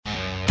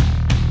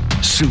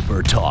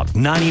Super Talk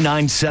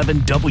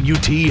 99.7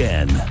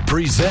 WTN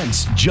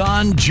presents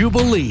John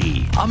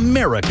Jubilee,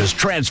 America's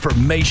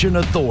Transformation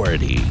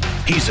Authority.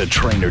 He's a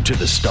trainer to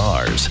the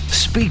stars,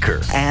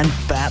 speaker, and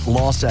fat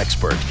loss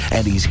expert,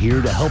 and he's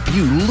here to help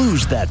you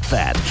lose that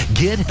fat,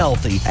 get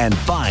healthy, and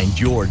find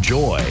your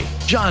joy.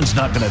 John's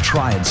not going to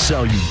try and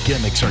sell you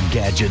gimmicks or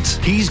gadgets.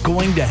 He's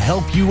going to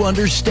help you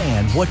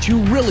understand what you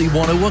really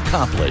want to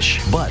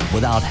accomplish, but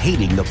without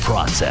hating the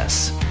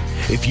process.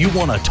 If you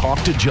want to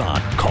talk to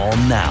John, call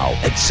now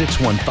at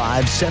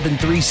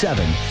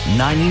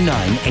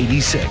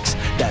 615-737-9986.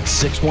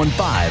 That's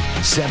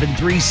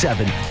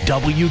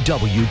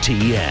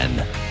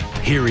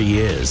 615-737-WWTN. Here he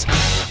is,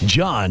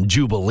 John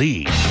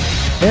Jubilee.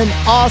 An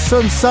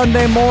awesome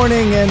Sunday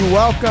morning, and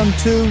welcome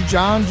to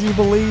John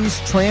Jubilee's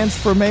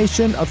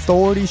Transformation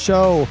Authority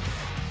Show.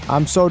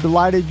 I'm so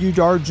delighted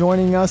you are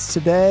joining us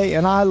today,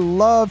 and I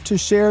love to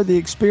share the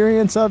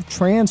experience of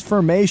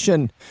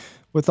transformation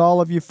with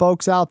all of you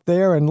folks out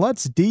there, and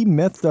let's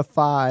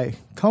demystify.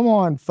 Come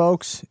on,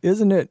 folks.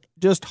 Isn't it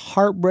just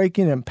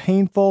heartbreaking and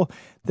painful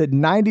that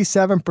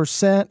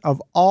 97% of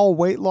all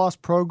weight loss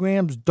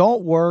programs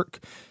don't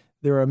work?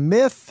 They're a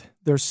myth.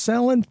 They're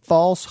selling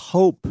false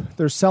hope.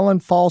 They're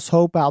selling false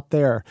hope out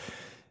there.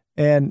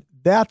 And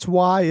that's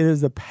why it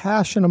is the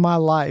passion of my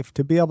life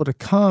to be able to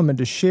come and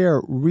to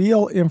share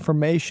real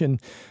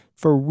information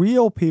for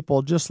real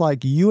people just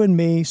like you and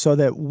me, so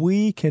that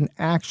we can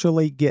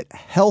actually get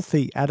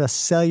healthy at a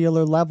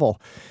cellular level.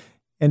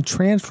 And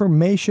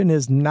transformation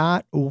is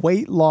not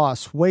weight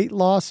loss. Weight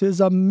loss is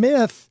a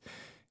myth.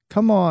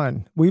 Come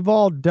on. We've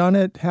all done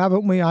it,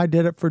 haven't we? I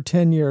did it for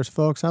 10 years,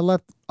 folks. I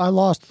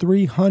lost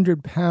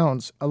 300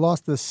 pounds. I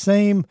lost the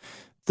same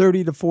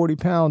 30 to 40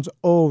 pounds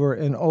over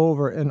and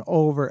over and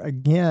over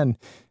again.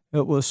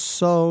 It was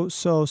so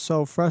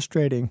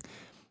frustrating.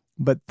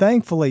 But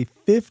thankfully,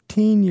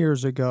 15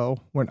 years ago,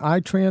 when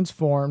I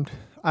transformed,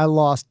 I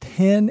lost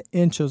 10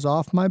 inches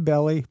off my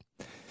belly.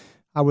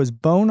 I was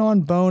bone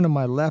on bone in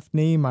my left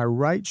knee. My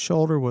right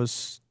shoulder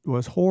was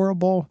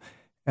horrible.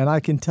 And I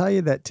can tell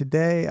you that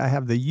today I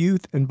have the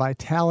youth and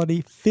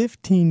vitality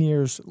 15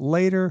 years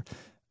later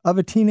of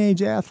a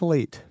teenage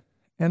athlete.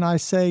 And I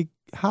say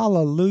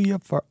hallelujah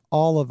for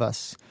all of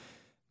us,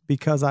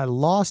 because I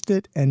lost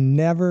it and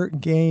never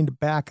gained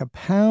back a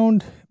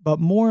pound. But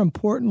more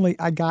importantly,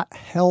 I got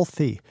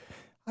healthy.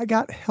 I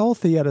got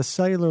healthy at a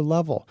cellular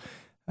level.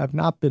 I've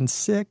not been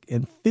sick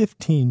in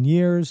 15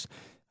 years.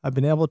 I've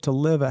been able to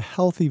live a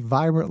healthy,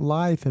 vibrant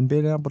life and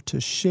been able to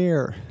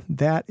share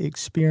that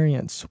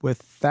experience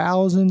with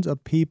thousands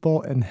of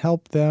people and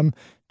help them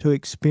to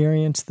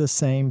experience the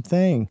same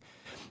thing.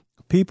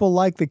 People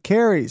like the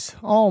Carries.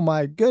 Oh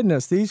my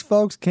goodness. These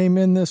folks came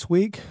in this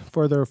week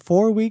for their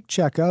 4-week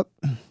checkup,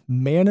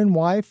 man and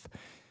wife.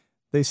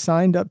 They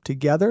signed up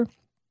together.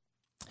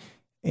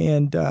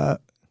 And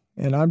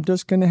I'm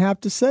just going to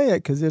have to say it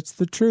because it's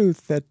the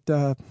truth. That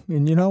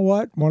and you know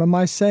what? One of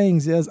my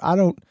sayings is I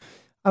don't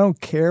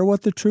care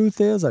what the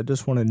truth is. I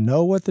just want to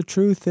know what the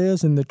truth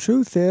is. And the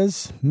truth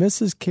is,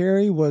 Mrs.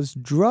 Carey was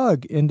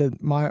drugged into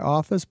my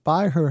office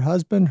by her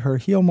husband. Her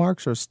heel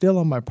marks are still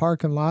on my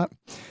parking lot.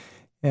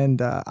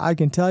 And I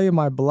can tell you,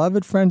 my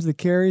beloved friends, the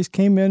Careys,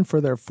 came in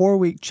for their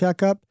 4-week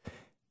checkup,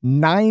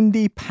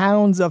 90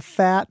 pounds of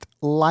fat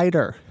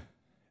lighter.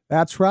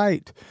 That's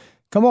right.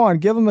 Come on,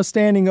 give them a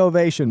standing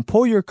ovation.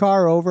 Pull your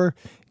car over,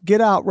 get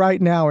out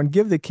right now, and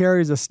give the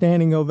Careys a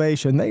standing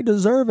ovation. They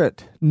deserve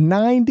it.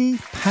 90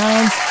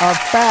 pounds of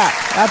fat.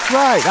 That's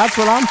right. That's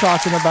what I'm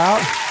talking about.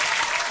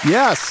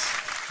 Yes,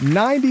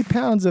 90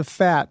 pounds of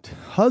fat.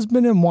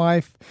 Husband and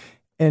wife,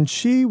 and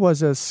she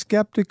was as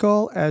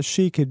skeptical as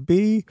she could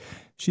be.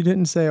 She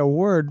didn't say a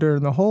word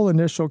during the whole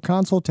initial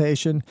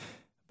consultation.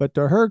 But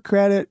to her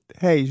credit,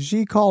 hey,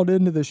 she called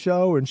into the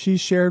show and she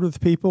shared with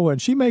people,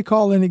 and she may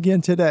call in again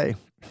today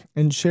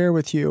and share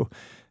with you.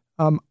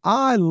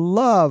 I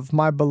love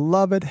my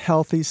beloved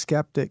healthy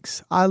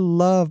skeptics. I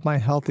love my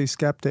healthy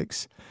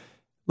skeptics.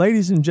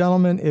 Ladies and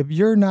gentlemen, if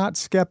you're not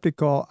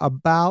skeptical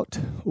about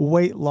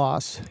weight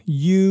loss,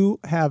 you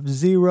have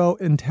zero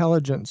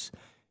intelligence.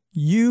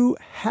 You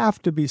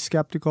have to be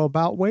skeptical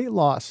about weight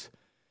loss.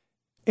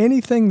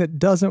 Anything that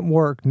doesn't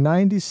work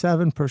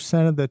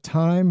 97% of the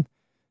time,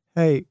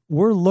 hey,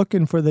 we're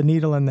looking for the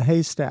needle in the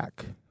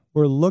haystack.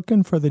 We're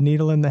looking for the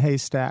needle in the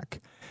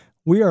haystack.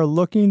 We are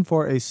looking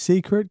for a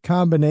secret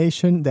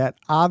combination that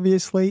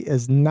obviously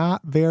is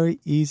not very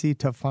easy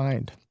to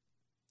find.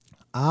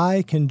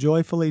 I can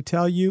joyfully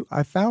tell you,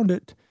 I found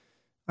it.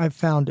 I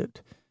found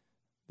it.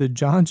 The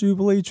John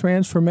Jubilee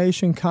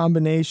transformation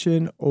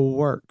combination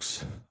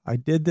works. I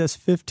did this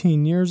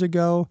 15 years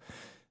ago.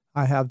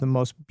 I have the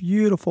most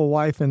beautiful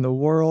wife in the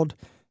world.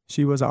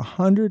 She was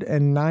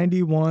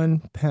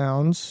 191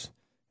 pounds,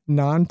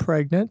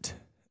 non-pregnant,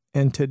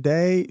 and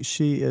today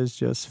she is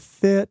just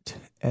fit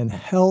and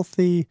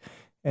healthy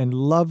and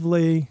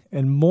lovely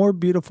and more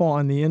beautiful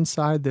on the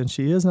inside than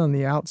she is on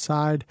the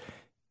outside.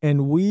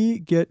 And we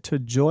get to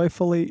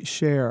joyfully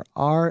share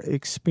our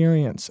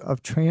experience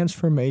of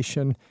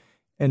transformation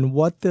and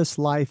what this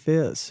life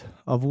is,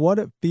 of what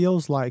it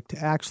feels like to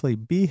actually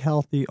be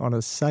healthy on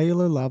a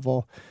cellular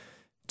level,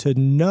 to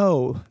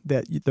know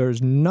that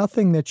there's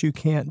nothing that you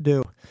can't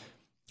do.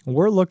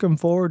 We're looking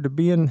forward to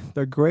being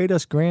the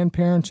greatest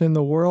grandparents in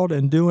the world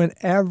and doing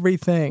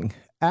everything,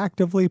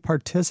 actively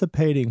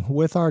participating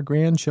with our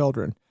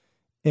grandchildren.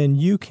 And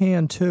you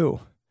can too.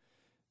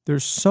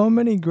 There's so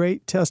many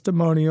great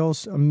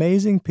testimonials,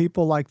 amazing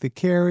people like the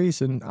Carries,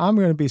 and I'm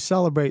going to be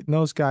celebrating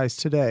those guys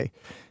today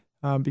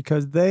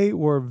because they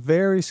were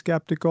very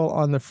skeptical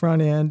on the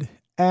front end,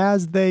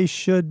 as they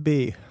should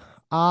be.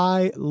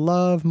 I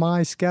love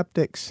my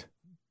skeptics.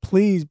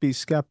 Please be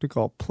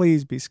skeptical.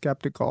 Please be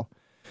skeptical.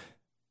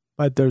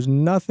 But there's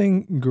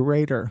nothing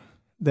greater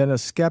than a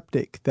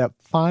skeptic that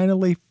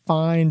finally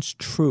finds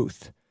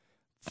truth,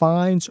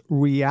 finds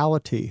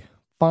reality,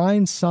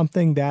 finds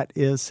something that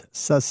is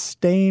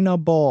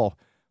sustainable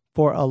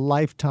for a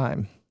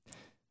lifetime.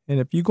 And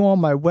if you go on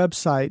my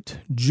website,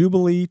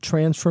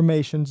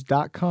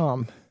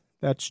 JubileeTransformations.com,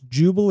 that's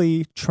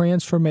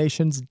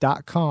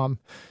JubileeTransformations.com,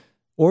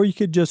 or you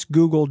could just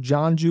Google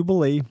John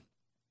Jubilee,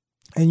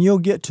 and you'll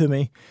get to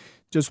me.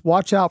 Just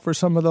watch out for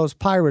some of those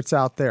pirates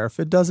out there. If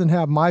it doesn't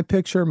have my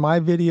picture,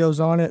 my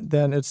videos on it,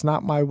 then it's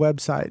not my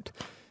website.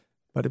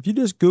 But if you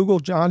just Google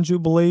John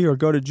Jubilee or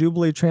go to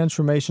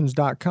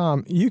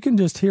JubileeTransformations.com, you can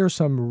just hear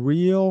some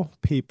real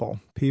people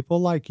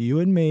like you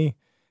and me,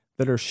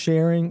 that are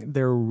sharing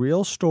their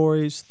real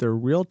stories, their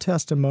real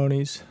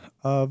testimonies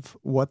of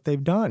what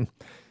they've done.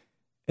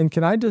 And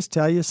can I just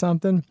tell you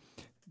something?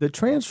 The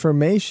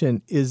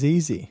transformation is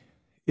easy.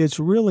 It's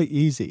really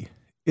easy.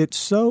 It's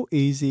so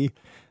easy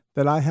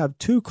that I have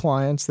 2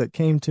 clients that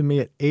came to me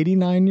at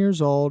 89 years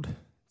old,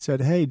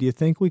 said, "Hey, do you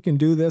think we can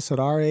do this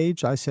at our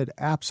age?" I said,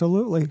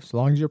 "Absolutely, as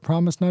long as you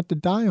promise not to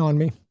die on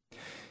me."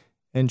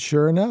 And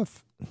sure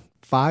enough,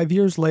 5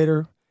 years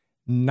later,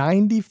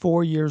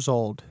 94 years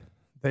old,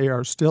 they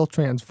are still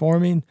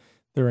transforming.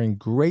 They're in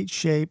great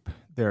shape.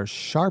 They're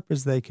sharp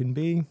as they can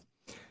be.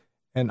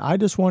 And I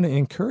just want to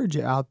encourage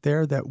you out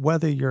there that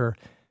whether you're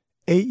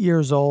 8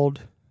 years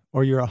old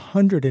or you're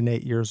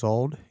 108 years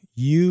old,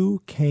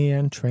 you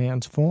can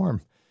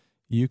transform.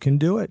 You can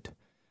do it.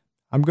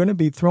 I'm going to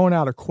be throwing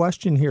out a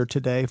question here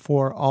today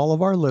for all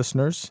of our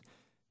listeners.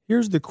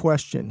 Here's the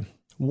question.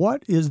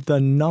 What is the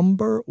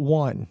number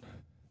one,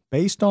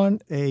 based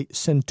on a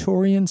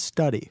Centurion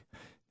study?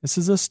 This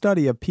is a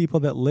study of people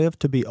that live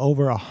to be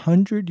over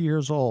 100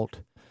 years old.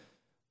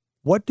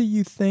 What do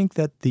you think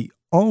that the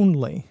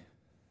only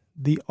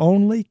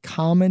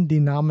common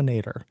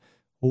denominator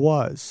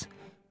was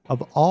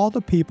of all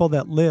the people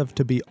that live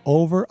to be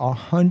over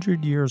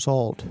 100 years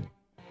old?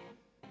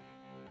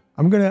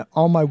 I'm going to,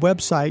 on my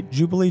website,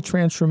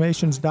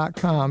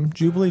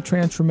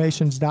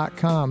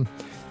 JubileeTransformations.com,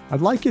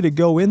 I'd like you to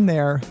go in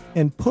there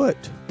and put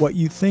what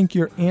you think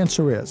your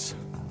answer is.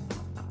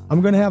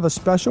 I'm going to have a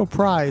special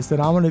prize that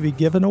I'm going to be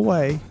giving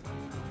away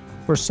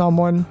for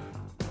someone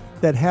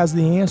that has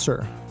the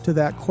answer to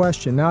that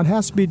question. Now, it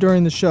has to be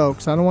during the show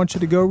because I don't want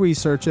you to go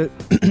research it.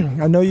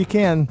 I know you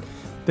can.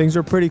 Things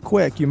are pretty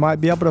quick. You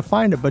might be able to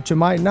find it, but you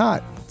might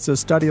not. It's a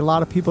study a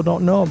lot of people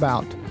don't know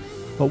about.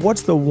 But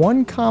what's the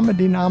one common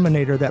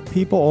denominator that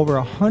people over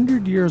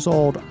 100 years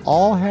old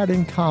all had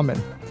in common?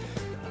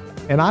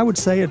 And I would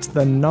say it's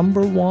the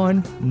number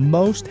one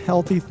most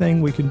healthy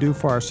thing we can do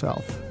for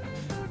ourselves.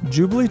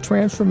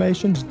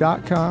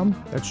 JubileeTransformations.com.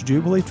 That's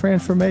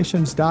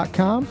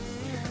JubileeTransformations.com.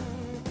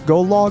 Go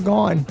log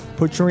on.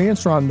 Put your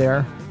answer on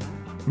there.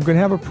 I'm going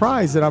to have a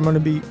prize that I'm going to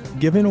be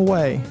giving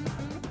away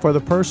for the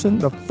first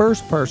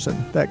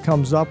person that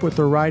comes up with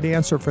the right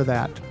answer for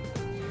that.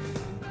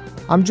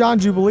 I'm John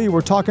Jubilee. We're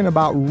talking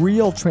about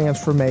real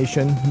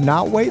transformation,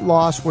 not weight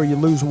loss where you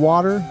lose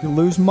water, you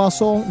lose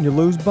muscle, and you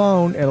lose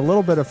bone and a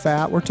little bit of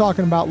fat. We're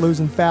talking about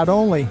losing fat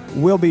only.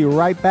 We'll be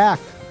right back.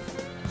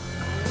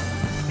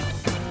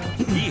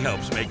 He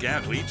helps make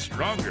athletes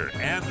stronger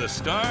and the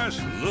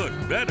stars look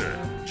better.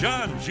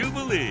 John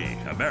Jubilee,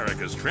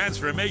 America's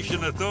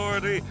Transformation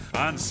Authority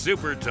on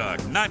Super Talk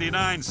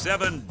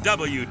 99.7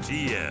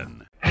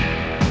 WTN.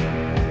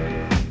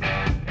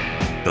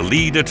 The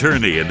lead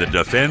attorney in the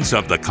defense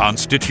of the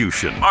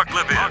Constitution, Mark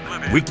Levin.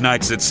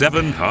 Weeknights at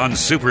 7 on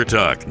Super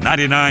Talk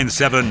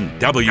 99.7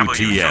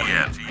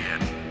 WTN.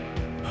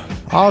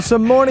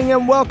 Awesome morning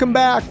and welcome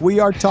back.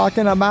 We are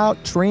talking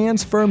about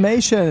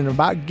transformation,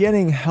 about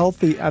getting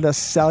healthy at a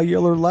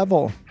cellular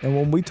level. And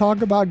when we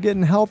talk about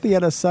getting healthy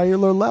at a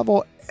cellular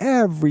level,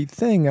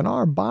 everything in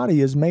our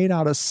body is made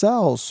out of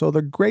cells. So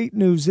the great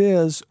news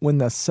is when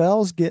the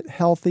cells get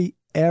healthy,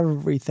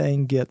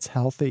 everything gets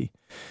healthy.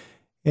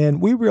 And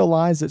we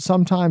realize that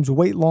sometimes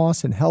weight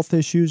loss and health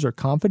issues are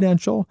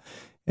confidential.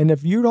 And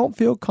if you don't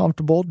feel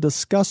comfortable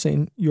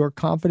discussing your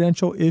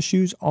confidential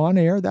issues on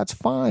air, that's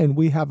fine.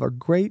 We have a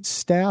great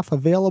staff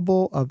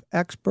available of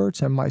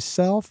experts and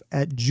myself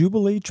at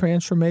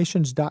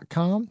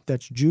JubileeTransformations.com.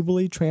 That's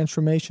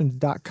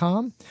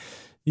JubileeTransformations.com.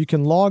 You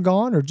can log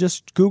on or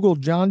just Google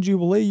John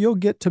Jubilee. You'll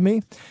get to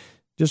me.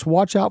 Just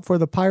watch out for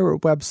the pirate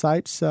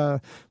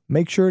websites.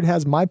 Make sure it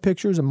has my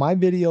pictures and my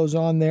videos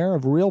on there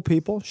of real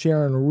people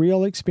sharing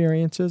real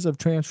experiences of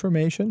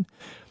transformation.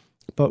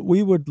 But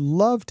we would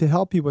love to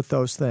help you with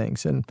those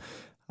things. And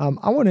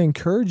I want to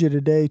encourage you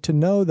today to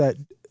know that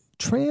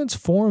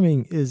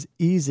transforming is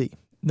easy.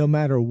 No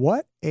matter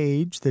what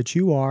age that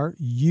you are,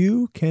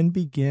 you can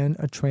begin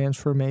a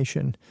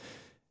transformation.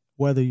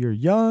 Whether you're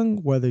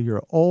young, whether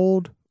you're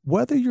old,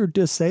 whether you're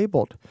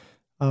disabled.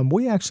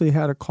 We actually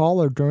had a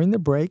caller during the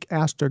break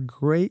asked a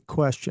great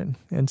question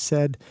and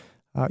said,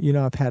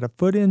 I've had a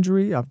foot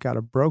injury, I've got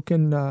a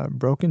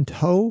broken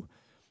toe,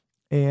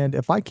 and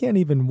if I can't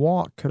even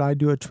walk, could I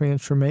do a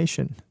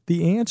transformation?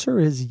 The answer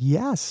is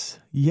yes.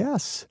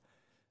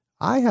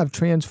 I have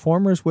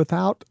transformers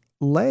without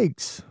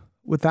legs.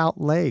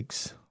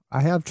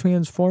 I have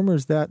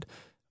transformers that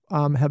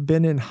have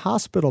been in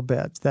hospital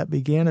beds that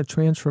began a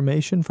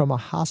transformation from a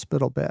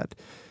hospital bed.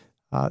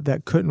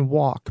 That couldn't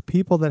walk,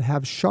 people that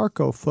have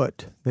Charcot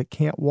foot that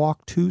can't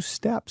walk 2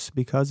 steps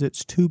because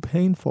it's too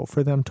painful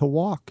for them to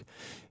walk.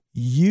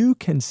 You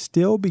can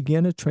still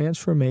begin a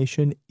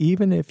transformation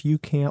even if you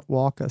can't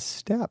walk a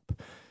step.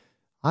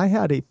 I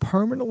had a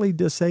permanently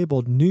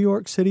disabled New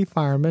York City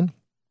fireman,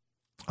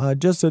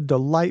 just a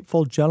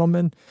delightful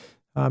gentleman.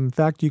 In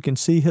fact, you can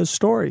see his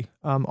story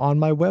on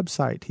my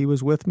website. He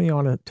was with me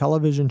on a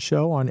television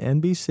show on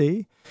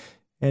NBC.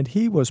 And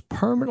he was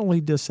permanently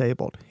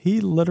disabled.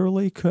 He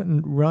literally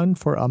couldn't run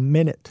for a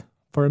minute.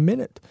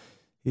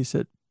 He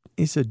said,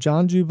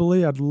 John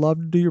Jubilee, I'd love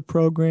to do your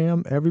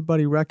program.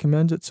 Everybody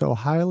recommends it so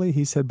highly.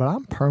 He said, but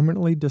I'm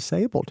permanently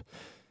disabled.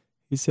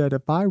 He said,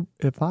 if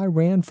I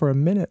ran for a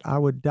minute, I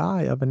would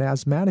die of an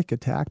asthmatic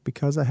attack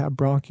because I have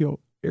bronchial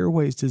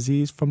airways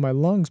disease from my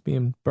lungs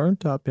being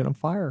burnt up in a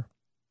fire.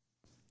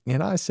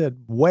 And I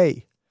said,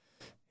 way.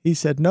 He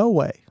said, no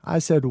way. I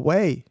said,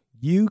 way.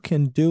 You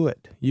can do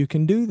it. You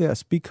can do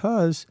this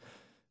because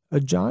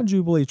a John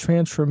Jubilee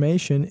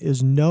transformation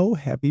is no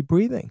heavy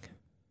breathing.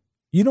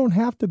 You don't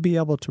have to be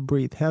able to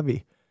breathe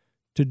heavy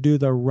to do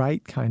the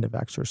right kind of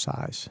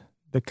exercise,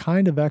 the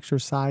kind of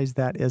exercise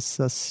that is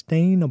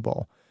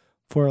sustainable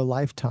for a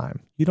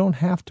lifetime. You don't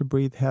have to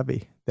breathe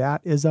heavy.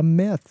 That is a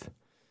myth.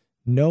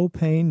 No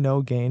pain,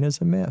 no gain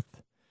is a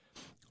myth.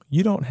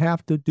 You don't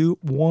have to do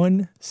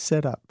 1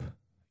 sit-up.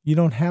 You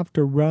don't have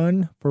to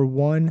run for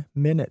 1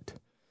 minute.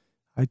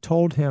 I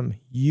told him,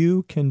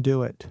 you can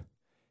do it.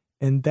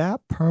 And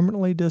that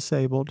permanently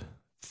disabled,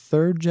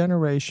 3rd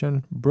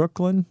generation,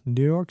 Brooklyn,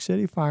 New York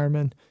City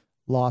fireman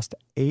lost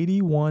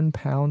 81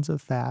 pounds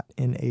of fat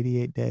in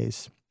 88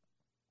 days.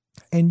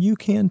 And you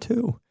can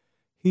too.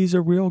 He's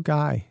a real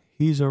guy.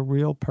 He's a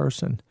real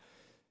person.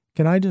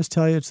 Can I just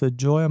tell you, it's the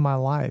joy of my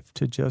life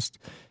to just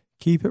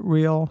keep it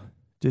real,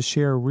 to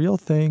share real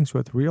things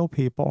with real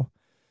people.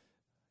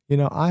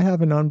 I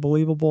have an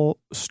unbelievable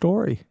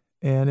story.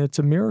 And it's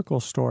a miracle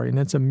story, and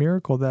it's a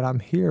miracle that I'm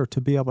here to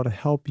be able to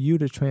help you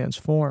to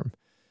transform,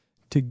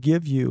 to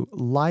give you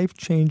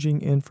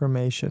life-changing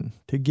information,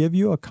 to give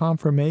you a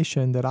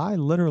confirmation that I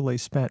literally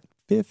spent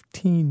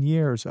 15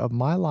 years of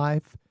my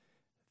life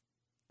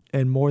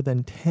and more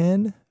than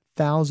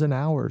 10,000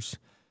 hours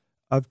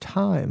of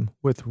time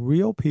with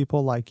real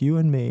people like you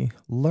and me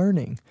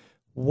learning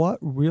what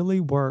really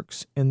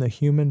works in the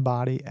human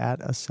body at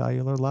a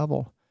cellular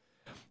level.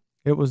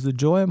 It was the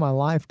joy of my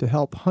life to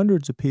help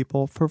hundreds of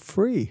people for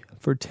free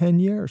for 10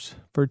 years.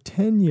 For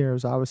 10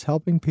 years, I was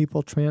helping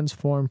people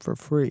transform for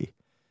free.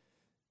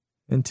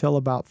 Until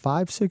about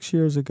 5-6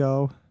 years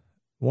ago,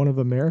 one of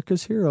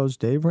America's heroes,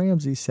 Dave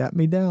Ramsey, sat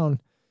me down.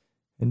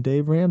 And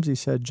Dave Ramsey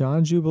said,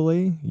 John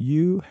Jubilee,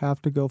 you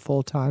have to go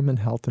full-time in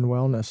health and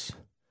wellness.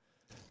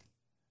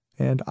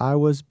 And I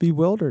was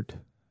bewildered.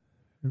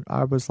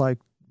 I was like,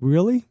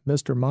 really,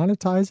 Mr.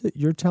 Monetize It?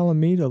 You're telling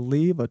me to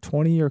leave a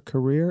 20-year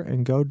career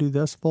and go do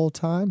this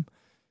full-time?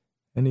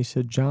 And he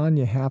said, John,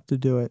 you have to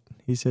do it.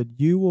 He said,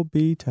 you will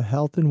be to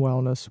health and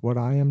wellness what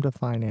I am to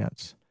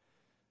finance.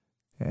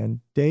 And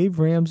Dave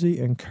Ramsey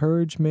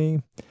encouraged me,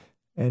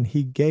 and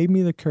he gave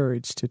me the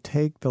courage to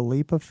take the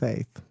leap of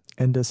faith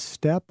and to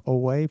step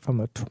away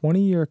from a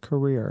 20-year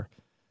career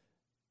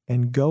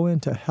and go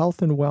into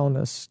health and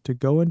wellness, to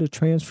go into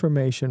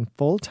transformation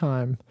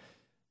full-time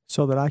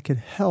so that I could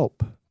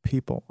help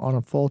people on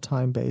a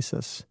full-time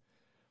basis.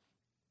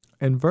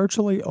 And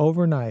virtually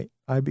overnight,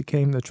 I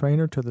became the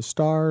trainer to the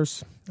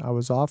stars. I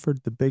was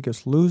offered The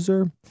Biggest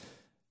Loser.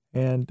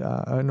 And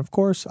of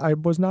course, I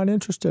was not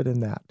interested in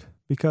that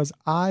because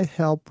I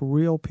help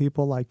real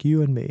people like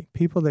you and me,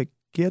 people that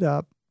get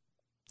up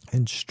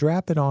and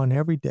strap it on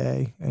every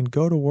day and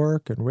go to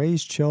work and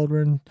raise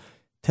children,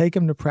 take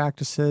them to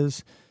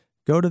practices,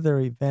 go to their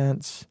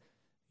events,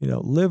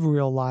 live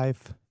real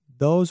life.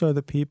 Those are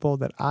the people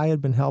that I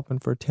had been helping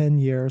for 10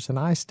 years, and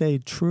I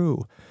stayed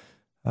true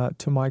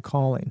to my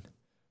calling.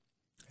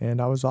 And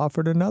I was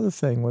offered another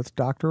thing with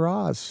Dr.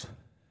 Oz,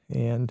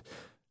 and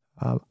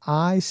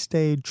I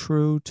stayed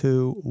true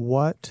to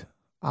what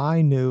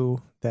I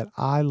knew that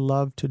I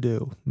loved to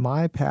do.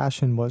 My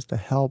passion was to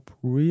help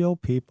real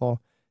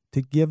people,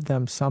 to give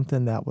them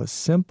something that was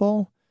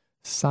simple,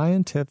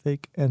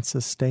 scientific, and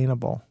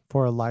sustainable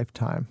for a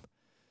lifetime.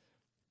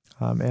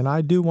 And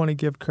I do want to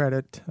give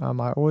credit.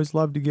 I always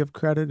love to give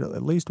credit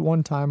at least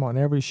one time on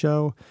every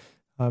show.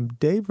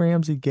 Dave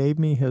Ramsey gave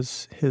me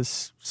his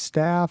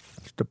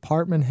staff,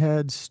 department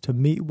heads to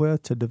meet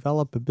with, to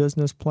develop a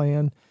business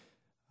plan.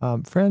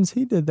 Friends,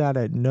 he did that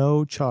at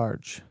no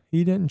charge.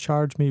 He didn't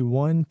charge me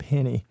one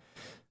penny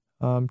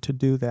to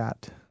do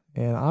that.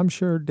 And I'm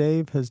sure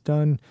Dave has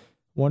done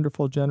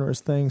wonderful, generous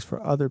things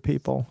for other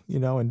people,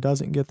 and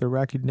doesn't get the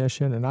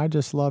recognition. And I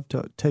just love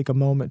to take a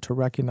moment to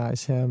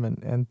recognize him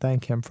and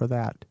thank him for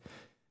that.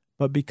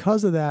 But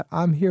because of that,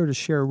 I'm here to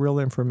share real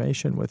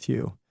information with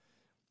you.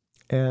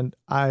 And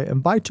I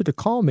invite you to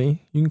call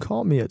me. You can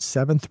call me at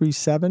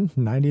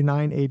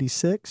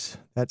 737-9986.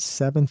 That's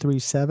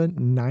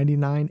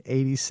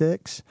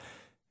 737-9986.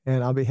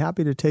 And I'll be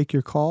happy to take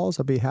your calls.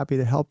 I'll be happy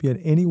to help you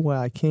in any way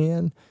I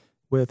can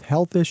with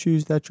health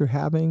issues that you're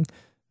having,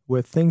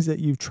 with things that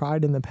you've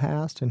tried in the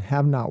past and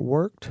have not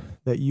worked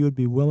that you would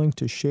be willing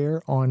to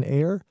share on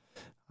air.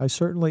 I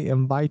certainly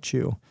invite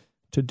you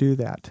to do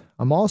that.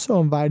 I'm also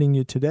inviting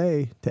you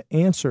today to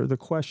answer the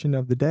question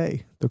of the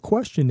day. The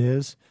question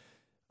is,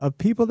 of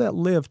people that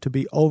live to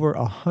be over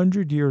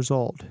 100 years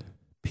old,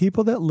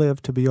 people that live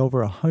to be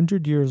over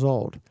 100 years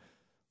old,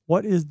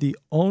 what is the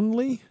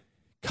only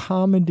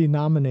common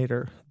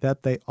denominator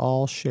that they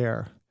all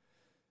share?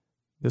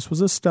 This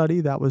was a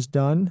study that was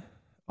done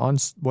on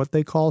what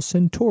they call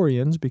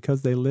centurions,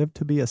 because they live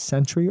to be a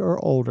century or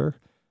older,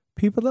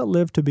 people that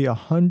live to be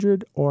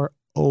 100 or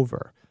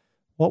over.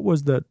 What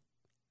was the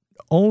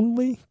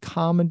only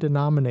common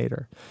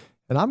denominator?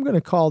 And I'm going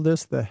to call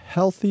this the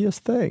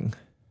healthiest thing.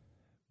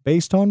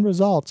 Based on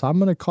results, I'm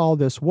going to call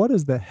this, what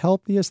is the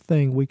healthiest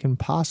thing we can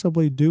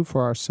possibly do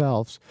for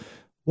ourselves?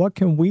 What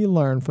can we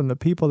learn from the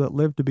people that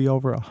live to be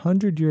over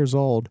 100 years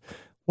old?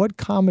 What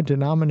common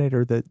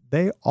denominator that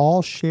they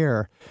all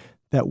share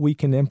that we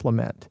can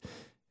implement?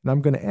 And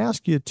I'm going to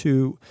ask you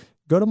to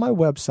go to my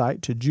website,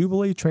 to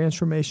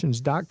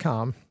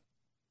jubileetransformations.com,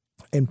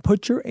 and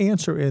put your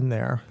answer in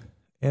there.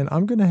 And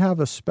I'm going to have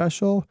a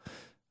special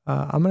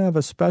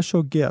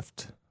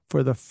gift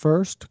for the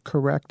first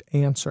correct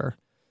answer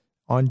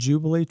on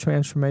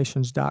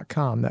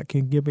jubileetransformations.com that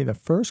can give me the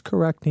first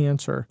correct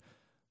answer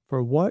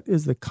for what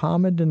is the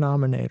common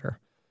denominator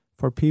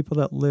for people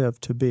that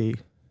live to be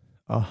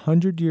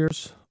 100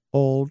 years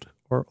old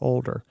or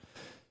older.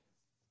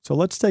 So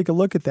let's take a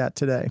look at that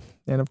today.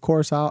 And of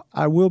course,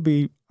 I will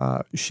be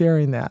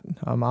sharing that.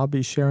 I'll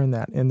be sharing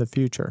that in the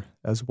future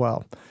as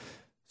well.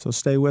 So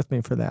stay with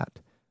me for that.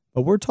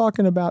 But we're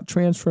talking about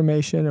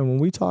transformation. And when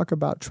we talk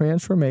about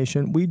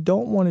transformation, we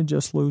don't want to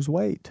just lose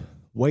weight.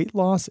 Weight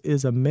loss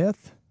is a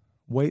myth.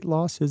 Weight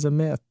loss is a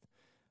myth.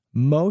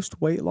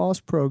 Most weight loss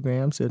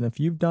programs, and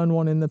if you've done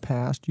one in the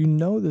past, you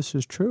know this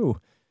is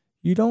true.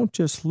 You don't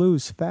just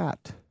lose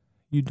fat.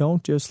 You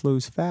don't just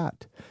lose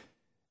fat.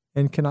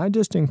 And can I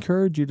just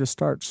encourage you to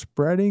start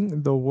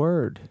spreading the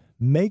word?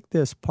 Make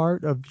this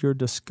part of your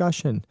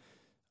discussion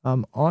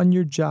on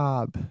your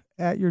job,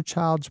 at your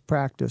child's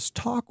practice.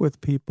 Talk with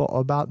people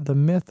about the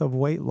myth of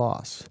weight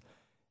loss.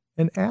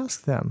 And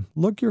ask them,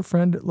 look your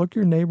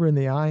neighbor in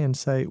the eye and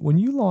say, when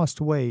you lost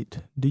weight,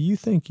 do you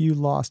think you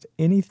lost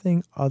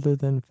anything other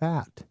than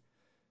fat?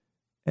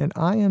 And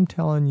I am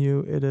telling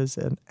you, it is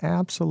an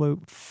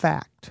absolute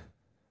fact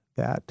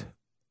that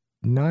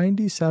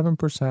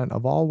 97%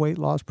 of all weight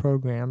loss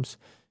programs,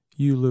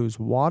 you lose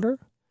water,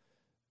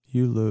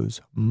 you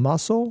lose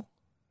muscle,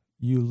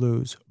 you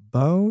lose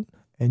bone,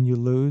 and you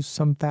lose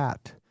some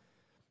fat.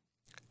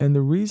 And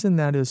the reason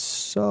that is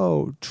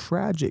so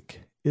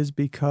tragic is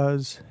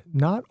because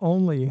not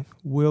only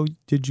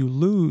did you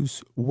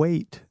lose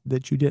weight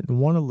that you didn't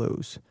want to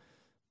lose,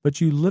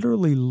 but you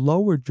literally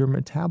lowered your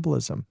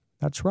metabolism.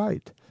 That's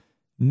right.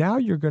 Now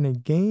you're going to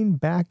gain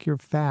back your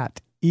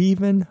fat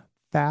even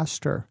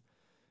faster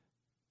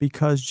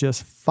because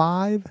just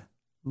 5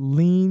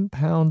 lean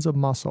pounds of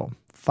muscle,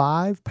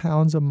 5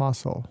 pounds of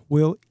muscle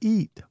will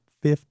eat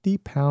 50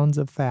 pounds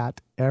of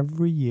fat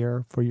every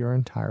year for your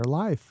entire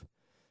life.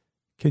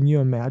 Can you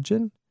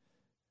imagine?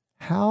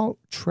 How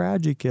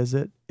tragic is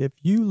it if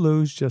you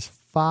lose just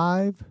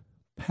 5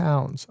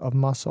 pounds of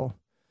muscle?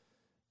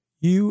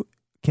 You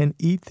can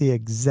eat the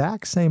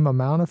exact same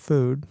amount of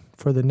food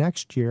for the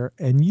next year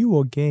and you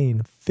will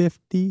gain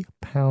 50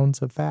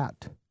 pounds of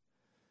fat.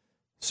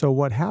 So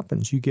what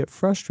happens? You get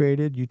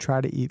frustrated, you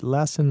try to eat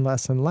less and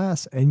less and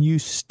less, and you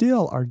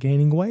still are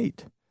gaining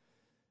weight.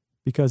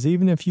 Because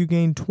even if you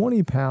gain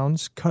 20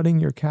 pounds, cutting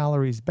your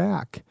calories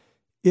back,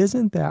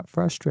 isn't that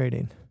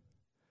frustrating?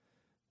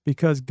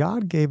 Because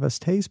God gave us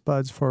taste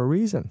buds for a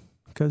reason,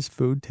 because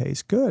food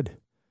tastes good.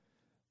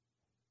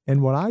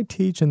 And what I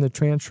teach in the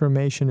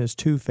transformation is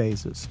 2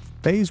 phases.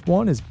 Phase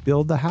 1 is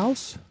build the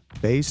house.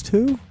 Phase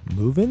 2,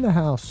 move in the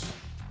house.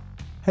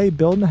 Hey,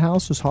 building a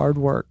house is hard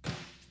work.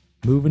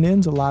 Moving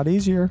in's a lot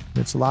easier.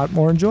 It's a lot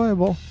more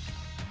enjoyable.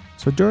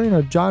 So during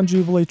our John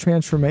Jubilee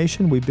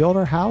transformation, we build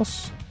our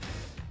house.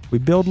 We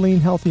build lean,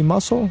 healthy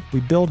muscle. We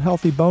build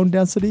healthy bone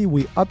density.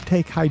 We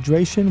uptake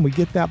hydration. We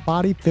get that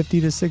body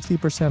 50 to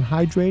 60%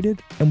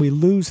 hydrated, and we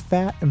lose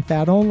fat and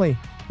fat only.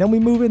 Then we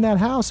move in that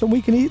house and we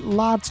can eat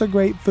lots of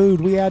great food.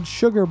 We add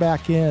sugar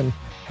back in.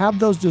 Have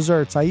those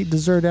desserts. I eat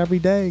dessert every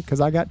day because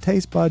I got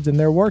taste buds and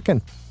they're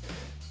working.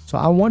 So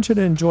I want you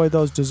to enjoy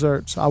those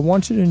desserts. I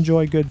want you to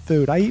enjoy good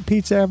food. I eat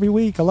pizza every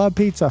week. I love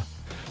pizza.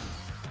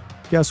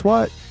 Guess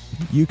what?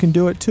 You can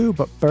do it too,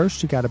 but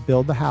first you got to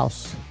build the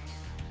house.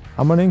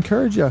 I'm going to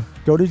encourage you.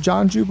 Go to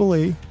John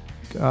Jubilee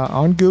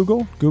on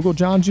Google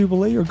John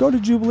Jubilee, or go to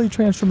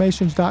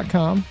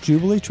JubileeTransformations.com,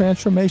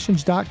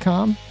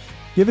 JubileeTransformations.com.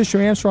 Give us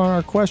your answer on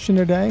our question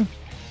today.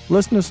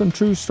 Listen to some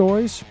true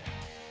stories.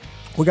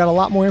 We got a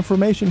lot more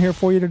information here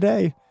for you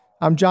today.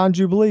 I'm John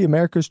Jubilee,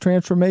 America's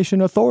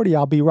Transformation Authority.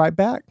 I'll be right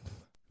back.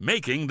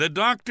 Making the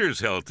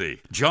doctors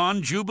healthy.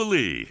 John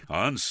Jubilee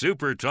on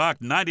Super Talk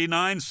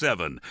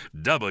 99.7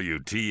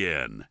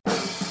 WTN.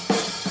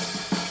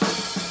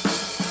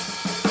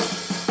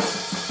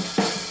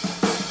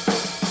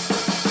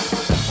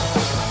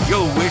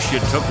 You'll wish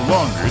it took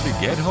longer to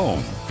get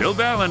home. Phil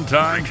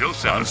Valentine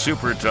on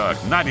Super Talk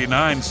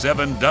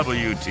 99.7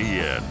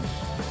 WTN.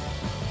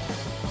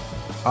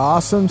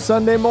 Awesome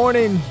Sunday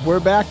morning. We're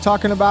back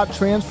talking about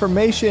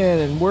transformation,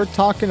 and we're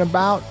talking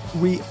about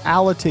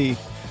reality,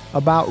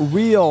 about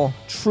real,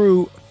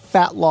 true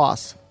fat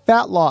loss.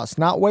 Fat loss,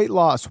 not weight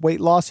loss. Weight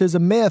loss is a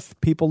myth.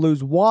 People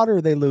lose water,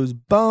 they lose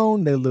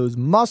bone, they lose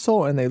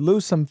muscle, and they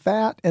lose some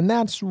fat, and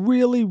that's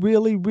really,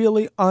 really,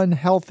 really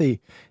unhealthy.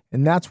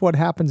 And that's what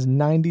happens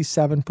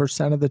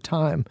 97% of the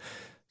time.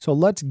 So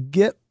let's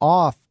get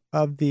off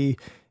of the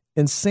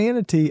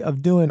insanity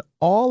of doing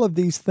all of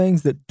these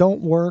things that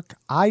don't work.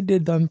 I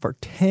did them for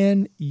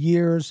 10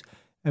 years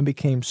and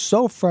became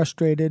so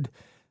frustrated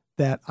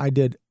that I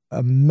did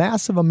a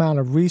massive amount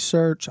of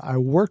research. I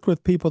worked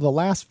with people the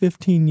last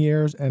 15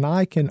 years, and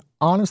I can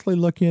honestly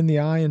look you in the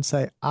eye and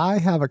say, I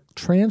have a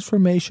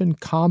transformation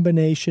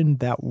combination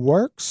that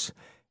works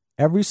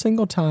every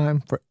single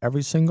time for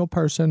every single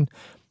person,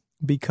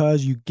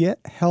 because you get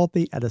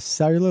healthy at a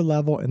cellular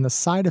level, and the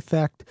side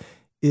effect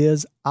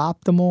is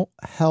optimal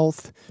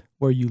health,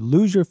 where you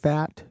lose your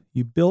fat,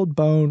 you build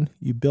bone,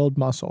 you build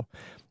muscle.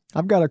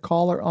 I've got a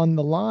caller on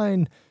the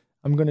line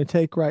I'm going to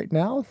take right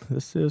now.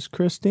 This is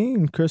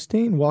Christine.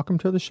 Christine, welcome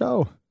to the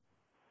show.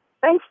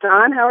 Thanks,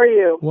 John. How are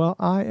you? Well,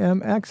 I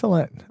am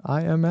excellent.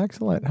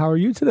 How are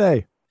you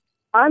today?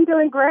 I'm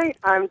doing great.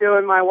 I'm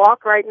doing my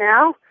walk right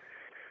now.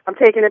 I'm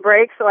taking a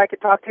break so I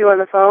could talk to you on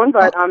the phone,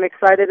 but I'm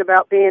excited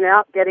about being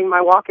out, getting my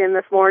walk in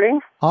this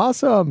morning.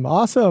 Awesome.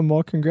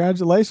 Well,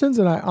 congratulations,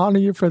 and I honor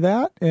you for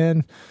that.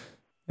 And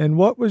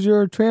what was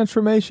your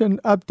transformation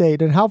update,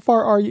 and how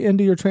far are you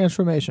into your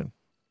transformation?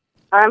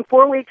 I'm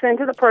 4 weeks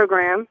into the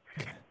program,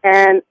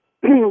 and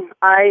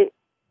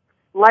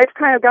life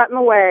kind of got in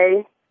the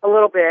way a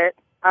little bit.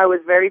 I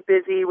was very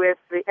busy with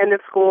the end of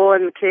school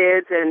and the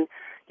kids and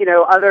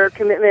other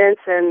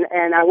commitments, and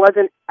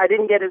I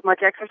didn't get as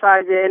much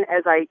exercise in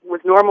as I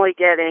was normally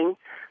getting.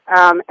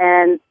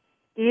 And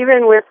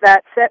even with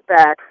that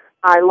setback,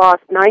 I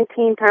lost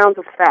 19 pounds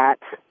of fat.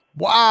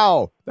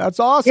 Wow, that's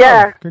awesome.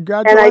 Yeah.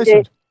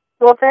 Congratulations.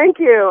 Well, thank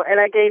you. And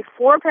I gained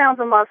 4 pounds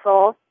of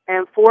muscle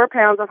and 4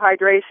 pounds of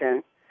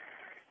hydration.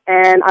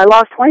 And I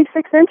lost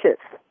 26 inches.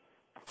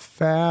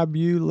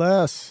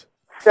 Fabulous.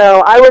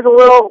 So I was a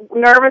little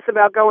nervous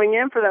about going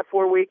in for that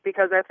 4 week,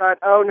 because I thought,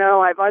 oh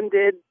no, I've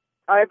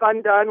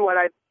undone what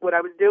I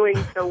was doing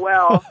so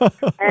well.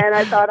 And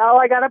I thought,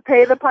 I got to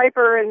pay the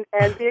piper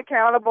and be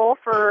accountable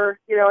for,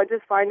 and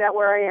just find out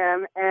where I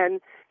am.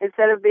 And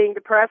instead of being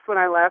depressed when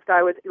I left,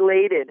 I was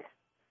elated.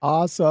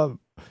 Awesome.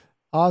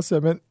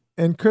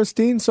 And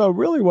Christine, so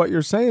really what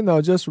you're saying,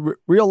 though, just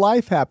real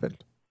life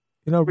happened.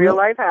 Real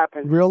life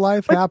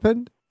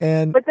happened.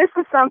 But this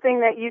is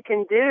something that you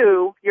can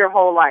do your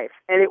whole life,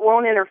 and it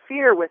won't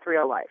interfere with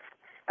real life.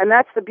 And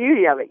that's the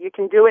beauty of it. You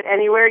can do it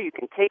anywhere. You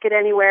can take it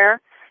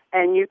anywhere.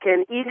 And you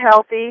can eat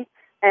healthy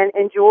and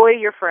enjoy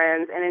your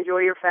friends and enjoy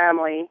your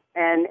family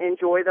and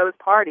enjoy those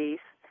parties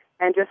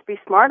and just be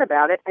smart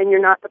about it, and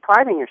you're not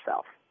depriving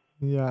yourself.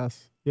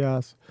 Yes.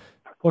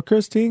 Well,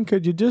 Christine,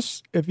 could you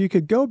just, if you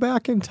could go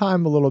back in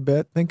time a little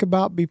bit, think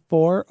about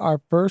before our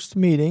first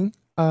meeting,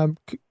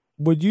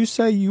 would you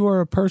say you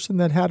were a person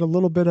that had a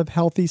little bit of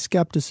healthy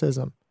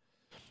skepticism?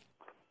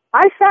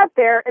 I sat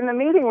there in the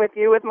meeting with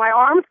you with my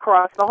arms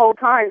crossed the whole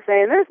time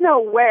saying, there's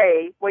no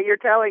way what you're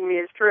telling me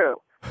is true.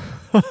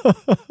 Okay.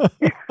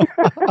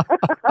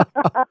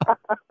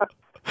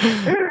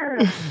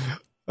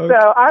 So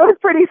I was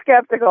pretty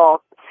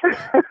skeptical.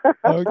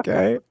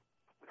 Okay.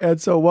 And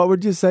so what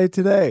would you say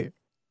today?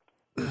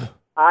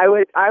 I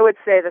would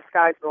say the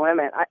sky's the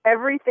limit.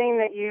 Everything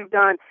that you've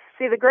done.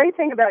 See, the great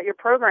thing about your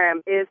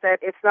program is that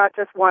it's not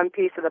just one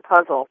piece of the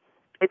puzzle.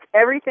 It's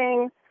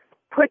everything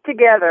put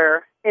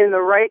together in the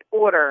right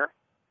order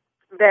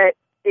that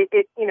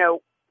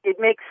it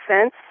makes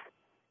sense.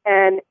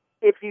 And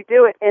if you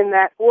do it in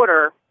that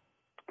order,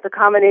 the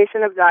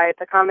combination of diet,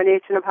 the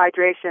combination of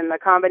hydration, the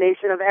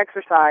combination of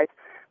exercise,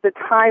 the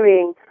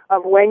timing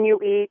of when you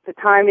eat, the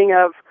timing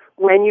of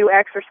when you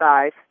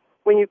exercise,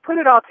 when you put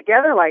it all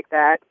together like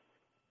that,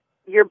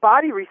 your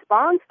body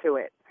responds to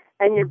it.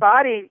 And your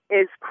body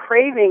is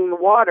craving the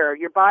water.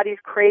 Your body's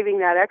craving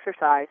that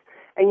exercise.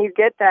 And you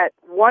get that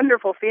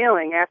wonderful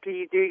feeling after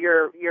you do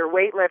your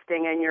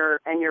weightlifting and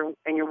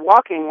your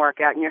walking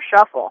workout and your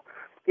shuffle.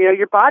 You know,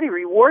 your body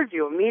rewards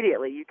you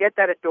immediately. You get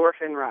that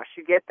endorphin rush.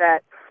 You get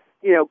that,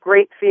 you know,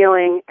 great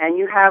feeling, and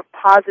you have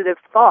positive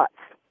thoughts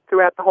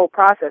throughout the whole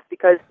process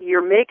because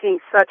you're making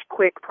such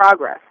quick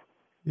progress.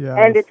 Yes.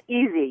 And it's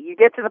easy. You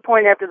get to the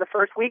point after the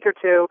first week or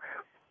two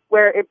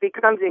where it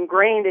becomes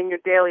ingrained in your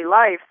daily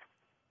life,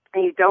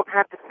 and you don't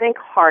have to think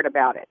hard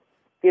about it.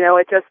 You know,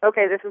 it just,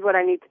 okay, this is what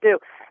I need to do.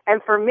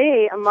 And for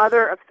me, a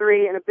mother of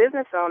 3 and a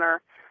business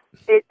owner,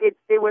 it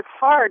was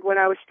hard when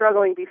I was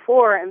struggling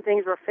before and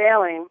things were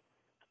failing,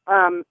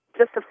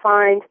 just to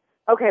find,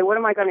 okay, what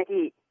am I going to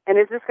eat? And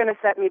is this going to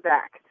set me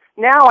back?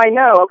 Now I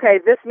know, okay,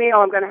 this meal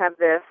I'm going to have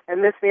this,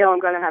 and this meal I'm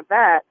going to have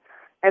that,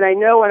 and I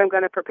know what I'm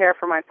going to prepare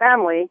for my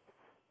family,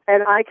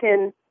 and I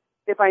can,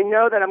 if I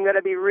know that I'm going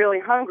to be really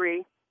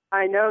hungry,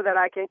 I know that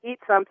I can eat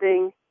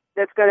something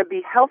that's going to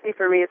be healthy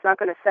for me. It's not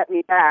going to set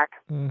me back,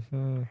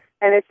 and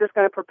it's just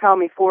going to propel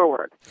me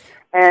forward.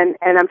 And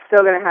I'm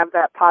still going to have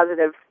that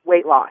positive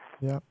weight loss.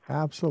 Yeah,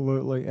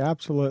 absolutely,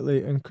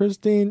 absolutely. And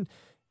Christine,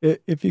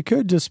 if you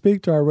could just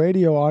speak to our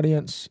radio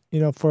audience, you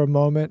know, for a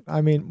moment.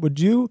 I mean, would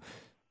you,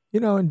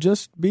 you know, and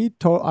just be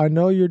told, I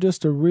know you're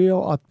just a real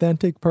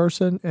authentic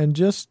person, and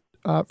just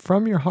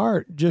from your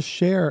heart, just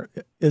share.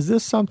 Is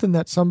this something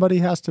that somebody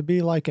has to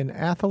be like an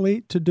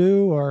athlete to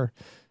do, or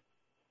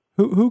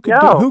who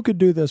could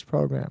do this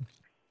program?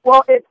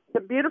 Well,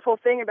 the beautiful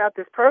thing about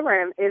this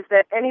program is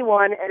that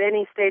anyone at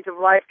any stage of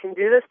life can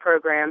do this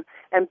program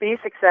and be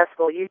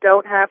successful. You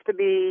don't have to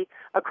be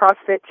a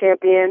CrossFit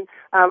champion.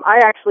 I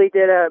actually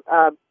did a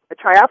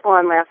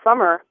triathlon last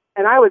summer,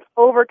 and I was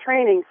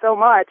overtraining so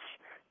much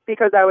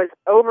because I was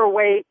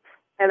overweight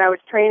and I was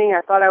training.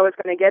 I thought I was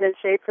going to get in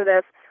shape for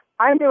this.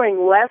 I'm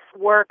doing less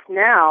work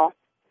now,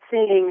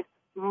 seeing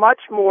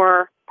much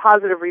more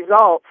positive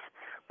results,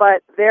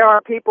 but there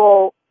are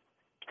people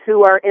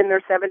who are in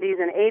their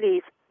 70s and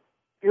 80s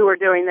who are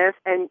doing this,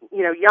 and,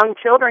 you know, young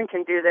children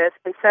can do this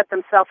and set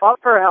themselves up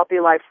for a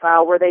healthy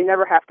lifestyle where they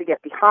never have to get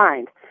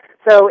behind.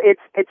 So it's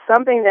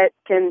something that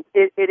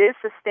it is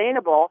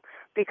sustainable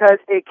because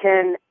it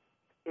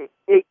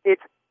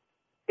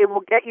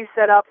will get you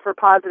set up for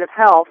positive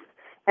health,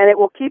 and it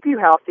will keep you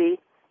healthy.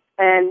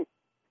 And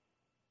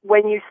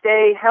when you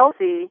stay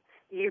healthy,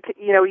 you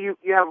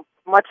have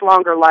much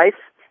longer life,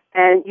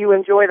 and you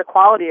enjoy the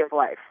quality of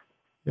life.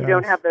 Yes. You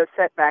don't have those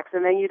setbacks,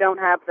 and then you don't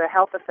have the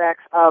health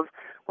effects of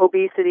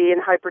obesity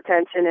and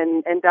hypertension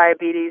and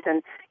diabetes,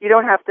 and you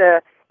don't have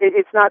to,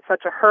 it's not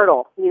such a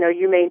hurdle. You know,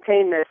 you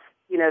maintain this,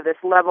 you know, this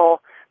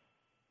level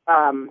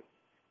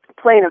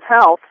plane of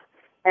health,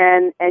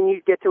 and you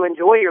get to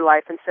enjoy your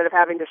life instead of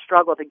having to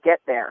struggle to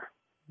get there.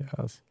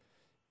 Yes.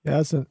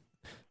 Yes. And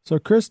so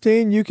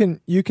Christine, you can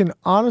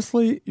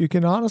honestly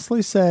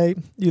say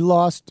you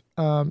lost,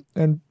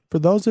 and for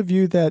those of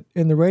you that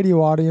in the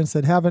radio audience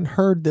that haven't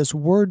heard this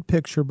word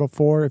picture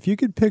before, if you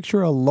could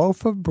picture a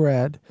loaf of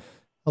bread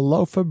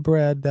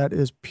that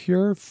is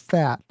pure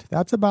fat,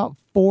 that's about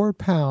 4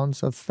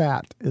 pounds of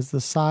fat is the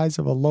size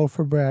of a loaf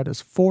of bread,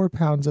 is 4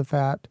 pounds of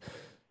fat.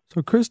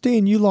 So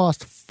Christine, you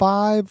lost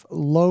 5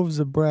 loaves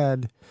of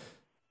bread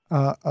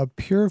of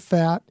pure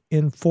fat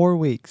in 4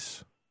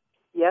 weeks.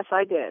 Yes,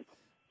 I did.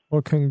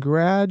 Well,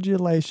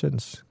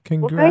 congratulations.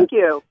 Well, thank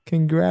you.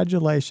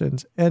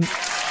 Congratulations. And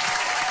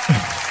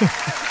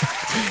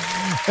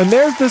and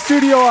there's the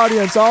studio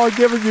audience all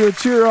giving you a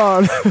cheer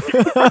on.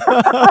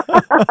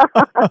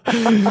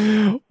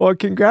 Well,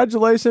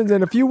 congratulations.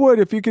 And if you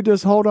could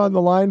just hold on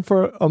the line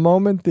for a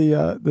moment,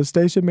 the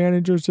station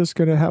manager is just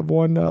going to have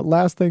one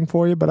last thing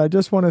for you. But I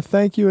just want to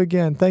thank you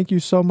again. Thank you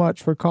so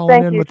much for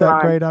calling in with John.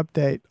 that great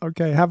update.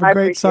 Okay, have a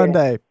great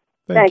Sunday.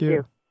 Thank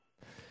you.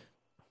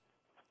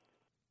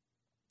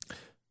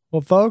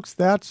 Well, folks,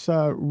 that's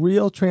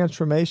real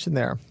transformation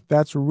there.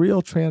 That's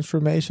real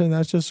transformation.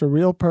 That's just a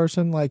real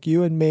person like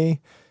you and me.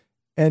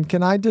 And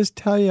can I just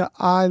tell you,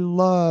 I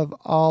love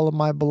all of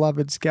my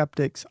beloved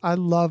skeptics. I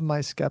love my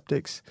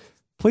skeptics.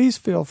 Please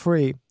feel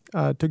free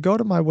to go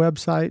to my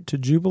website, to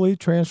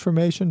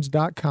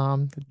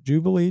JubileeTransformations.com,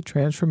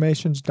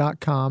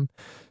 JubileeTransformations.com.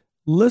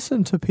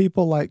 Listen to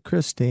people like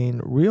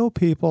Christine, real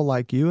people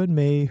like you and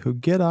me who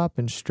get up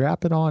and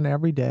strap it on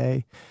every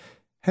day.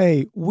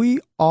 Hey,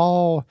 we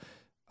all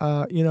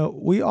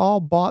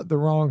bought the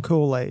wrong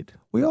Kool-Aid.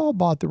 We all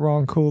bought the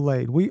wrong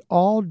Kool-Aid. We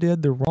all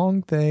did the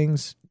wrong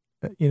things,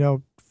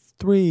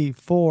 3,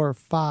 4,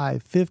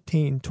 5,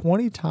 15,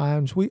 20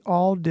 times. We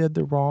all did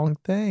the wrong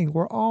thing.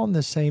 We're all in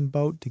the same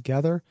boat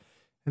together.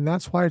 And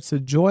that's why it's the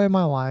joy of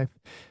my life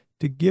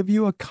to give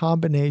you a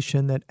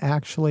combination that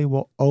actually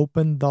will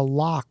open the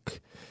lock.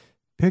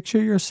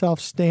 Picture yourself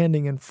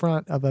standing in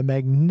front of a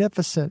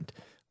magnificent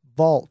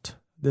vault.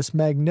 This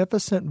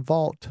magnificent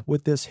vault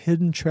with this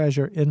hidden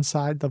treasure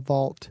inside the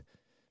vault.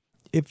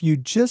 If you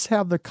just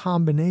have the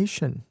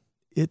combination,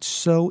 it's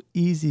so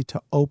easy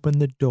to open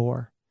the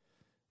door.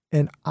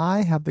 And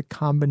I have the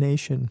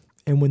combination.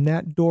 And when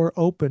that door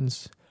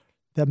opens,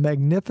 the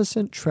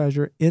magnificent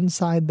treasure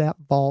inside that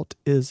vault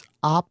is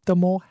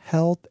optimal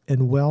health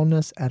and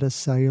wellness at a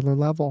cellular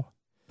level.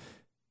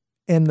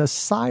 And the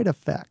side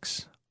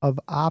effects of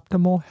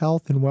optimal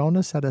health and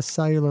wellness at a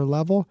cellular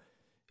level,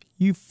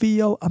 you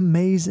feel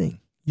amazing.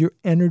 Your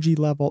energy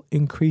level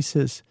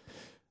increases.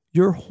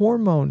 Your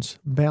hormones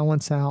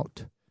balance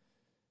out.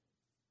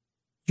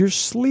 Your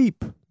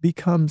sleep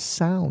becomes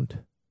sound.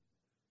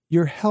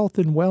 Your health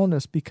and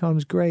wellness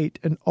becomes great.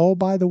 And oh,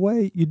 by the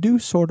way, you do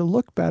sort of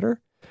look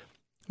better.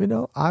 You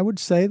know, I would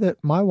say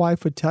that my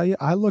wife would tell you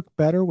I look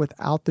better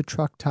without the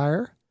truck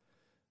tire.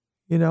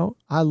 You know,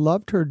 I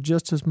loved her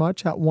just as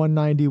much at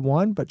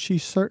 191, but she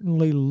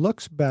certainly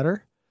looks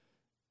better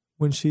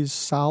when she's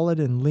solid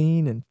and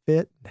lean and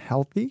fit and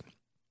healthy.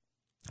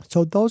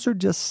 So those are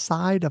just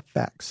side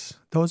effects.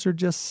 Those are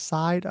just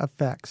side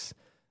effects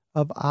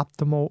of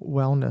optimal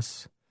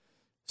wellness.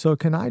 So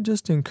can I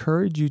just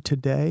encourage you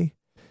today,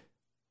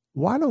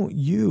 why don't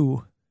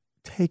you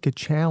take a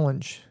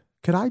challenge?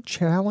 Could I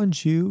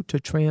challenge you to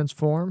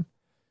transform?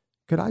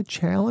 Could I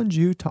challenge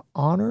you to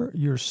honor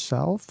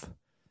yourself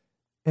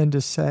and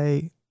to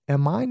say,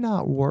 am I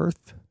not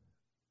worth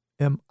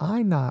a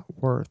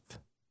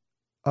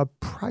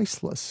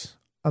priceless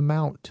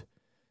amount?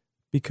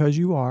 Because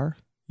you are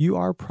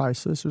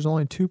priceless. There's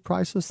only two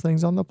priceless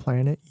things on the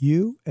planet,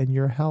 you and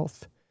your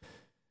health.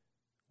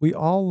 We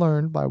all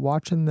learned by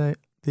watching the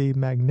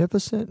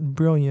magnificent and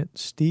brilliant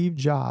Steve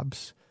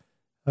Jobs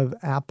of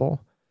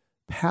Apple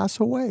pass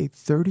away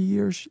 30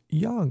 years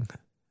young,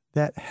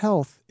 that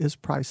health is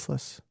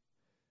priceless.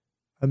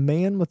 A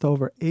man with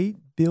over $8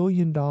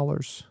 billion,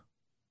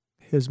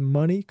 his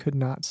money could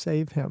not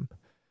save him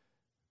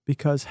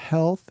because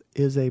health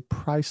is a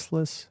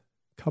priceless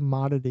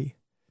commodity.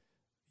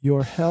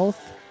 Your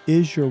health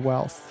is your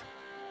wealth.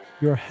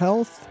 Your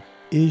health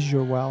is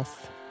your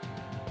wealth.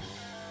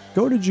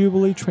 Go to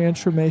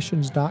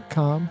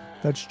JubileeTransformations.com.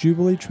 That's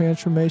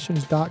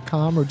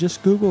JubileeTransformations.com, or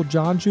just Google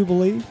John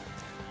Jubilee.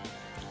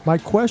 My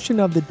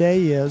question of the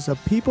day is, of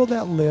people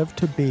that live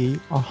to be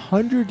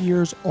 100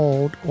 years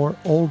old or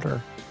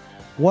older,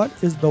 what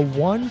is the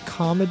one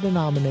common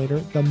denominator,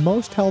 the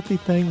most healthy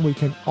thing we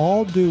can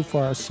all do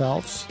for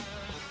ourselves?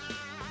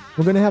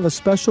 We're going to have a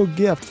special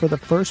gift for the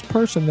first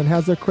person that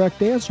has the correct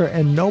answer,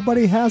 and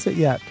nobody has it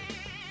yet.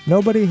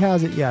 Nobody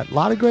has it yet. A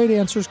lot of great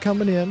answers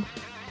coming in,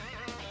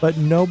 but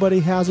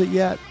nobody has it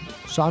yet.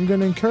 So I'm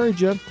going to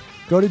encourage you,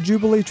 go to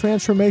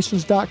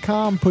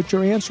JubileeTransformations.com, put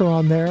your answer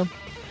on there.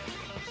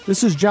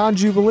 This is John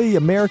Jubilee,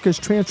 America's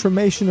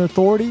Transformation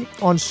Authority,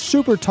 on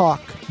Super Talk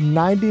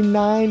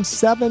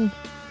 99.7.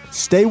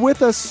 Stay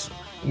with us.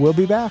 We'll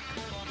be back.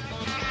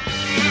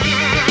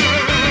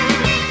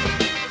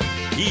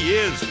 He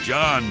is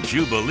John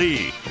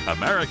Jubilee,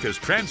 America's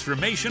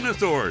Transformation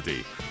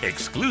Authority,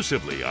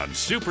 exclusively on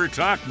Super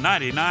Talk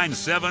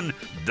 99.7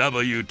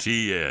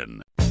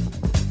 WTN.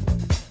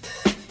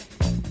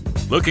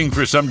 Looking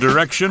for some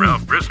direction?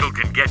 Ralph Bristol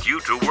can get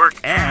you to work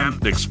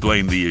and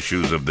explain the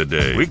issues of the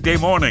day. Weekday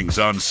mornings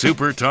on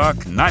Super Talk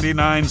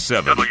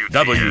 99.7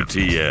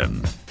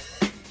 WTN.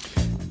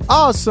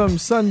 Awesome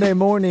Sunday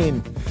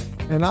morning.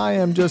 And I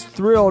am just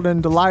thrilled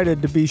and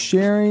delighted to be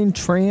sharing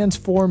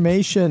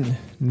transformation.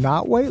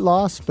 Not weight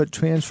loss, but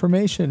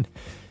transformation.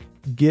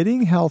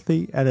 Getting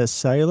healthy at a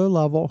cellular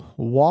level,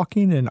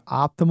 walking in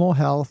optimal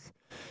health.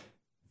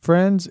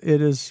 Friends,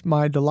 it is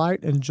my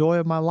delight and joy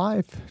of my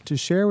life to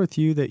share with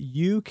you that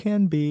you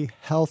can be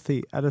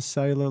healthy at a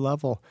cellular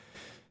level.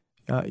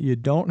 You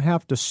don't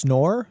have to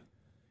snore.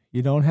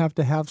 You don't have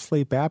to have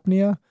sleep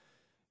apnea.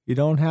 You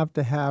don't have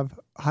to have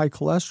high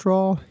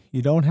cholesterol.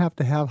 You don't have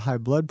to have high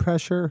blood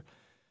pressure.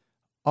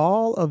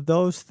 All of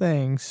those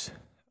things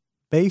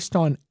based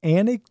on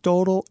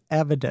anecdotal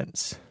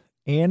evidence.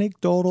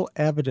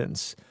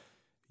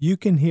 You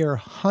can hear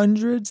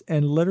hundreds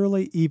and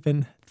literally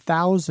even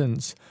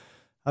thousands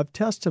of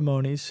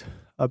testimonies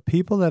of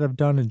people that have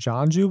done a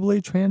John Jubilee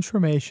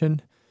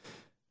transformation,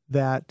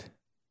 that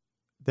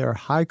their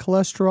high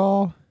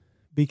cholesterol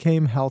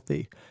became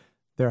healthy,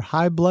 their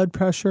high blood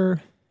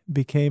pressure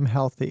became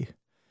healthy,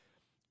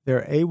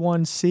 their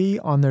A1C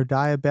on their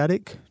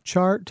diabetic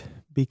chart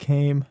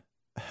became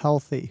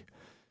healthy,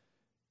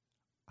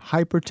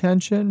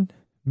 hypertension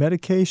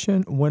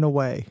medication went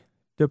away,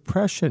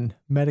 depression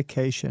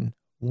medication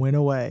went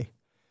away.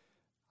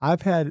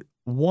 I've had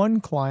one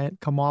client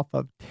come off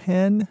of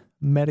 10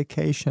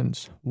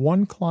 medications.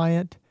 One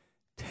client,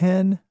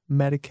 10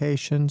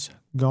 medications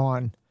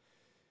gone.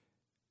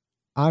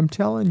 I'm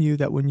telling you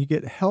that when you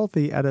get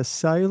healthy at a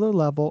cellular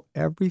level,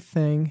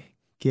 everything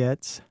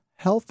gets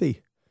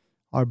healthy.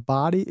 Our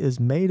body is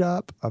made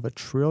up of 1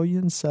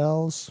 trillion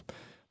cells.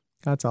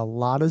 That's a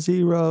lot of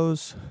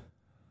zeros.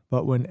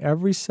 But when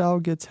every cell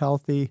gets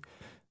healthy,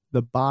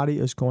 the body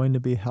is going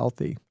to be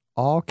healthy.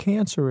 All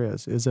cancer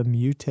is a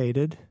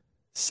mutated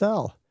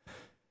cell.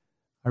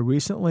 I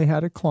recently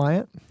had a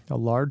client, a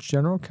large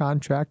general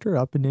contractor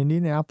up in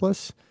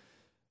Indianapolis.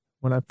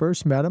 When I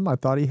first met him, I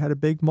thought he had a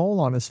big mole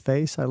on his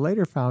face. I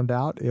later found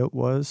out it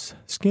was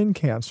skin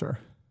cancer.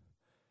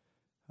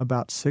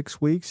 About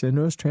 6 weeks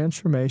into his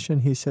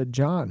transformation, he said,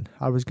 John,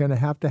 I was going to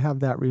have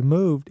that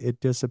removed. It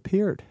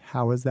disappeared.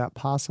 How is that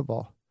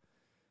possible?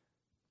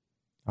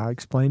 I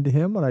explained to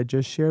him what I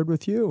just shared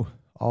with you.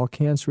 All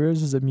cancer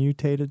is a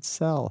mutated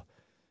cell.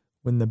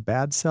 When the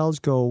bad cells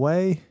go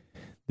away,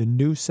 the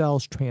new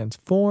cells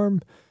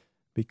transform,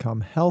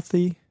 become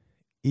healthy.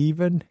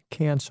 Even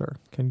cancer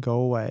can go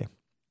away.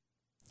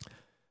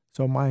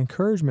 So my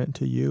encouragement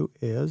to you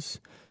is,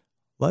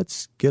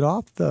 let's get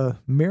off the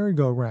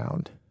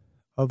merry-go-round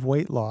of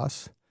weight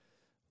loss.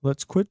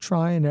 Let's quit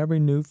trying every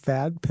new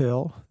fad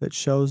pill that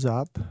shows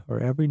up or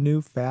every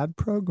new fad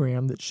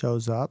program that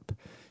shows up,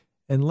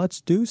 and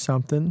let's do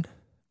something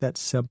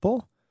that's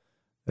simple,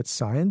 that's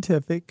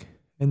scientific,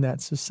 and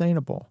that's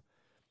sustainable.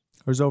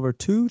 There's over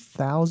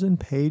 2,000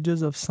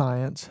 pages of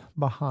science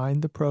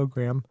behind the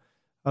program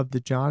of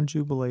the John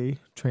Jubilee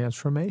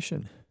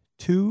transformation.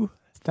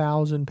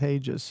 2,000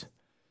 pages.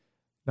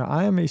 Now,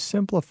 I am a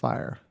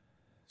simplifier.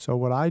 So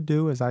what I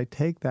do is I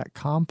take that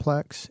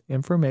complex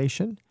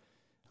information,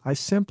 I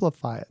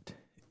simplify it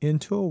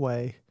into a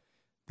way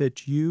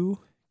that you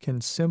can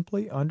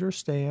simply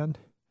understand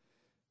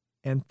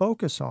and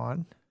focus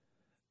on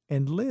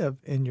and live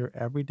in your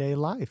everyday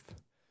life.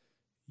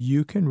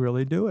 You can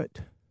really do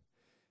it.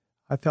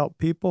 I've helped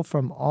people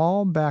from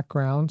all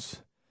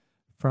backgrounds,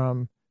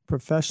 from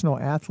professional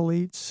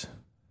athletes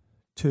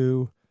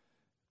to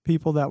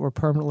people that were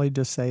permanently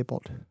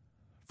disabled,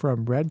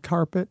 from red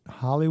carpet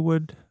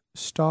Hollywood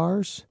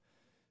stars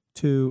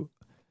to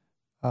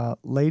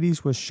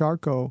ladies with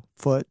Charcot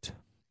foot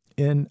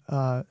in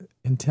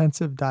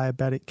intensive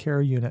diabetic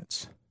care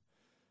units,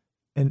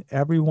 and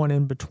everyone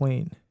in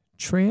between.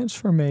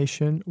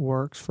 Transformation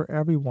works for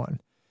everyone.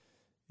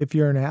 If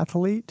you're an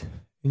athlete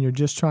and you're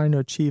just trying to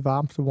achieve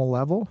optimal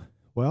level,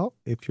 well,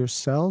 if your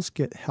cells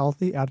get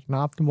healthy at an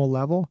optimal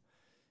level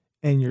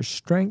and your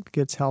strength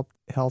gets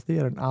healthy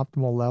at an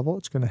optimal level,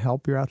 it's going to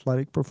help your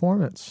athletic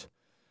performance.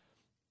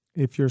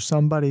 If you're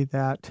somebody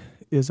that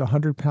is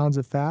 100 pounds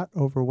of fat,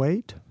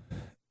 overweight,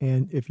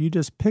 and if you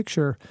just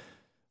picture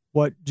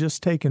what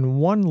just taking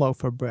one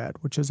loaf of bread,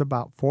 which is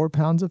about 4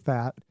 pounds of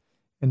fat,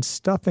 and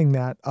stuffing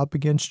that up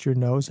against your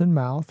nose and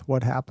mouth,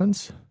 what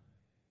happens?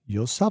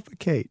 You'll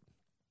suffocate.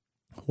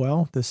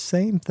 Well, the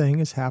same thing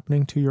is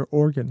happening to your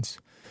organs.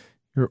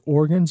 Your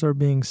organs are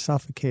being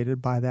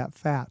suffocated by that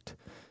fat.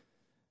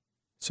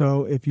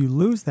 So if you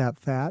lose that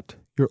fat,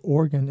 your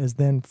organ is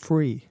then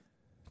free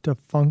to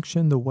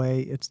function the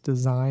way it's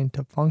designed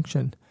to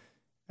function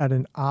at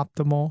an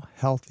optimal,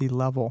 healthy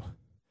level.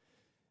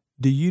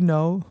 Do you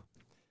know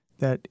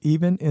that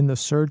even in the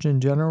Surgeon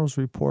General's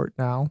report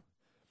now,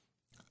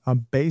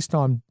 based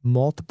on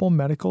multiple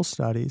medical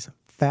studies,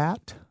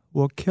 fat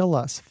will kill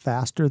us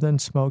faster than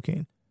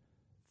smoking?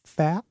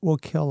 Fat will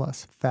kill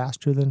us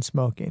faster than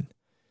smoking.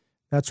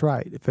 That's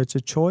right. If it's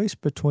a choice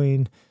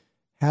between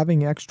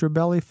having extra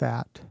belly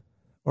fat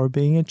or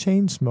being a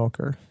chain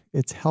smoker,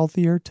 it's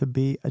healthier to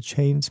be a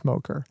chain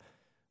smoker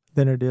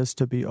than it is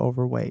to be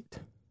overweight.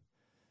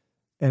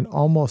 And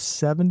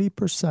almost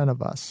 70%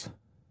 of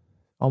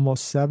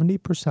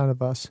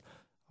us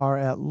are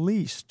at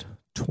least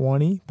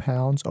 20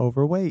 pounds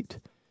overweight.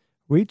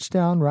 Reach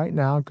down right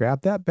now,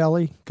 grab that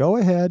belly. Go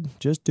ahead,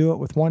 just do it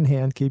with one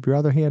hand. Keep your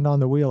other hand on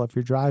the wheel if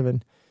you're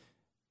driving.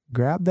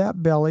 Grab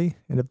that belly,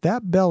 and if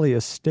that belly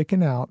is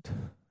sticking out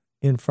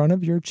in front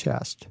of your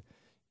chest,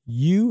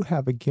 you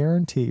have a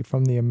guarantee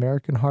from the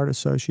American Heart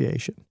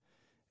Association.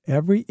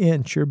 Every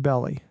inch your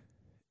belly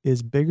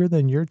is bigger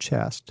than your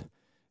chest,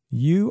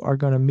 you are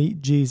going to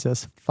meet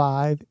Jesus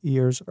 5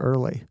 years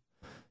early.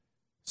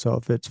 So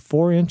if it's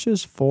 4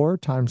 inches, 4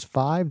 times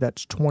 5,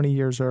 that's 20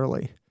 years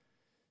early.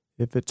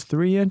 If it's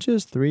 3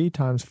 inches, 3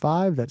 times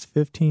 5, that's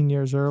 15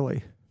 years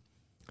early.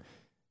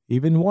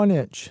 Even 1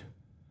 inch,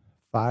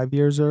 5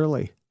 years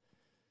early.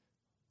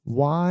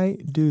 Why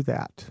do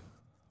that?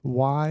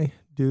 Why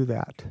do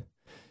that?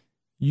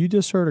 You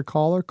just heard a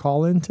caller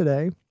call in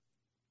today,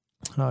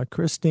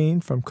 Christine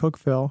from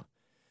Cookville.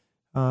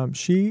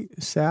 She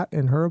sat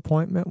in her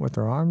appointment with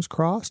her arms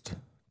crossed,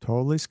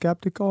 totally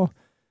skeptical,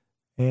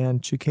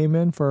 and she came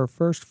in for her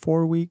first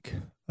 4-week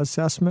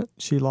assessment.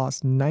 She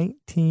lost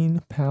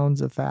 19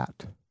 pounds of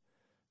fat.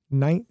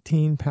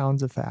 19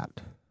 pounds of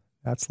fat.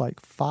 That's like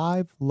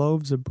 5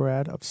 loaves of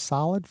bread of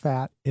solid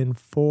fat in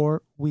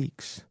 4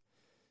 weeks.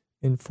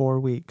 In 4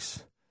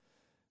 weeks.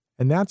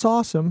 And that's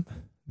awesome.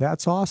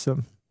 That's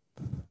awesome.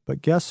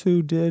 But guess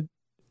who did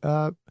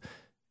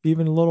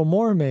even a little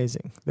more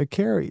amazing? The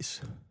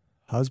Careys,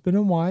 husband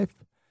and wife.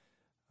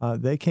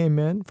 They came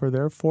in for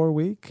their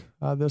 4-week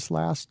this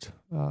last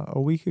a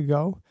week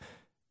ago,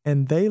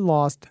 and they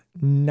lost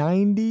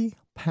 90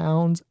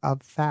 pounds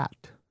of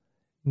fat.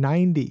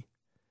 90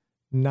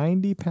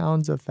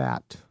 pounds of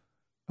fat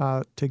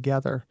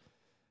together.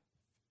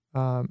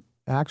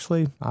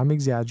 Actually, I'm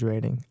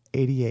exaggerating.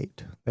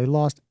 88. They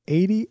lost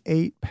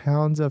 88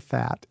 pounds of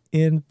fat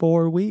in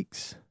 4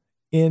 weeks.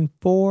 In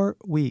 4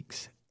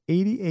 weeks.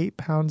 88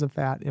 pounds of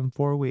fat in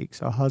 4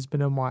 weeks, a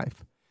husband and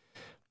wife.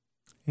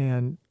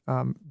 And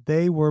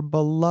They were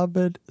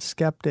beloved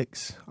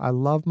skeptics. I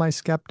love my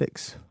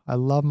skeptics. I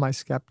love my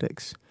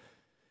skeptics.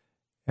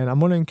 And I'm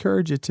going to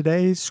encourage you,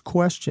 today's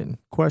question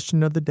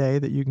of the day,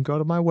 that you can go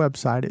to my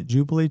website at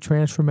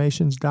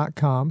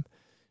jubileetransformations.com,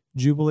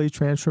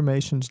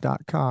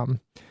 jubileetransformations.com.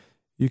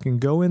 You can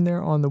go in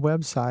there on the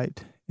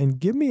website and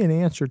give me an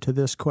answer to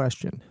this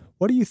question.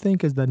 What do you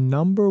think is the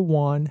number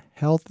one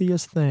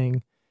healthiest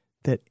thing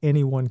that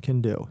anyone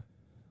can do?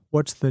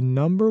 What's the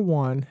number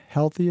one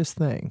healthiest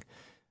thing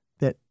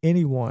that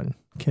anyone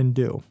can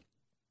do?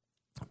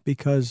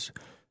 Because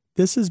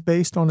this is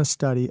based on a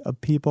study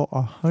of people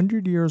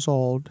 100 years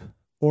old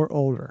or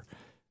older.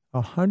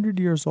 100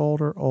 years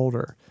old or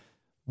older.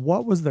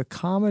 What was the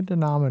common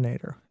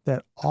denominator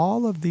that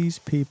all of these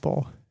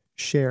people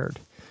shared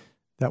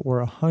that were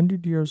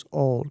 100 years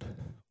old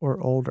or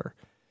older?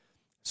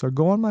 So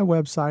go on my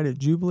website at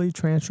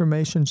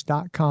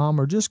jubileetransformations.com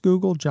or just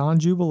Google John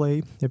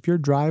Jubilee. If you're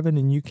driving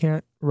and you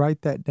can't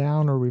write that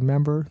down or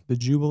remember the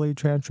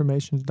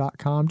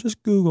jubileetransformations.com,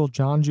 just Google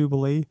John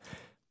Jubilee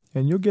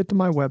and you'll get to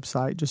my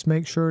website. Just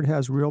make sure it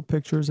has real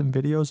pictures and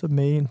videos of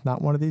me,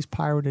 not one of these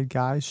pirated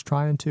guys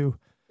trying to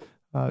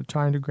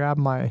grab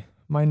my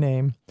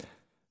name.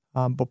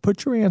 But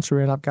put your answer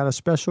in. I've got a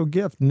special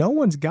gift. No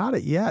one's got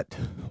it yet.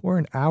 We're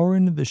an hour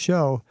into the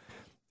show,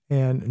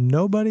 and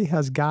nobody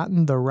has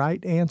gotten the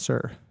right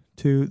answer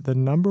to the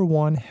number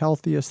one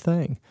healthiest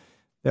thing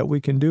that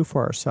we can do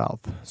for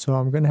ourselves. So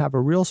I'm going to have a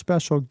real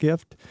special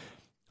gift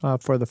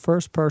for the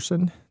first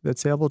person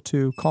that's able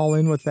to call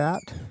in with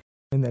that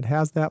and that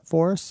has that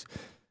for us.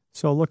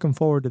 So looking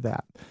forward to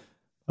that.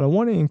 But I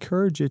want to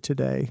encourage you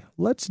today,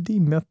 let's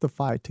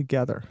demythify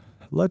together.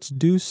 Let's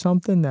do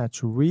something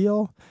that's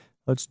real.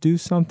 Let's do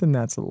something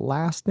that's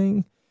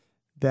lasting,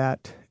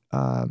 that's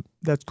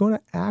going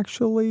to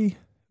actually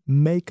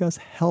make us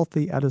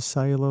healthy at a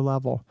cellular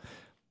level.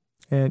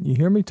 And you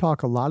hear me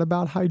talk a lot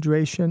about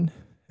hydration,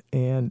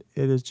 and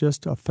it is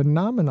just a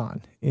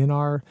phenomenon in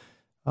our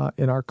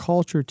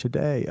culture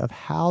today of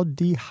how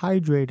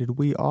dehydrated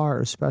we are,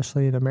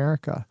 especially in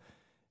America.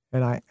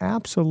 And I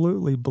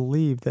absolutely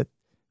believe that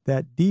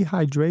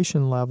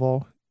dehydration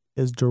level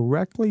is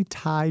directly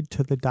tied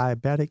to the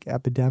diabetic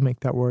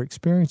epidemic that we're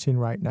experiencing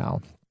right now.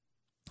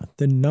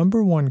 The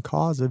number one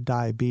cause of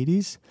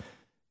diabetes,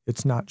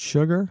 it's not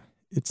sugar,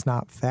 it's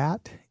not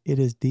fat, it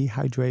is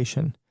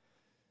dehydration.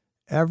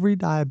 Every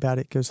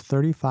diabetic is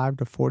 35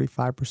 to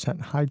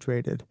 45%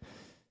 hydrated.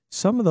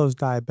 Some of those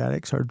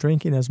diabetics are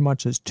drinking as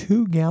much as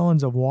 2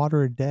 gallons of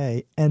water a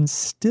day and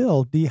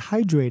still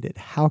dehydrated.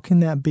 How can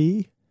that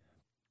be?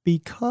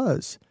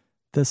 Because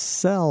the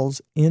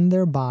cells in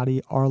their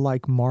body are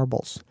like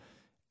marbles,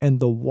 and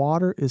the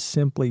water is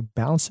simply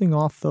bouncing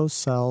off those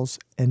cells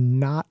and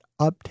not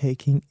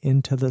uptaking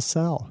into the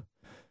cell.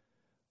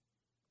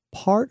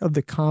 Part of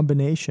the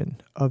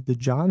combination of the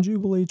John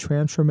Jubilee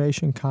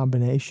transformation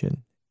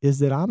combination is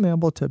that I'm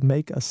able to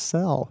make a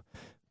cell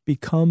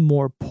become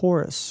more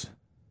porous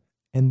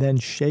and then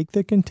shake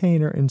the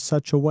container in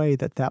such a way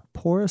that that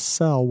porous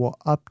cell will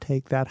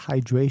uptake that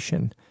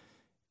hydration,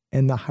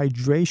 and the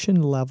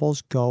hydration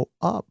levels go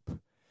up.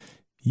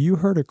 You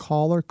heard a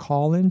caller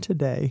call in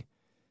today.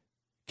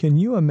 Can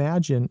you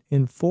imagine,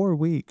 in 4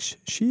 weeks,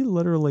 she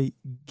literally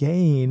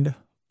gained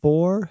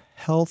 4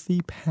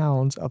 healthy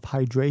pounds of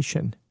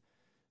hydration.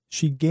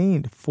 She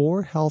gained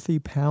 4 healthy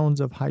pounds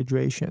of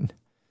hydration.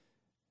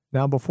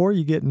 Now, before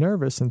you get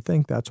nervous and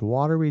think that's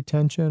water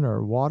retention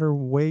or water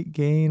weight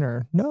gain,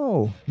 or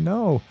no,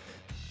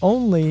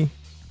 only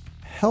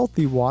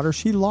healthy water.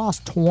 She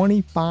lost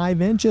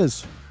 25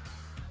 inches.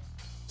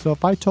 So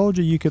if I told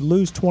you could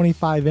lose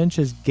 25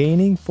 inches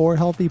gaining 4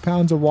 healthy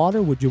pounds of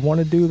water, would you want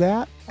to do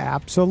that?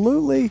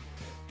 Absolutely.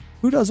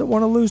 Who doesn't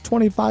want to lose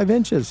 25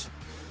 inches?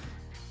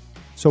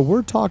 So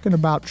we're talking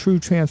about true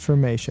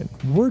transformation.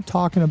 We're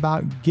talking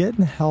about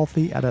getting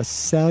healthy at a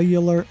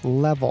cellular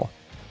level.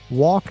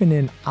 Walking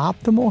in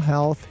optimal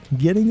health,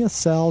 getting a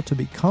cell to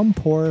become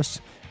porous,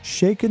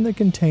 shaking the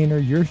container,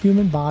 your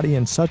human body,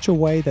 in such a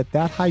way that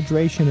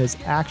hydration is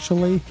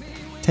actually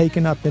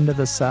taken up into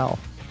the cell.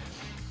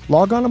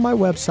 Log on to my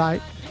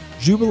website,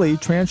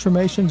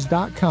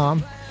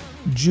 jubileetransformations.com,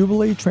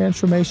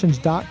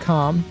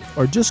 jubileetransformations.com,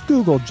 or just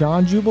Google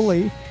John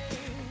Jubilee.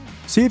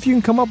 See if you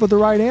can come up with the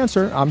right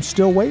answer. I'm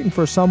still waiting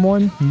for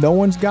someone. No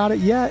one's got it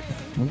yet.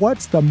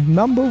 What's the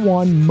number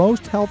one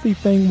most healthy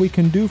thing we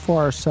can do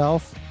for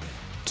ourselves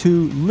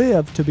to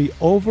live to be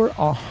over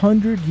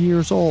 100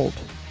 years old?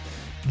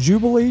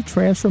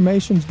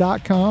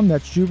 JubileeTransformations.com.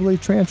 That's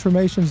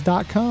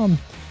JubileeTransformations.com.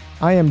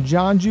 I am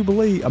John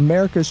Jubilee,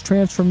 America's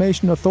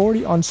Transformation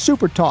Authority on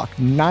Super Talk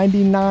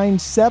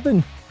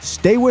 99.7.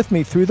 Stay with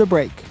me through the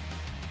break.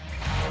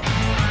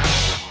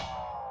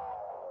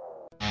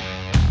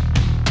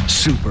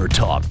 Super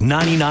Talk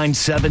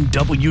 99.7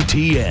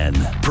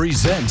 WTN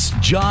presents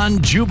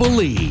John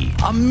Jubilee,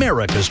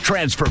 America's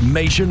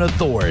Transformation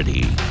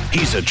Authority.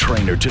 He's a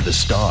trainer to the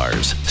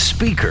stars,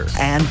 speaker,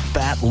 and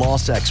fat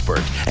loss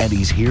expert, and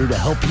he's here to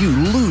help you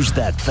lose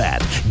that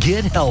fat,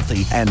 get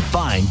healthy, and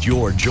find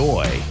your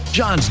joy.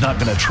 John's not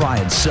going to try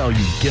and sell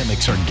you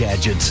gimmicks or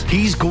gadgets.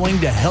 He's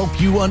going to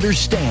help you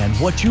understand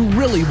what you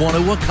really want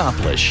to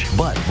accomplish,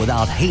 but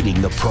without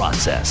hating the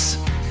process.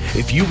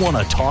 If you want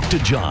to talk to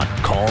John,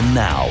 call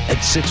now at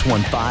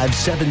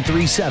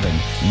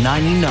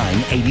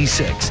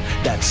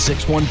 615-737-9986. That's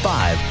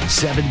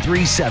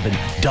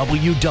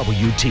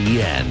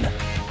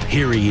 615-737-WWTN.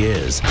 Here he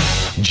is,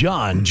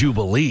 John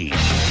Jubilee.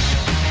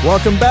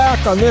 Welcome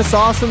back on this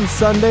awesome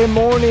Sunday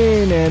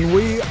morning, and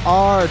we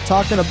are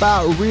talking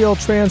about real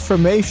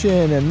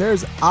transformation. And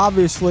there's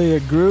obviously a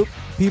group,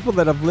 people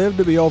that have lived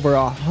to be over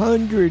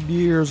 100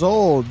 years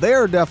old.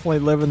 They're definitely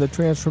living the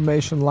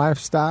transformation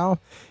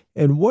lifestyle.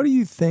 And what do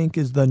you think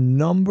is the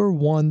number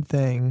one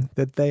thing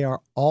that they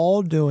are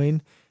all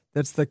doing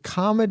that's the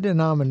common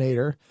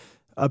denominator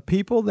of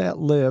people that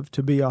live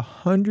to be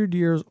 100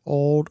 years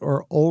old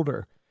or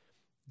older?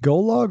 Go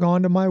log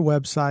on to my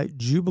website,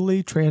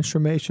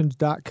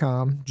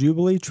 JubileeTransformations.com,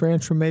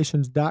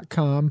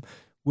 JubileeTransformations.com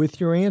with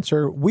your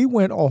answer. We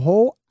went a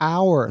whole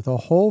hour, the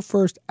whole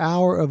first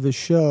hour of the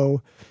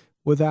show,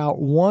 without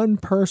one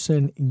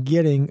person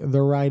getting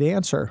the right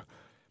answer.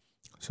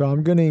 So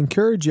I'm going to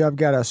encourage you. I've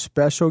got a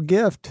special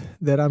gift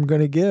that I'm going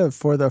to give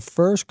for the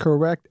first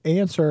correct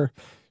answer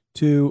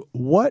to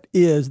what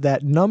is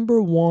that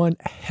number one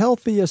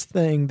healthiest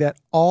thing that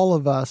all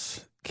of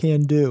us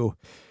can do.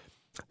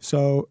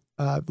 So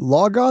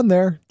log on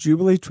there,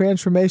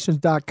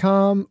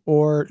 JubileeTransformations.com,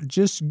 or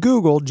just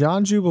Google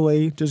John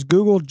Jubilee. Just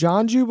Google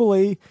John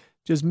Jubilee.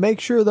 Just make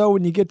sure, though,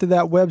 when you get to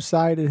that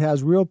website, it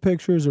has real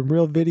pictures and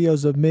real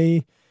videos of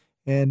me,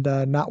 and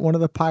not one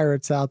of the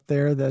pirates out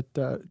there that,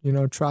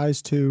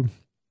 tries to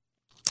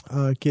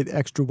get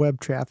extra web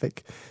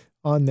traffic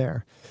on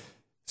there.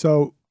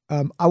 So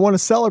I want to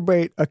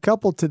celebrate a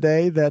couple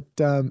today that,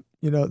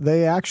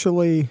 they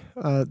actually,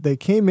 they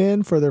came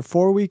in for their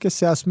 4-week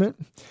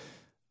assessment,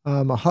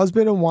 a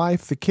husband and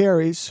wife, the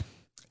Careys,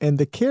 and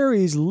the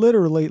Careys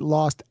literally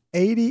lost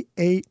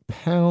 88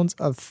 pounds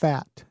of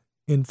fat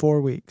in 4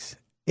 weeks.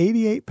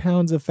 88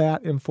 pounds of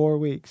fat in 4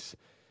 weeks.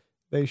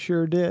 They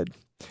sure did.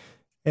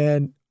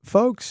 And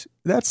folks,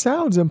 that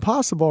sounds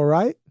impossible,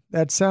 right?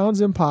 That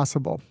sounds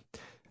impossible.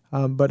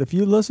 But if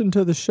you listen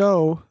to the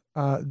show,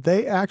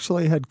 they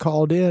actually had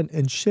called in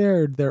and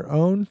shared their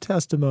own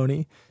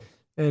testimony.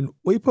 And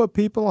we put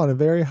people on a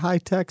very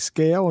high-tech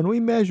scale, and we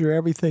measure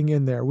everything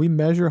in there. We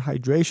measure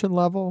hydration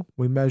level.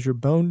 We measure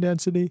bone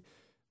density.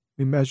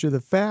 We measure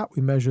the fat.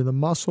 We measure the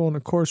muscle. And,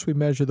 of course, we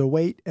measure the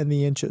weight and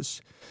the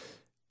inches.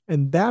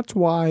 And that's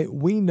why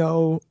we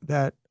know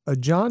that a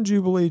John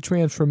Jubilee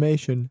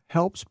transformation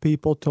helps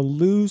people to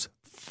lose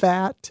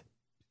fat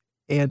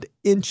and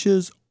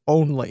inches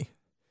only.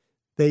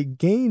 They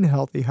gain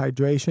healthy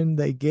hydration,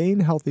 they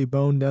gain healthy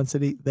bone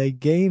density, they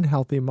gain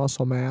healthy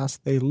muscle mass,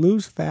 they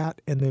lose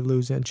fat, and they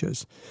lose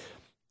inches.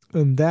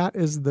 And that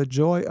is the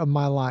joy of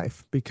my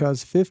life,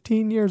 because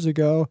 15 years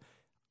ago,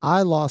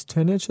 I lost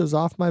 10 inches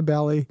off my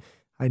belly.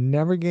 I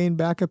never gained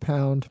back a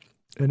pound,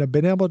 and I've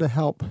been able to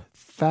help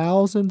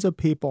thousands of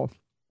people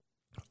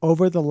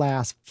over the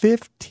last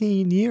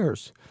 15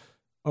 years.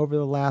 Over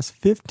the last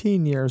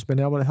 15 years, been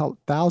able to help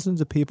thousands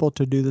of people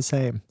to do the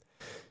same.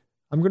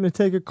 I'm going to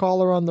take a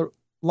caller on the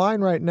line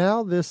right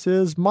now. This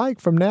is Mike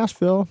from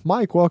Nashville.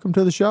 Mike, welcome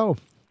to the show.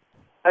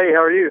 Hey,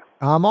 how are you?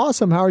 I'm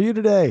awesome. How are you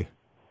today?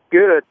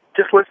 Good.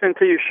 Just listening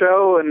to your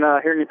show and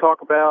hearing you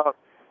talk about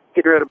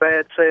getting rid of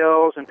bad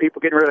cells and people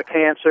getting rid of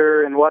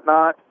cancer and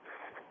whatnot.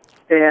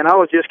 And I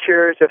was just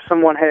curious if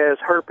someone has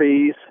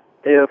herpes,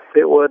 if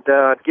it would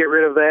get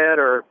rid of that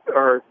or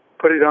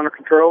put it under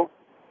control.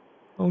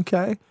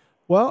 Okay.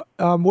 Well,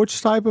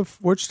 which type of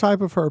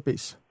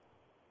herpes?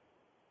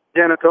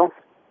 Genital.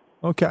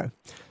 Okay.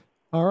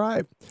 All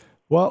right.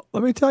 Well,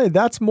 let me tell you,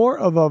 that's more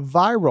of a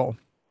viral.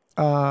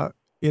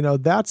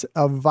 That's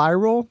a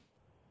viral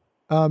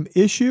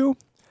issue,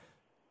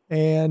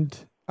 and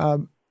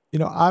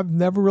I've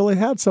never really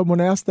had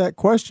someone ask that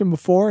question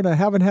before, and I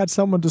haven't had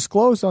someone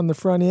disclose on the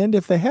front end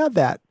if they had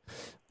that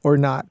or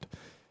not.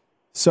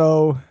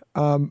 So,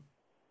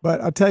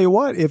 but I'll tell you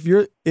what, if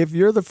you're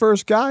the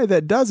first guy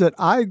that does it,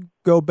 I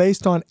go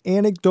based on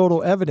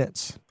anecdotal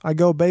evidence.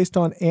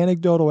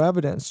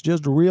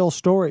 Just real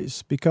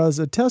stories, because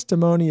a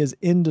testimony is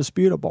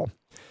indisputable.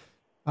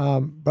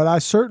 But I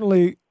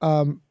certainly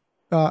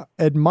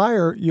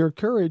admire your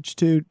courage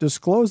to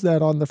disclose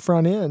that on the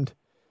front end.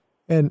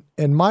 And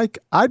Mike,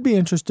 I'd be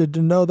interested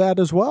to know that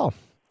as well.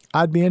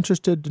 I do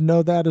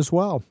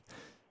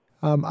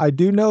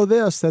know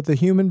this, that the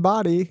human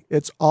body,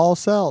 it's all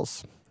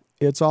cells.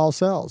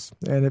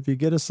 And if you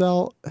get a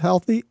cell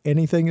healthy,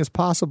 anything is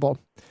possible.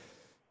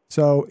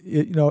 So,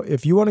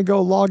 if you want to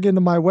go log into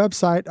my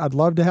website, I'd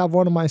love to have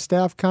one of my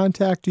staff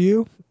contact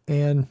you.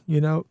 And,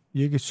 you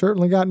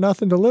certainly got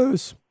nothing to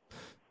lose,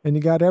 and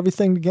you got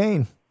everything to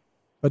gain.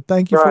 But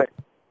thank you. Right.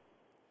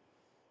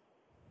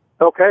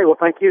 Okay, well,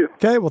 thank you.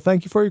 Okay, well,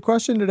 thank you for your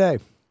question today.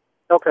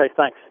 Okay,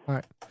 thanks. All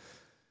right.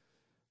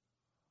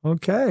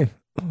 Okay.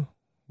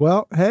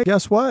 Well, hey,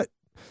 guess what?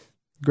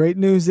 Great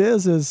news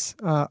is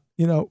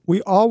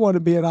we all want to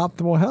be in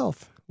optimal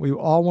health. We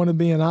all want to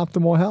be in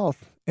optimal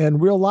health.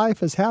 And real life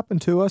has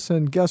happened to us,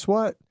 and guess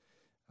what?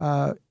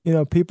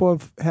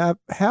 People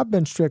have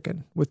been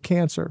stricken with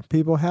cancer.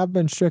 People have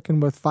been stricken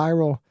with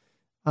viral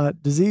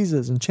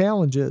diseases and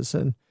challenges,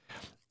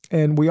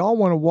 and we all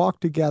want to walk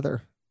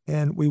together,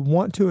 and we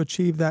want to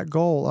achieve that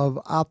goal of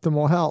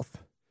optimal health.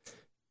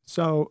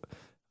 So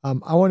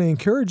I want to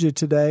encourage you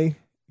today,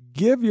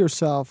 give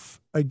yourself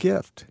a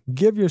gift.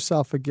 Give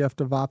yourself a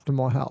gift of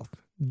optimal health.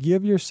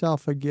 Give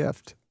yourself a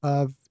gift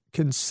of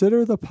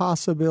consider the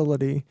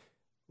possibility,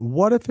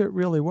 what if it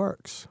really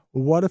works?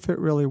 What if it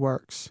really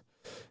works?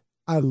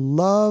 I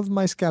love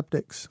my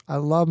skeptics.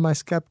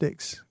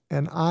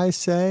 And I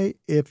say,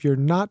 if you're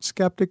not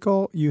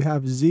skeptical, you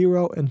have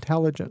zero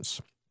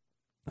intelligence,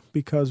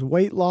 because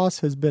weight loss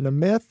has been a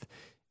myth,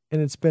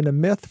 and it's been a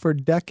myth for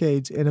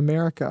decades in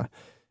America.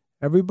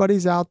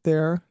 Everybody's out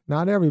there,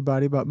 not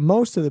everybody, but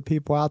most of the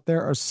people out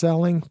there are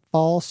selling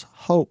false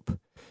hope.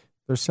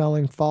 They're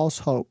selling false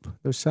hope.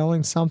 They're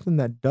selling something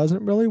that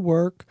doesn't really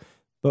work,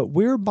 but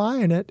we're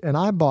buying it, and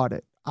I bought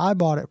it. I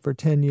bought it for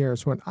 10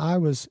 years when I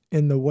was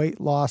in the weight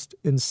loss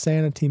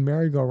insanity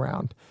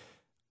merry-go-round.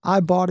 I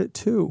bought it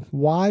too.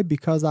 Why?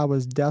 Because I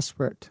was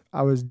desperate.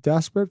 I was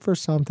desperate for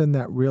something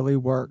that really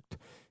worked,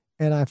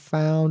 and I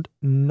found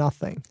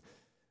nothing.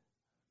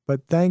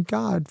 But thank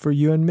God for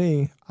you and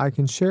me, I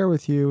can share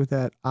with you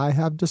that I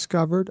have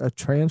discovered a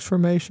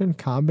transformation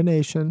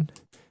combination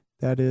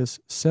that is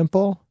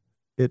simple,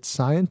 it's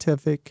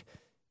scientific,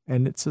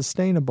 and it's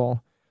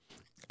sustainable,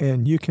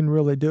 and you can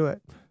really do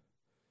it.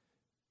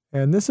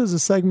 And this is a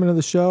segment of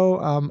the show.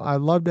 I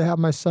love to have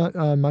my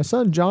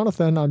son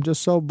Jonathan. I'm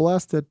just so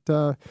blessed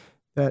that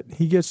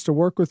he gets to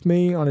work with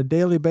me on a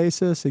daily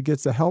basis. He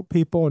gets to help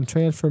people in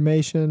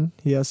transformation.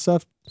 He has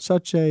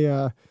such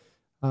a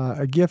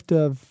gift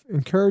of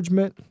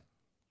encouragement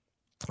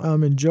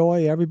and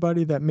joy.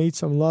 Everybody that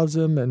meets him loves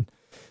him, and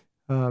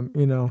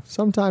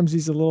sometimes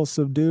he's a little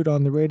subdued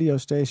on the radio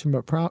station,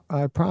 but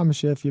I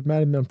promise you, if you've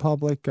met him in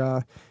public,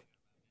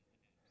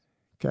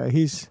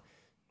 he's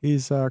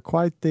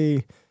quite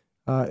the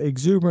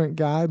exuberant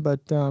guy.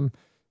 But Jonathan,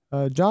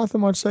 why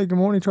don't you say good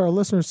morning to our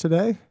listeners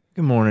today?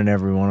 Good morning,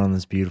 everyone, on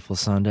this beautiful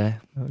Sunday.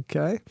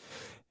 Okay.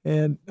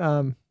 And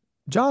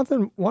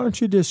Jonathan, why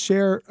don't you just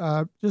share,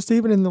 just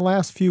even in the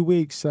last few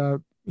weeks,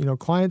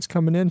 clients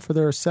coming in for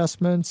their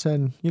assessments,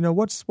 and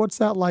what's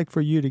that like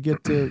for you to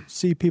get to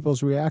see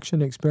people's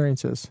reaction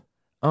experiences?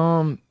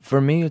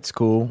 For me, it's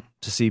cool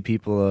to see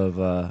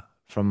people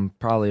from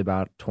probably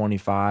about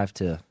 25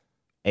 to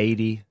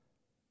 80,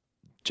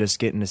 just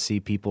getting to see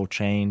people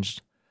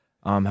changed,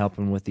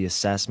 helping with the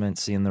assessment,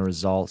 seeing the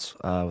results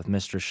with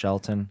Mr.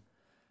 Shelton.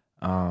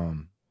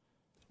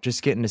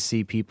 Just getting to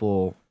see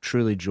people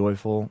truly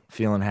joyful,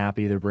 feeling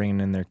happy they're bringing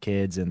in their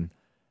kids, and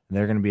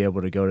they're going to be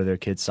able to go to their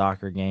kids'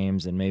 soccer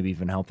games and maybe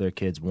even help their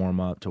kids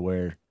warm up to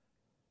where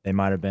they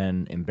might have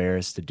been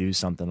embarrassed to do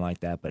something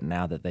like that, but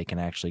now that they can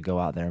actually go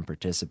out there and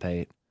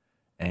participate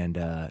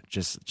and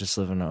just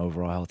live an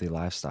overall healthy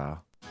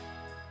lifestyle.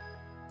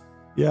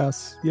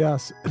 Yes.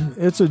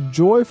 It's a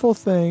joyful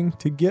thing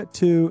to get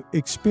to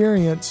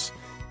experience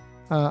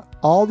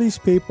all these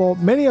people.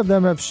 Many of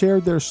them have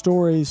shared their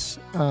stories.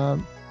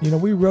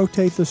 We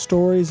rotate the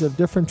stories of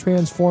different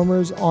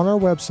transformers on our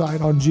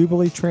website on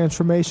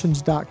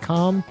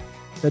JubileeTransformations.com.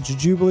 That's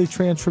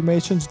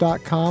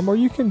JubileeTransformations.com. Or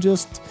you can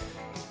just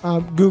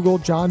Google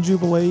John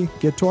Jubilee,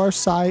 get to our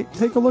site,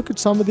 take a look at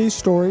some of these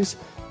stories.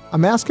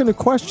 I'm asking a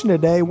question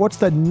today. What's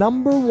the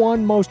number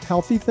one most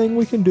healthy thing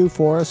we can do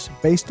for us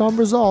based on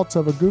results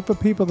of a group of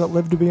people that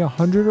live to be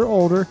 100 or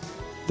older?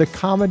 The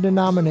common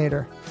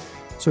denominator.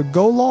 So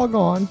go log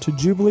on to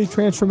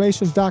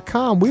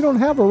JubileeTransformations.com. We don't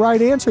have a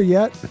right answer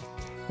yet,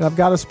 and I've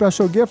got a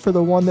special gift for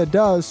the one that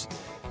does.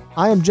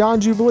 I am John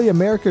Jubilee,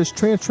 America's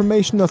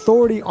Transformation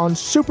Authority on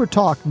Super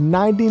Talk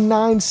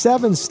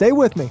 99.7. Stay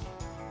with me.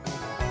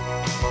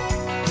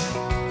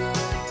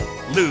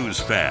 Lose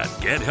fat,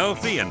 get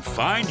healthy, and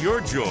find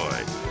your joy.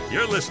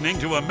 You're listening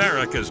to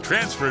America's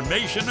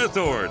Transformation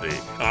Authority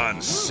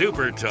on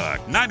Super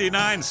Talk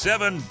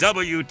 99.7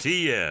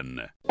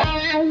 WTN.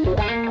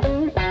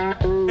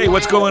 Hey,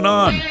 what's going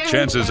on?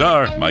 Chances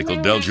are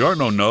Michael Del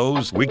Giorno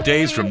knows.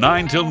 Weekdays from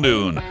 9 till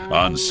noon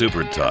on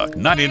Super Talk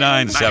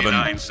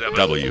 99.7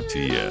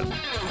 WTN.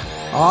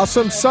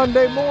 Awesome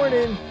Sunday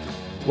morning.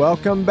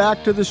 Welcome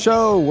back to the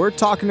show. We're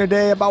talking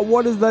today about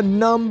what is the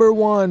number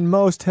one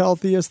most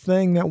healthiest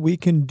thing that we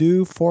can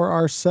do for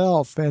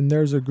ourselves. And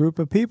there's a group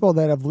of people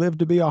that have lived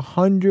to be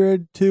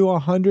 100 to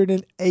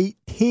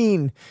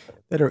 118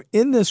 that are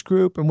in this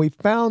group, and we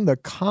found the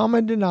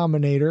common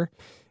denominator.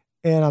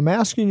 And I'm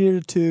asking you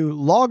to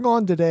log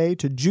on today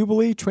to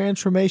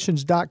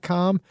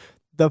JubileeTransformations.com.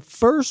 The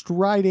first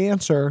right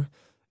answer,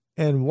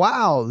 and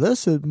wow,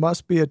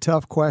 must be a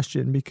tough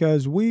question,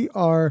 because we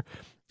are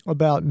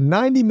about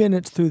 90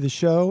 minutes through the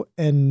show,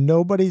 and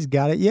nobody's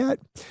got it yet.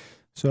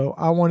 So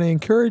I want to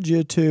encourage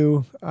you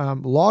to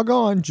log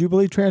on,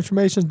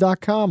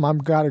 JubileeTransformations.com.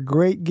 I've got a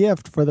great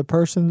gift for the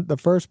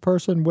first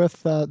person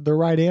with the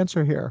right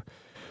answer here.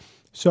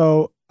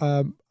 So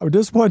I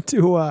just want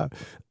to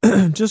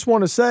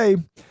say,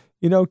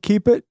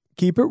 keep it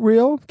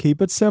real,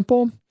 keep it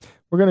simple.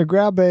 We're going to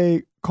grab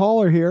a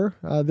caller here.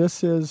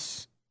 This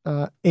is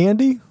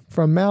Andy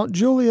from Mount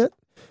Juliet.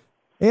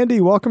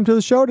 Andy, welcome to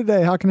the show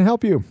today. How can I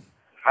help you?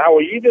 How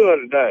are you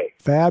doing today?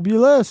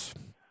 Fabulous.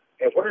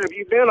 And where have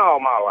you been all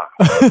my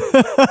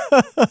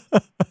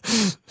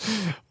life?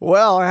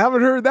 Well, I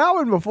haven't heard that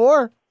one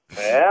before.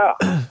 Yeah.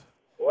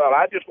 Well,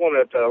 I just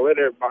wanted to let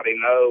everybody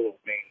know,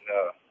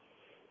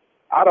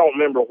 I don't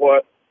remember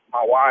what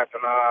my wife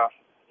and I,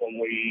 when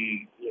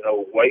we,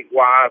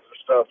 weight-wise and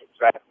stuff,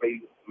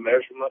 exactly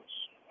measurements,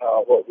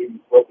 what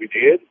we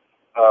did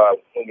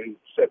when we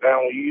sat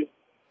down with you.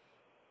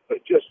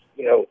 But just,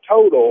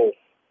 total,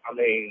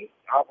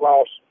 I've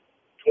lost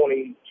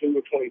 22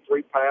 or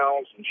 23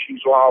 pounds, and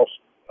she's lost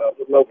a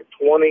little over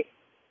 20.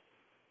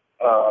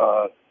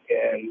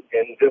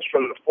 And just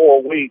from the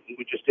 4 weeks,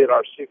 we just did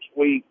our 6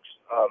 weeks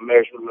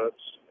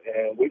measurements,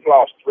 and we've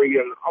lost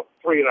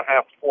 3.5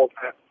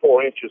 to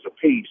 4 inches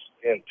apiece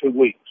in 2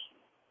 weeks.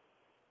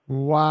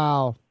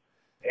 Wow.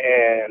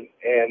 And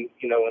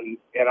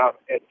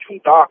two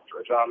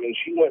doctors.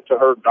 She went to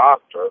her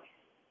doctor,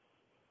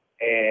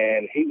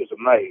 and he was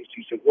amazed.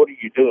 He said, "What are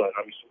you doing?"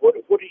 He said, "What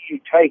are you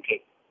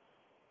taking?"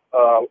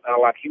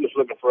 Like he was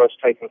looking for us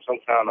taking some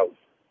kind of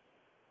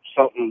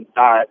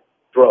diet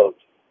drug.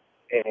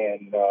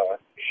 And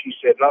she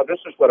said, "No, this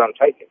is what I'm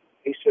taking."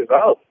 He said,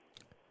 "Oh,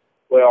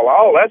 well,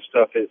 all that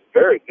stuff is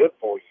very good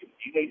for you.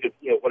 You need to,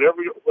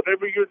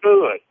 whatever you're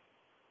doing,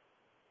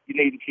 you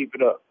need to keep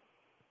it up."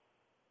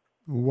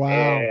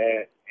 Wow.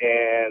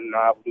 And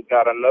we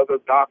got another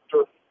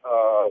doctor.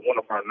 One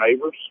of our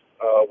neighbors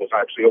was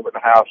actually over at the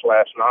house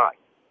last night,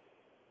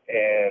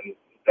 and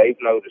they've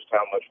noticed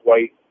how much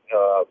weight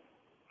my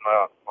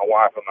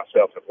wife and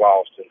myself have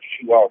lost. And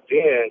she walked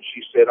in.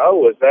 She said,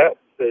 "Oh, is that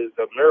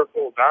the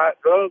miracle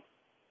diet drug?"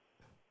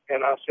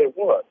 And I said,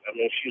 "What?"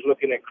 She's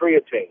looking at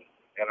creatine.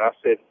 And I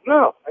said,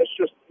 "No, it's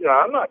just,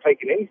 I'm not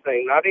taking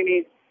anything, not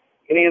any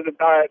of the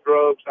diet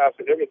drugs." I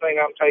said, "Everything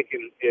I'm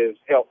taking is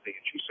healthy."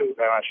 And she said,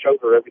 and I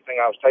showed her everything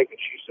I was taking.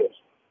 She says,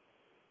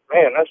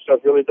 "Man, that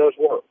stuff really does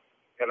work."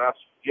 And I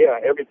said, "Yeah,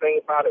 everything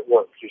about it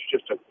works. It's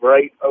just a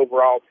great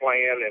overall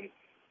plan." And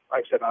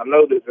like I said, I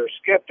know that there's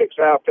skeptics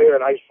out there,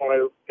 and I just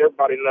want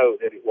everybody to know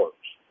that it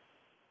works.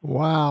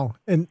 Wow.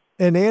 And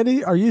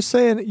Andy, are you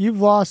saying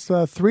you've lost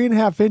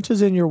 3.5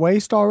 inches in your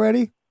waist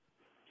already?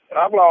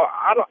 I've lost.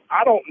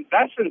 I don't.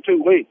 That's in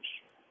 2 weeks.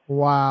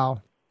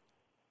 Wow.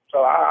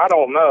 So I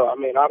don't know.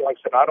 Like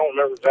I said, I don't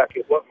remember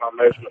exactly what my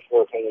measurements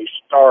were when we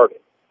started,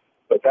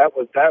 but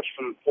that's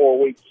from 4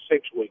 weeks to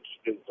 6 weeks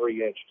to do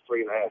 3 inches,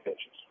 3.5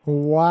 inches.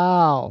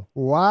 Wow.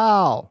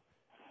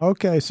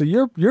 Okay, so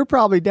you're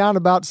probably down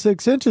about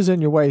 6 inches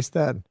in your waist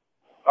then.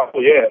 Oh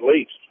yeah, at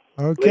least.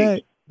 Okay. At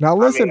least. Now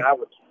listen. I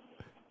was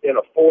in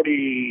a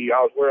 40.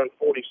 I was wearing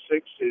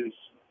 46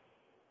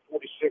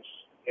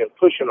 and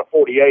pushing a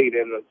 48,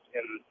 and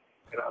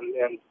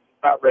I'm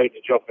about ready to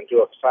jump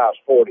into a size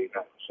 40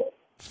 now. So.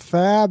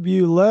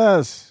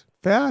 Fabulous.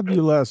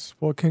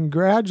 Well,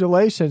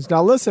 congratulations.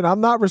 Now listen,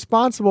 I'm not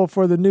responsible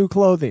for the new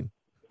clothing.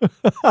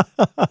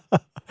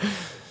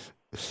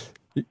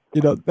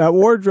 That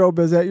wardrobe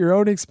is at your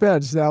own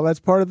expense. Now, that's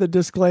part of the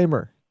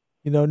disclaimer.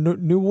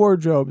 New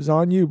wardrobe is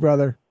on you,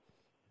 brother.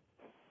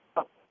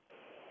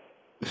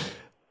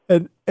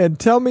 And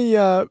tell me,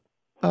 so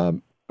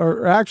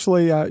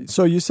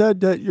you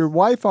said that your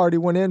wife already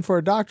went in for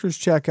a doctor's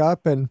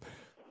checkup, and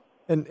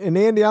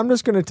Andy, I'm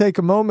just going to take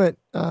a moment,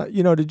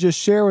 to just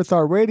share with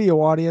our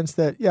radio audience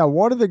that,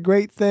 one of the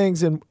great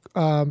things, and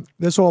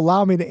this will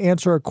allow me to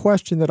answer a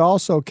question that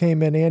also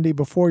came in, Andy,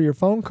 before your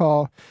phone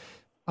call.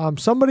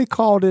 Somebody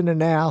called in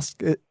and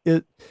asked,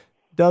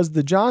 does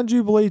the John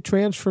Jubilee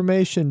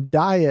Transformation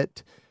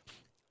diet,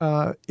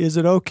 is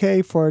it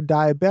okay for a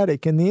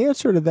diabetic? And the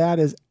answer to that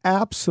is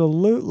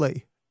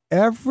absolutely.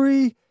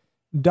 Every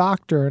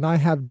doctor, and I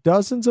have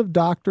dozens of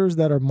doctors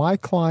that are my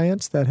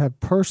clients that have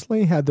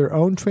personally had their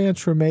own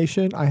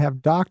transformation. I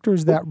have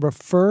doctors that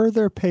refer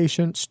their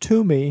patients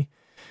to me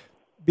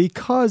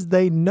because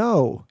they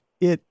know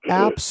it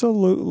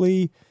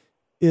absolutely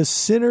is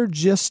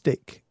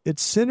synergistic.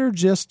 It's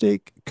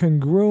synergistic,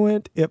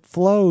 congruent. It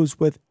flows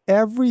with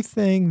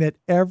everything that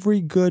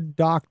every good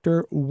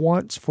doctor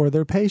wants for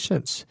their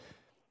patients.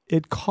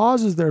 It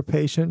causes their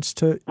patients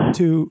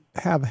to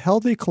have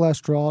healthy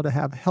cholesterol, to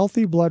have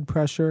healthy blood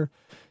pressure,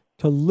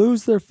 to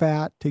lose their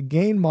fat, to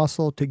gain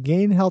muscle, to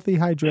gain healthy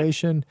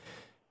hydration.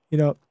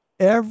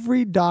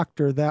 Every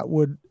doctor that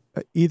would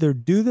either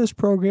do this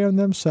program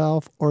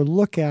themselves or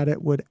look at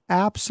it would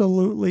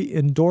absolutely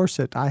endorse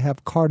it. I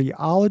have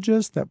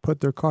cardiologists that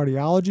put their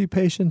cardiology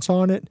patients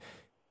on it,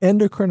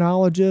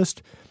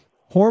 endocrinologists,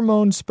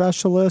 hormone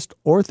specialists,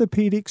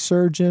 orthopedic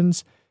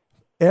surgeons,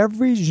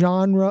 every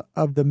genre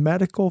of the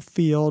medical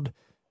field.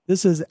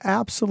 This is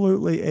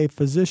absolutely a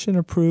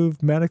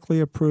physician-approved,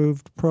 medically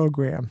approved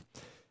program.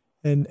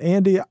 And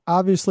Andy,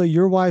 obviously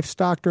your wife's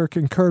doctor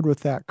concurred with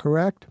that,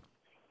 correct?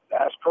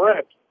 That's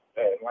correct.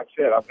 And like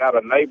I said, I've got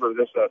a neighbor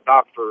that's a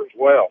doctor as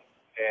well.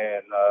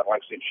 And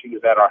like I said, she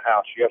was at our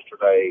house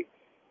yesterday,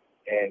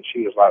 and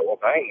she was like, well,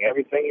 dang,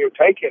 everything you're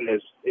taking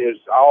is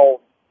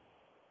all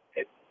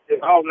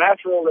it's all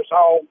natural. It's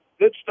all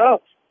good stuff.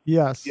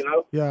 Yes. You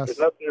know? Yes. There's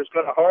nothing that's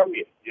going to harm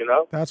you, you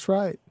know? That's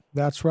right.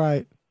 That's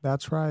right.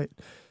 That's right.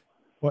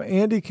 Well,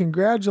 Andy,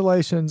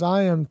 congratulations.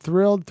 I am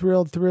thrilled.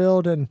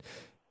 And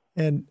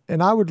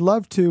I would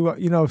love to,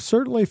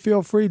 certainly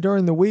feel free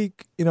during the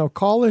week,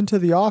 call into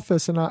the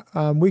office,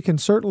 and we can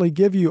certainly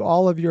give you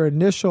all of your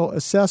initial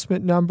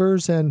assessment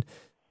numbers. And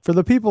for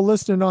the people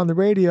listening on the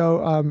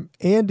radio,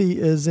 Andy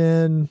is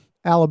in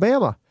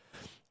Alabama,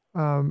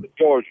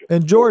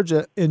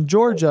 Georgia, and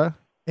you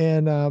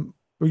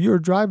were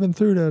driving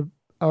through to.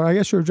 Or I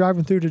guess you were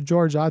driving through to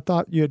Georgia. I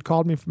thought you had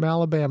called me from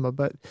Alabama,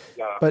 but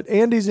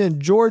Andy's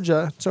in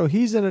Georgia, so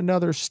he's in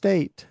another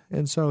state,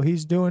 and so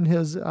he's doing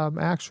his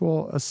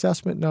actual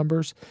assessment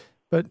numbers.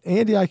 But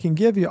Andy, I can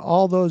give you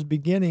all those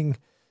beginning,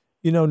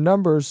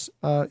 numbers,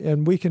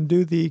 and we can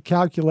do the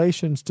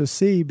calculations to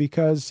see,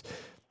 because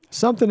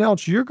something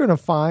else you're going to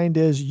find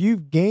is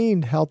you've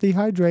gained healthy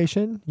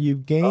hydration,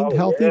 you've gained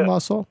healthy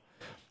muscle.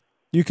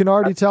 You can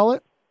already tell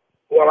it.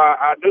 Well,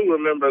 I do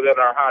remember that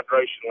our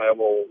hydration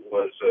level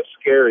was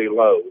scary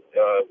low.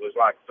 It was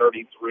like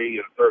 33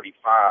 and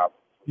 35.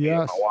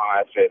 Yes. My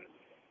wife, and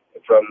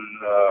from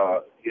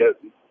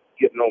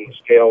getting on the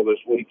scale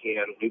this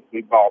weekend,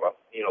 we bought a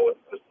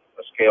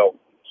scale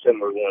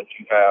similar to the ones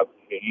you have.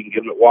 You can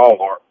get them at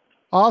Walmart.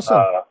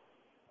 Awesome.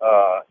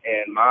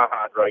 And my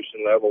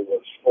hydration level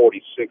was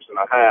 46 and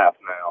a half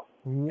now.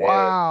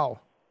 Wow.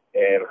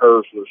 And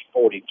hers was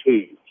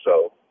 42.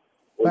 So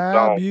we've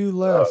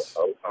fabulous.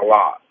 Gone a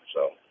lot.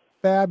 So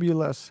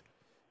fabulous,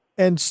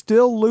 and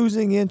still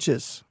losing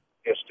inches.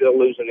 And still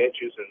losing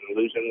inches and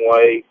losing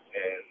weight,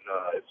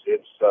 and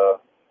it's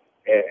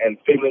and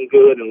feeling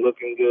good and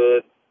looking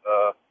good.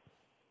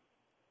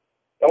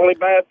 The only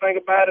bad thing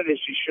about it is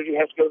you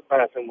have to go to the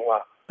bathroom a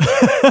lot.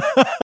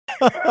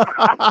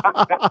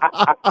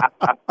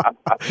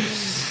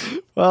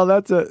 Well,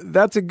 that's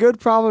a good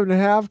problem to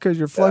have, because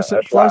you're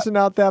flushing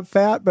out that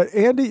fat. But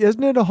Andy,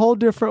 isn't it a whole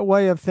different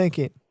way of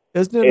thinking?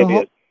 Isn't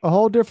it a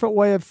whole different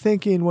way of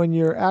thinking when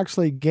you're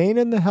actually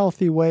gaining the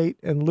healthy weight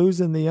and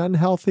losing the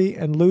unhealthy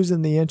and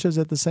losing the inches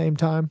at the same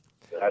time?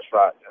 That's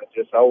right. It's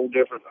just a whole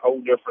different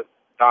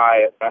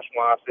diet. That's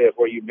why I said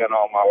where you've been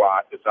all my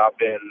life, because I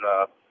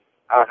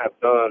have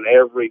done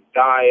every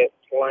diet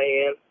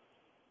plan,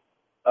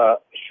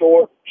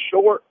 short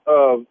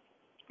of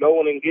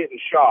going and getting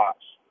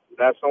shots.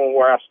 That's only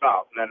where I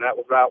stopped, and then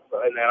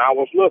I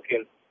was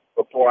looking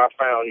before I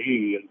found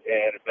you,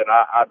 but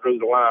I drew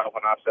the line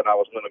when I said I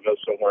was going to go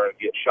somewhere and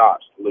get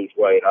shots to lose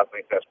weight. I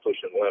think that's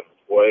pushing limits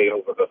way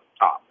over the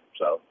top.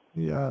 So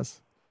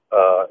yes,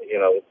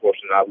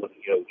 unfortunately, I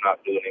wouldn't,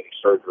 not doing any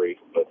surgery,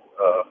 but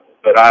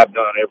I've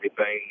done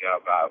everything.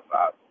 I've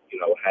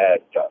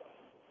had,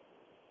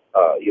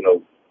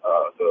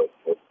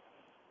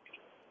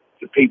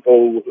 the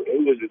people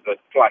who was it,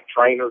 like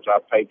trainers.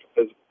 I've paid for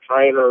physical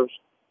trainers.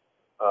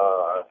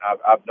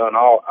 I've done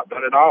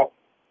it all.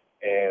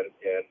 And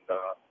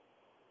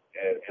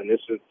this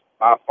is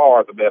by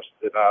far the best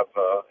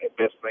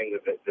best thing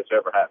that's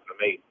ever happened to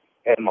me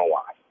and my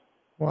wife.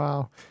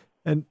 Wow.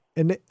 And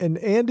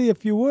Andy,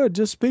 if you would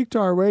just speak to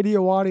our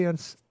radio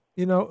audience,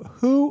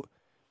 who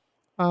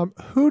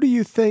do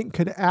you think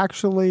could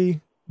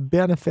actually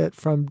benefit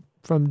from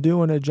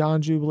doing a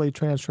John Jubilee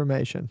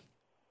transformation?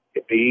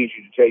 It'd be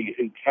easy to tell you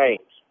who can't.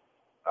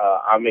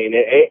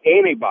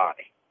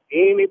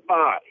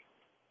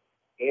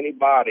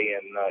 Anybody,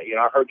 and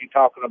I heard you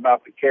talking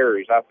about the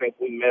carries. I think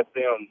we met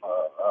them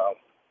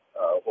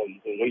when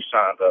we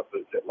signed up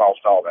that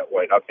lost all that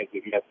weight. I think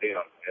we met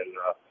them,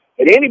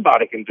 and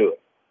anybody can do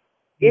it.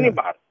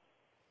 Anybody.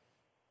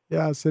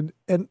 Yes, and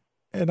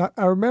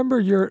I remember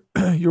your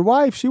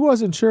wife. She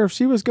wasn't sure if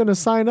she was going to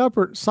sign up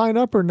or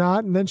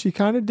not, and then she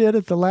kind of did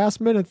at the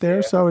last minute there.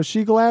 Yeah. So is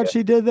she glad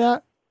she did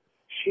that?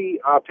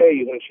 I'll tell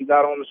you, when she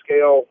got on the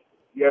scale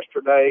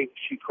yesterday,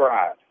 she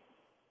cried.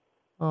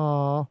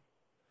 Oh.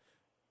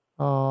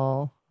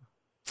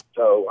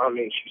 So,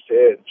 she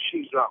said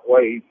she's not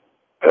weighed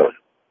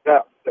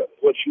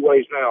what she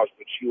weighs now is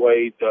what she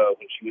weighed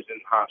when she was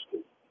in high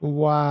school.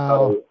 Wow.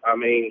 So,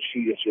 she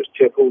is just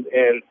tickled.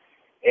 And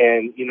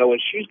when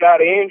she's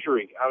got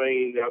injury,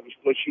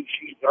 when she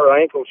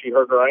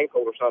hurt her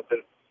ankle or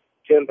something,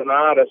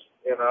 tendonitis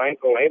in her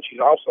ankle, and she's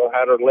also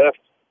had her left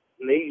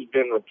knee's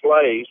been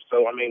replaced.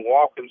 So,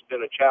 walking's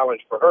been a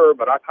challenge for her.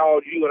 But I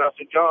called you and I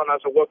said, John,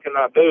 what can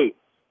I do?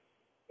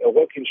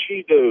 What can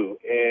she do?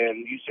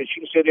 And you said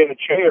she can sit in a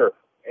chair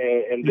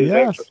and do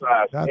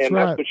exercise. That's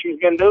what she's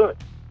been doing.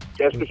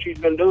 That's what she's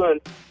been doing.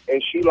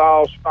 And she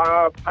lost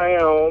 5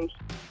 pounds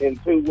in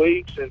 2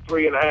 weeks and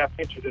 3.5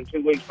 inches in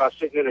 2 weeks by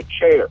sitting in a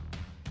chair.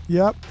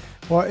 Yep.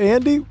 Well,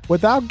 Andy,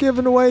 without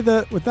giving away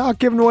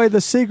the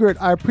secret,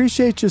 I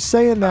appreciate you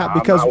saying that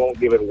because I won't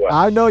give it away.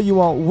 I know you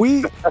won't.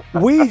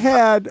 We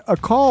had a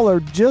caller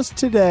just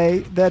today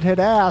that had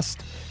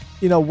asked,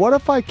 what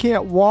if I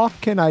can't walk?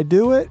 Can I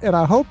do it? And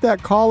I hope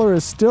that caller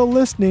is still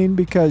listening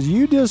because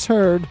you just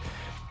heard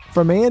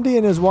from Andy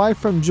and his wife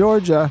from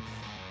Georgia.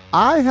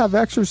 I have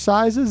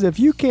exercises.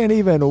 If you can't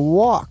even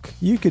walk,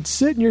 you could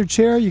sit in your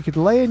chair, you could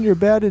lay in your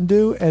bed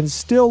and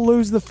still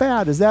lose the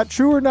fat. Is that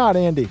true or not,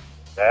 Andy?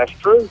 That's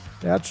true.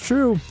 That's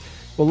true.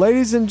 Well,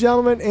 ladies and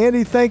gentlemen,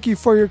 Andy, thank you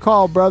for your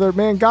call, brother.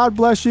 Man, God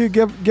bless you.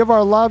 Give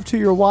our love to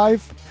your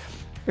wife,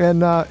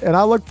 and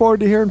I look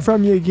forward to hearing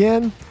from you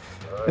again.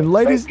 And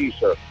ladies, thank you,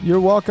 sir.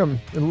 You're welcome.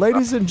 And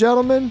ladies and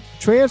gentlemen,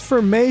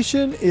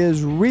 transformation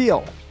is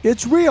real.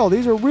 It's real.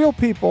 These are real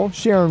people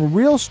sharing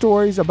real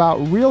stories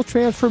about real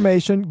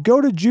transformation.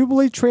 Go to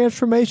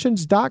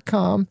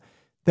JubileeTransformations.com.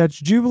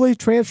 That's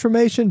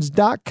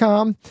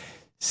JubileeTransformations.com.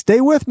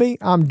 Stay with me.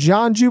 I'm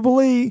John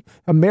Jubilee,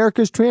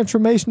 America's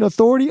Transformation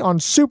Authority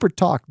on Super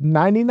Talk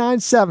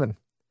 99.7.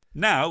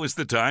 Now is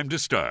the time to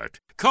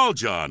start. Call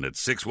John at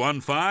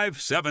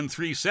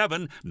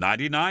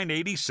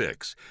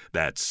 615-737-9986.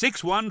 That's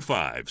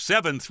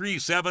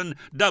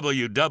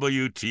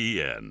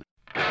 615-737-WWTN.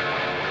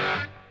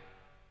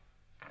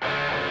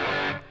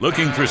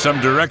 Looking for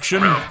some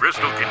direction? Well,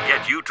 Bristol can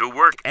get you to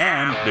work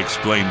and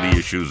explain the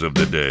issues of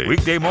the day.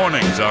 Weekday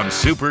mornings on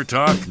Super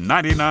Talk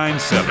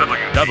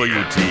 99.7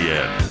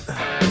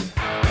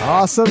 WTN.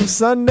 Awesome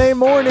Sunday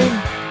morning.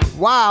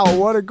 Wow,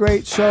 what a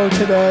great show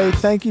today.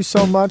 Thank you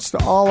so much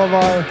to all of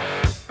our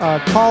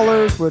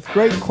callers with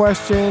great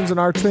questions and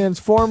our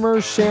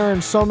transformers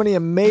sharing so many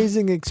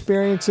amazing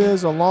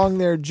experiences along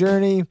their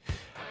journey.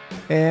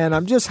 And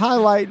I'm just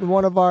highlighting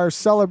one of our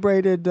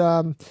celebrated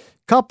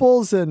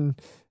couples, and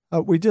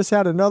we just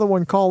had another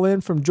one call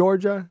in from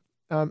Georgia,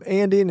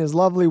 Andy and his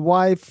lovely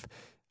wife,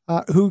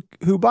 who,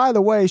 by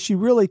the way, she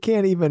really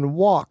can't even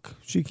walk.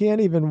 She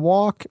can't even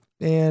walk,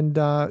 and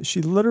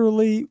she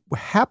literally,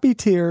 happy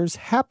tears.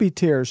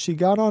 She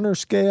got on her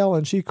scale,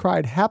 and she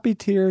cried happy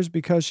tears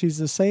because she's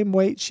the same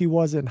weight she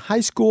was in high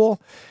school.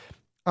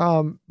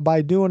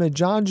 By doing a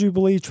John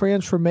Jubilee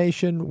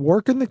transformation,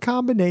 working the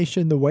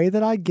combination the way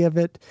that I give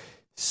it,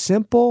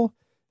 simple,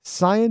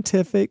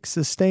 scientific,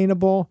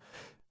 sustainable,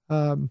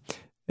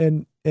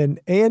 and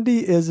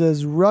Andy is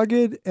as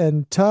rugged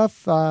and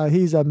tough.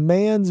 He's a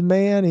man's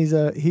man. He's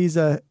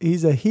a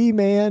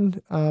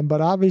he-man, but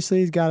obviously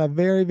he's got a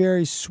very,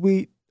 very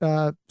sweet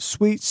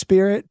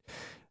spirit.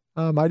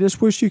 I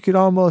just wish you could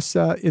almost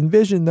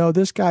envision, though,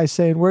 this guy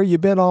saying, "Where you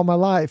been all my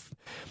life?"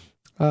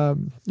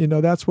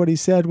 That's what he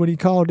said when he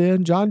called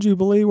in. John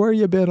Jubilee, where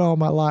you been all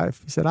my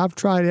life? He said, "I've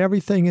tried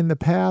everything in the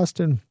past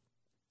and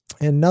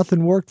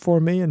nothing worked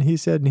for me." And he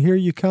said, "And here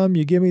you come,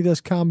 you give me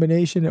this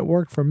combination. It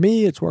worked for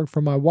me. It's worked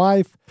for my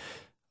wife.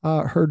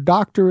 Her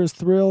doctor is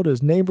thrilled.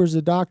 His neighbor's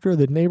a doctor.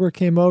 The neighbor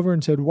came over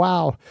and said,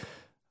 wow,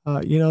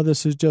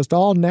 this is just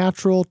all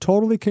natural,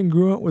 totally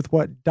congruent with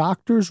what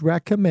doctors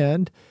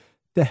recommend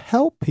to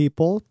help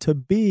people to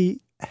be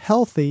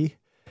healthy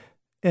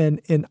and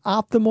in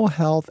optimal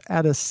health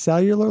at a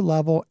cellular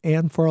level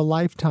and for a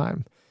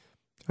lifetime."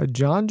 A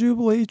John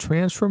Jubilee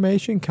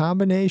transformation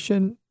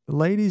combination.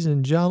 Ladies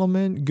and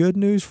gentlemen, good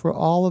news for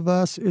all of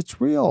us.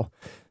 It's real.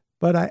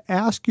 But I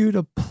ask you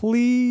to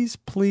please,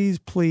 please,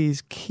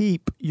 please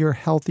keep your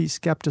healthy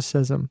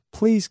skepticism.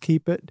 Please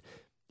keep it.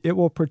 It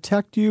will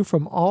protect you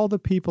from all the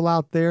people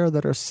out there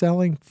that are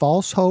selling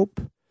false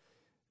hope,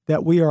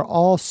 that we are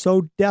all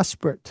so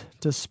desperate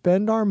to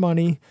spend our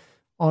money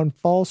on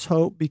false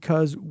hope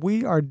because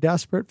we are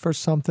desperate for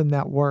something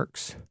that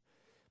works.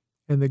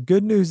 And the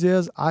good news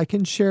is I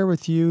can share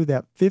with you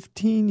that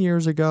 15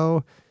 years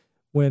ago,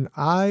 when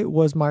I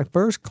was my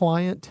first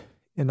client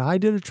and I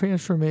did a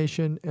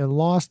transformation and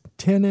lost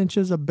 10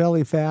 inches of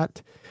belly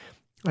fat,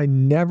 I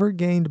never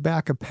gained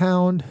back a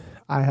pound.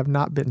 I have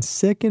not been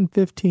sick in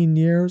 15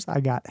 years.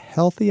 I got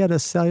healthy at a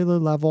cellular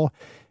level,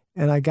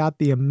 and I got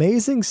the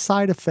amazing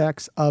side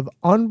effects of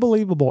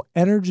unbelievable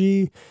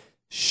energy,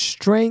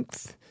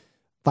 strength,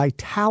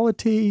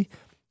 vitality,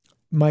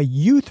 my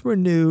youth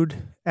renewed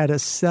at a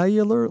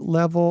cellular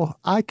level.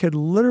 I could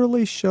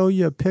literally show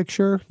you a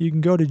picture. You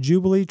can go to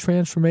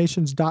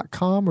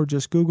JubileeTransformations.com or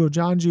just Google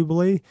John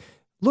Jubilee.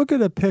 Look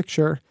at a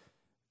picture.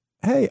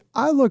 Hey,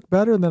 I look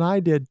better than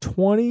I did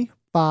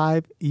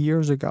 25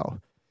 years ago.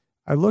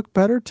 I look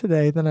better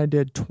today than I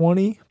did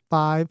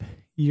 25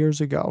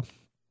 years ago.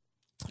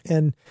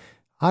 And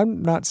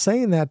I'm not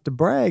saying that to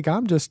brag.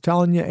 I'm just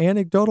telling you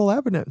anecdotal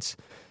evidence.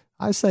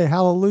 I say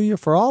hallelujah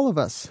for all of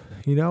us.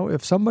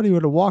 If somebody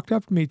would have walked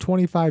up to me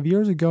 25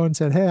 years ago and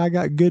said, "Hey, I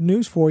got good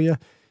news for you.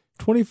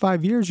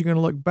 25 years, you're going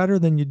to look better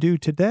than you do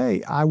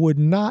today," I would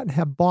not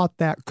have bought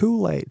that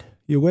Kool-Aid.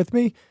 You with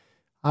me?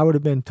 I would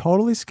have been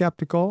totally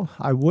skeptical.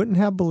 I wouldn't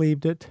have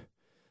believed it,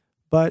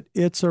 but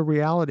it's a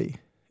reality.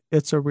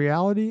 It's a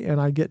reality,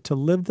 and I get to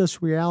live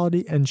this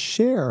reality and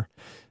share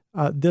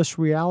this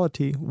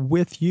reality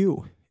with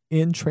you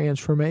in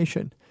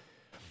transformation.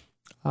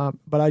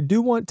 But I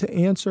do want to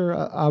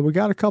answer, we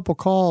got a couple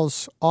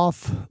calls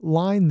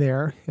offline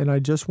there, and I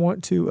just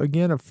want to,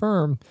 again,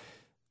 affirm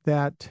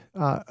that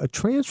a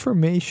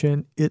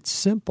transformation, it's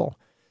simple.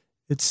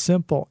 It's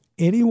simple.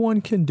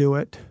 Anyone can do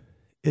it.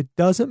 It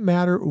doesn't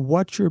matter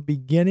what your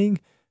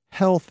beginning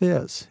health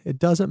is. It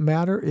doesn't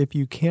matter if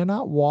you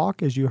cannot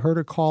walk, as you heard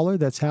a caller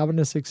that's having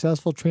a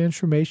successful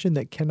transformation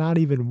that cannot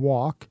even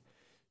walk.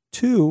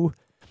 2,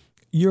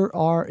 you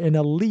are an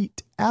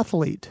elite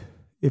athlete.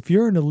 If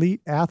you're an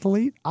elite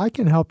athlete, I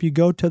can help you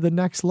go to the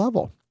next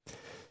level.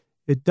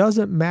 It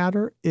doesn't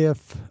matter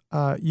if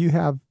you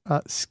have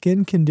a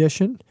skin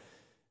condition.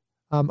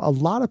 A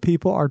lot of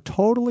people are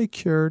totally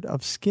cured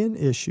of skin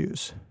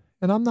issues.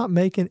 And I'm not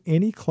making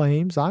any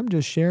claims. I'm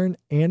just sharing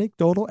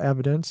anecdotal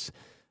evidence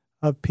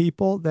of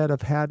people that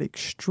have had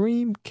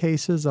extreme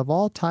cases of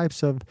all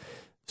types of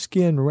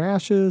skin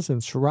rashes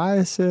and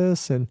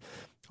psoriasis and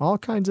all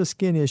kinds of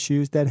skin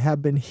issues that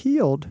have been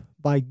healed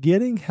by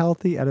getting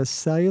healthy at a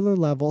cellular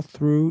level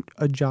through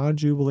a John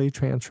Jubilee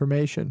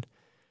transformation.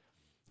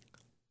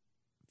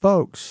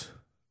 Folks,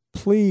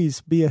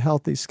 please be a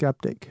healthy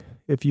skeptic.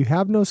 If you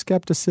have no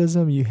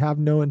skepticism, you have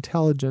no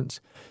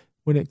intelligence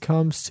when it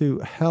comes to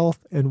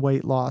health and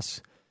weight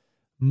loss.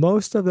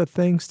 Most of the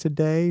things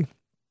today,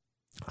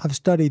 I've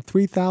studied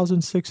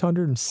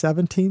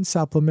 3,617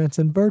 supplements,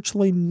 and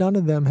virtually none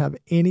of them have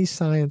any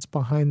science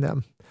behind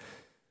them.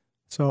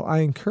 So I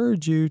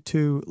encourage you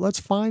to, let's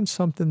find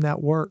something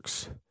that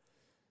works.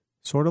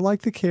 Sort of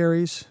like the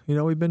carries,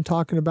 we've been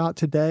talking about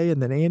today,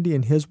 and then Andy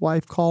and his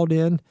wife called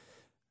in.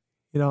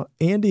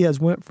 Andy has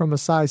went from a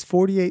size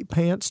 48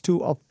 pants to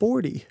a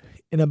 40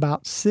 in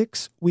about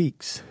 6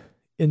 weeks.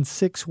 In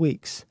 6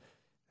 weeks.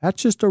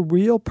 That's just a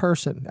real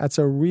person. That's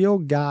a real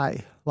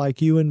guy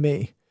like you and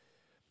me.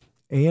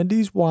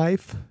 Andy's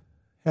wife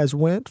has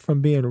went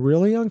from being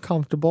really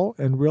uncomfortable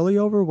and really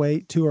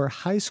overweight to her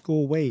high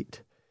school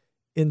weight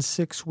in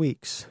 6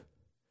 weeks.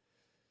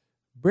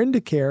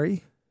 Brenda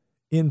Carey,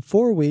 in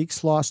 4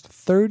 weeks, lost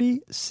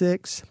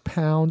 36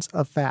 pounds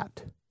of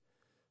fat.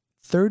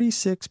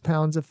 36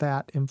 pounds of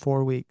fat in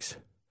 4 weeks.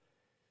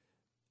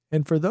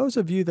 And for those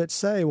of you that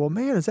say, well,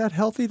 man, is that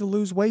healthy to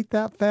lose weight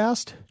that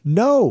fast?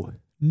 No,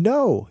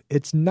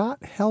 it's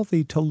not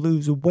healthy to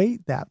lose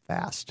weight that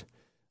fast.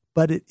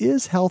 But it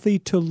is healthy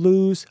to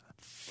lose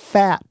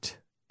fat,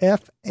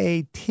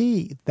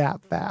 F-A-T,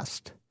 that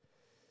fast.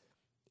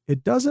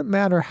 It doesn't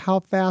matter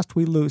how fast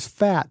we lose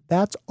fat.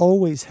 That's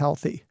always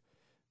healthy.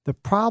 The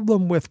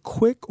problem with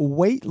quick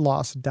weight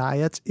loss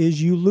diets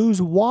is you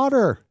lose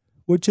water,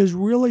 which is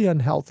really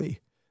unhealthy.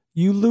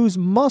 You lose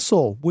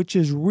muscle, which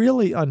is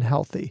really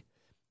unhealthy.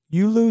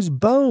 You lose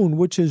bone,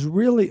 which is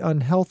really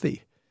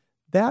unhealthy.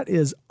 That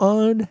is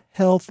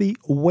unhealthy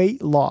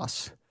weight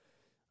loss.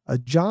 A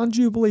John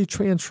Jubilee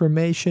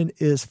transformation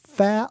is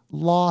fat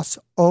loss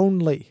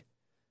only.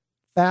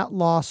 Fat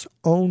loss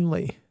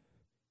only.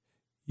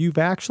 You've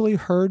actually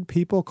heard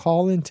people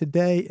call in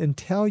today and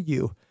tell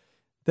you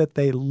that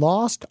they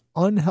lost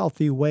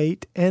unhealthy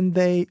weight and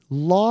they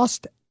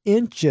lost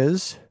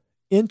inches,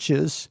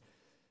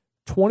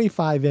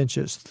 25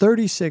 inches,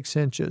 36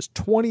 inches,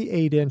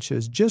 28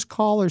 inches, just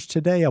callers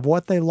today of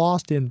what they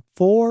lost in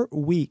 4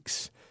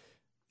 weeks.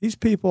 These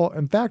people,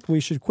 in fact, we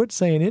should quit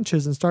saying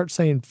inches and start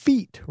saying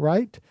feet,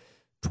 right?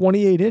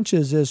 28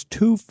 inches is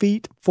 2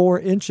 feet, 4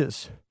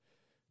 inches.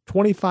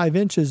 25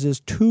 inches is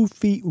 2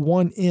 feet,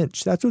 1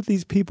 inch. That's what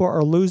these people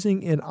are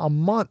losing in a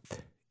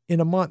month. And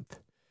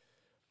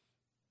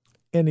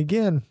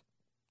again,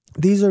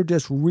 these are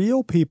just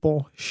real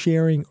people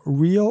sharing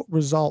real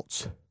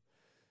results.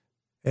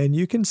 And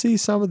you can see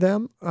some of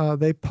them.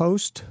 They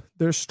post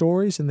their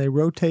stories and they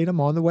rotate them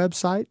on the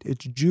website.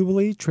 It's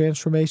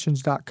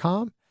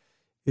JubileeTransformations.com.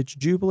 It's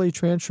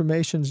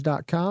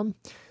JubileeTransformations.com.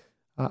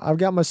 I've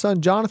got my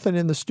son Jonathan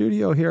in the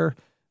studio here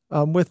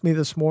with me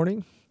this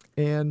morning.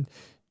 And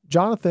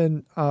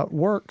Jonathan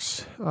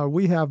works.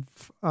 We have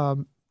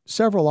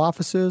several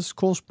offices,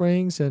 Cool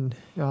Springs and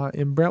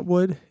in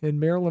Brentwood, in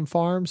Maryland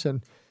Farms.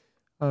 And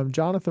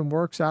Jonathan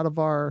works out of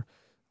our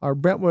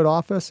Brentwood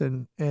office,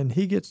 and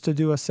he gets to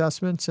do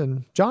assessments.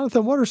 And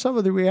Jonathan, what are some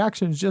of the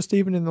reactions just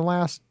even in the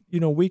last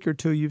week or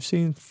two you've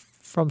seen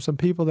from some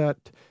people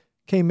that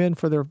came in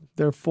for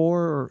their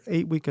 4 or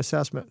 8 week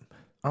assessment?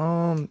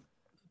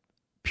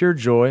 Pure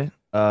joy,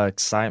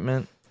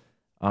 excitement.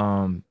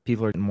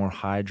 People are more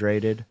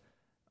hydrated.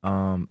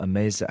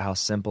 Amazed at how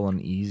simple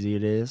and easy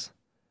it is.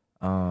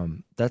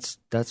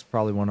 That's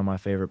probably one of my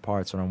favorite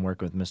parts when I'm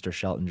working with Mr.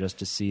 Shelton, just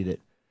to see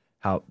that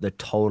how the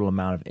total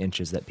amount of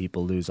inches that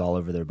people lose all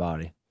over their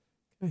body.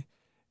 Okay.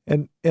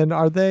 And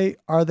are they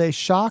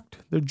shocked?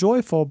 They're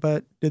joyful,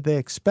 but did they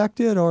expect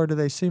it, or do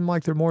they seem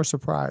like they're more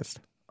surprised?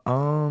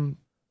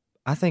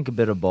 I think a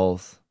bit of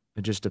both.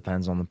 It just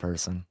depends on the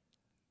person.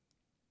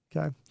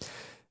 Okay.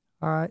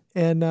 All right.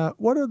 And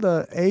what are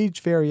the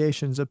age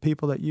variations of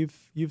people that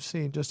you've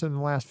seen just in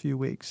the last few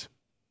weeks?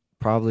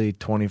 Probably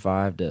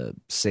 25 to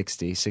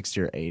 60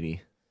 or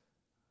 80.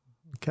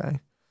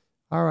 Okay.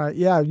 All right.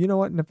 Yeah. You know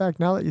what? In fact,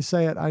 now that you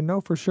say it, I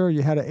know for sure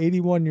you had an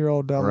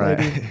 81-year-old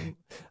lady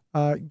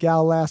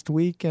gal last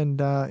week,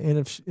 and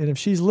if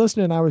she's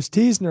listening, I was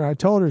teasing her. I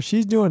told her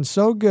she's doing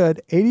so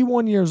good.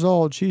 81 years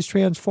old, she's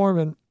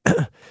transforming.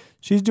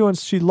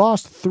 She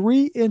lost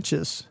 3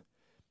 inches.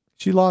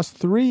 She lost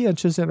 3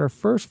 inches in her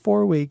first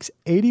 4 weeks.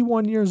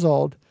 81 years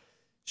old.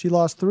 She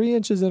lost 3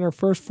 inches in her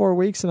first 4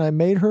 weeks, and I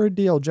made her a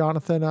deal,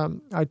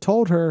 Jonathan. I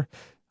told her,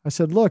 I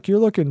said, look, you're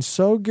looking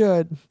so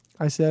good.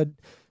 I said,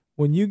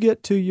 when you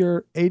get to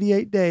your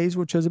 88 days,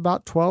 which is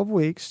about 12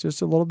 weeks,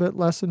 just a little bit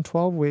less than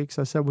 12 weeks,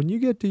 I said, when you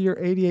get to your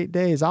 88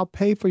 days, I'll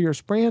pay for your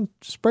spray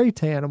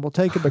tan and we'll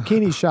take a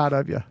bikini shot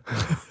of you.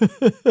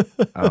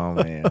 Oh,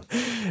 man.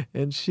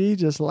 And she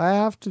just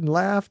laughed and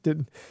laughed,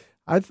 and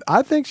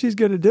I think she's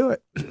going to do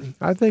it.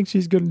 I think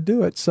she's going to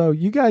do it. So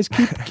you guys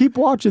keep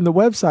watching the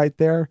website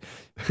there,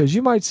 because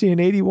you might see an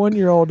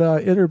 81-year-old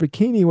in her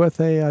bikini with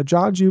a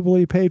John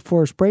Jubilee paid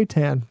for spray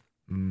tan.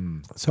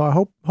 So I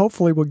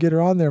hopefully we'll get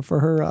her on there for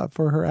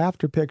her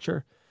after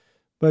picture.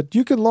 But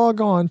you can log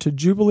on to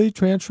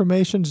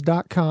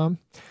jubileetransformations.com,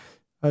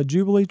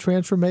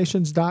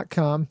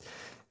 jubileetransformations.com.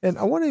 And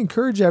I want to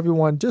encourage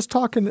everyone, just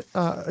talking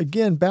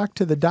again back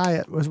to the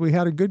diet, was we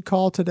had a good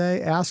call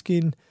today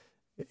asking,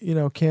 is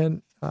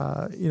the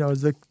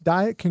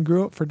diet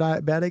congruent for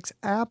diabetics?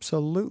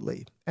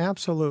 Absolutely.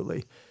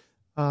 Absolutely.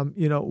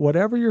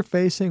 Whatever you're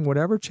facing,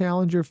 whatever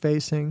challenge you're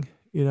facing,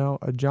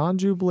 a John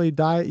Jubilee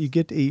diet, you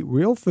get to eat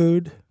real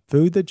food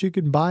that you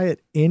can buy at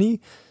any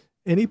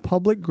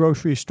public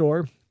grocery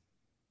store.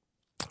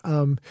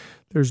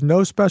 There's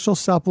no special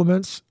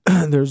supplements.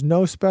 There's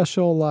no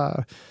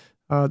special,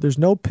 there's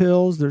no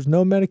pills. There's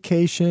no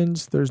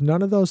medications. There's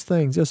none of those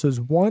things. This is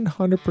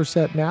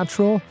 100%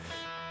 natural.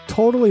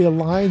 Totally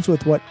aligns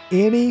with what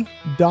any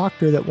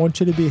doctor that wants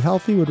you to be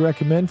healthy would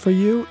recommend for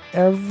you.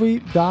 Every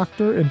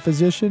doctor and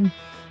physician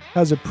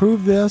has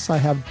approved this. I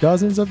have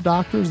dozens of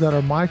doctors that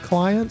are my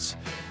clients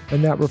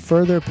and that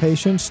refer their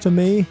patients to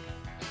me.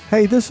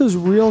 Hey, this is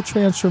real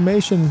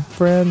transformation,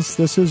 friends.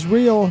 This is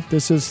real.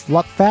 This is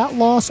fat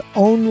loss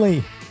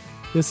only.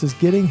 This is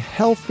getting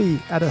healthy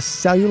at a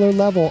cellular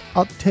level,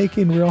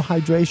 uptaking real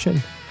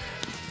hydration.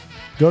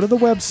 Go to the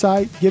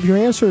website, give your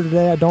answer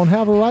today. I don't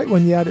have a right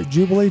one yet at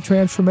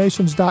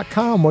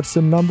jubileetransformations.com. What's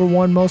the number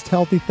one most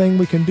healthy thing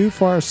we can do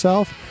for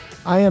ourselves?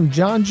 I am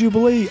John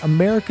Jubilee,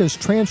 America's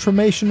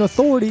Transformation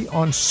Authority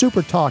on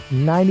Super Talk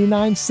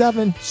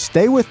 99.7.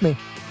 Stay with me.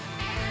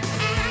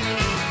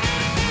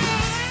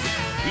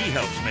 He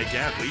helps make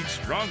athletes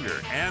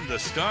stronger and the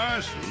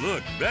stars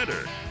look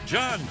better.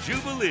 John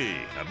Jubilee,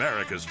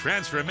 America's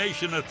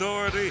Transformation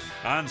Authority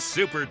on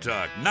Super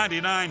Talk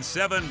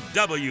 99.7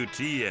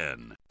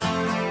 WTN.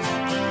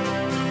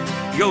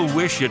 You'll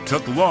wish it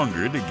took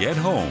longer to get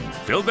home.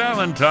 Phil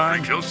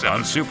Valentine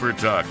on Super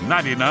Talk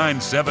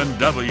 99.7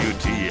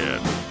 WTN.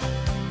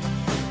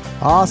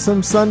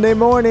 Awesome Sunday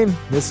morning.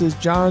 This is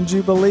John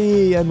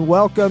Jubilee, and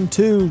welcome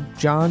to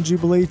John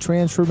Jubilee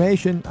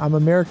Transformation. I'm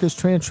America's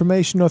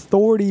Transformation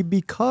Authority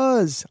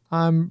because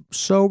I'm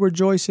so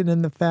rejoicing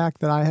in the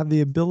fact that I have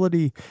the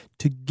ability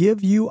to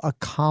give you a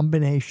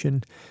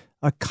combination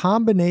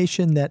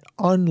that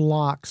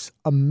unlocks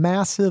a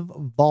massive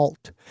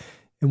vault.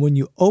 And when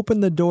you open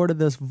the door to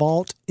this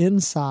vault,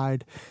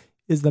 inside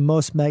is the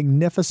most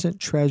magnificent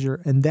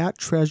treasure, and that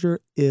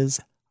treasure is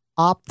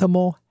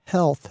optimal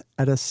health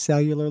at a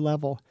cellular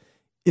level.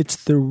 It's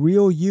the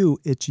real you.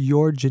 It's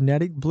your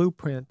genetic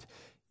blueprint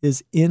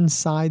is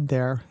inside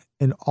there,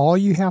 and all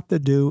you have to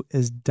do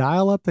is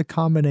dial up the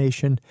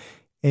combination,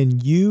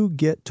 and you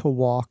get to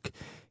walk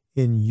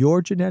in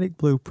your genetic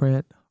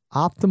blueprint,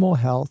 optimal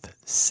health,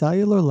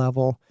 cellular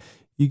level.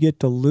 You get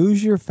to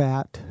lose your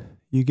fat.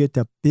 You get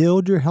to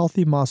build your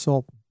healthy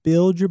muscle,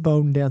 build your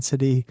bone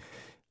density,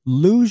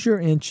 lose your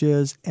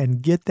inches,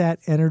 and get that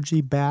energy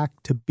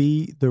back to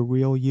be the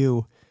real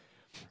you.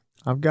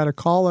 I've got a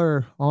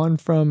caller on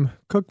from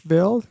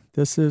Cookville.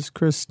 This is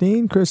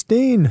Christine.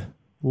 Christine,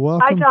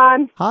 welcome. Hi,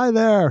 John. Hi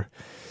there.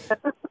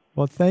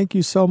 Well, thank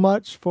you so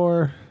much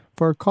for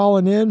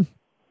calling in.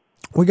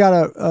 We got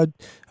a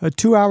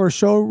 2-hour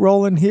show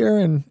rolling here,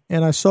 and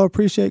I so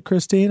appreciate,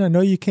 Christine. I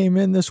know you came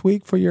in this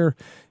week for your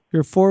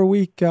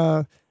 4-week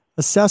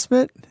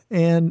assessment,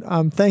 and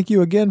thank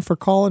you again for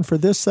calling for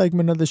this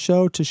segment of the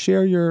show to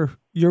share your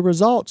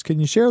results. Can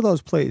you share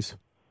those, please?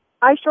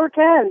 I sure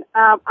can.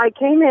 I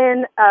came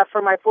in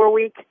for my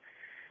 4-week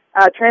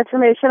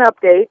transformation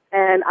update,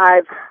 and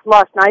I've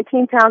lost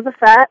 19 pounds of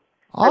fat.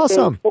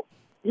 Awesome.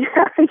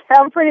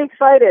 I'm pretty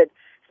excited,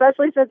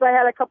 especially since I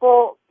had a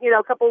couple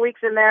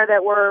weeks in there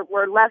that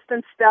were less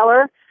than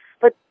stellar.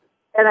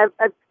 And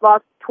I've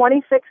lost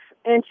 26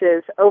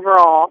 inches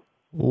overall.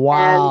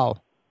 Wow.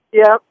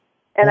 Yep.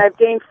 And I've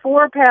gained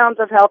 4 pounds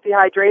of healthy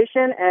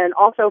hydration and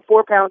also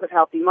 4 pounds of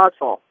healthy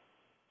muscle.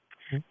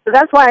 So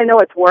that's why I know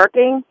it's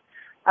working.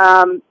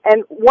 And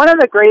one of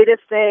the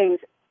greatest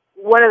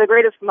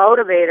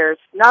motivators,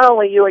 not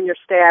only you and your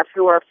staff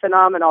who are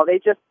phenomenal, they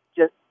just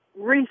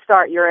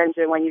restart your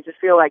engine when you just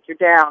feel like you're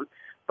down.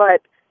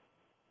 But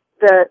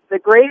the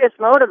greatest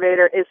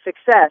motivator is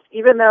success.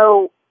 Even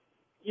though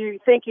you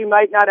think you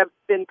might not have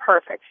been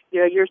perfect,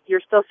 you're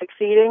still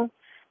succeeding.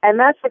 And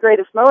that's the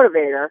greatest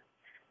motivator.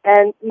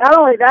 And not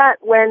only that,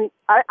 when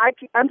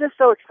I'm just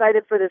so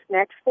excited for this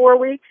next 4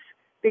 weeks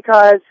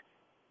because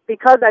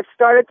I've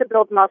started to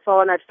build muscle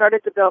and I've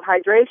started to build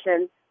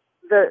hydration,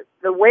 the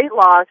weight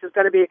loss is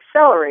going to be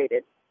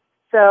accelerated.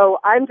 So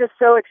I'm just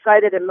so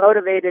excited and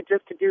motivated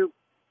just to do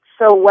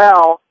so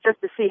well,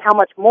 just to see how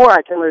much more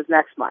I can lose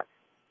next month.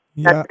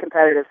 Yeah. That's the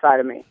competitive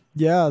side of me.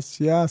 Yes.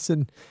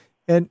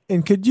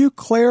 And could you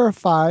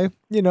clarify,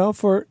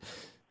 for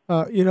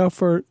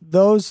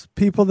those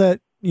people that,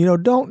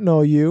 don't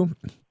know you,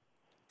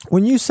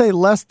 when you say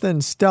less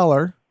than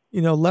stellar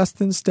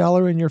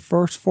in your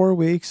first 4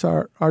 weeks,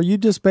 are you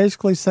just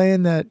basically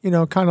saying that,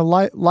 kind of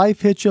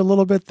life hit you a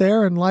little bit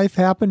there and life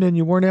happened and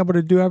you weren't able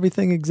to do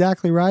everything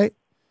exactly right?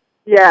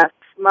 Yes.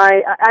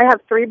 I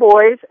have 3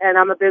 boys and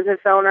I'm a business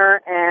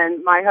owner,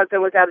 and my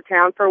husband was out of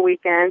town for a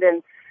weekend,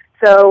 and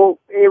so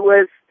it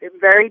was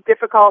very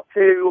difficult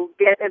to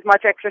get as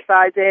much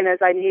exercise in as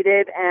I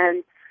needed,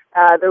 and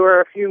there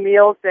were a few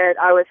meals that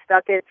I was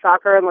stuck at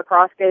soccer and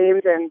lacrosse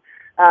games and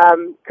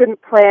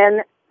couldn't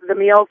plan the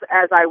meals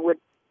as I would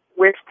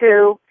wish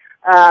to,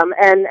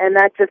 and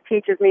that just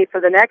teaches me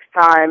for the next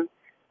time,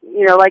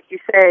 like you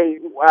say,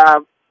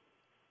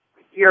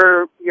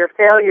 your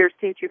failures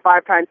teach you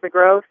 5 times the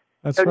growth.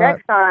 That's so right.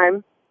 Next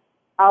time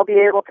I'll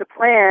be able to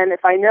plan.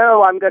 If I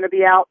know I'm going to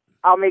be out,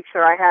 I'll make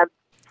sure I have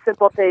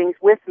simple things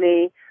with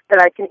me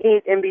that I can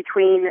eat in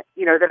between,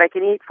 that I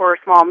can eat for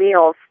small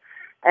meals,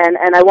 and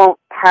I won't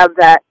have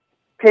that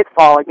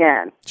pitfall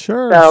again.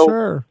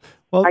 Sure.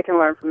 Well, I can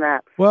learn from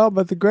that. Well,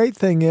 but the great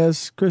thing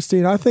is,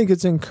 Christine, I think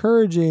it's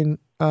encouraging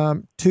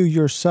to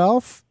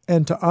yourself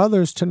and to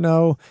others to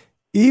know,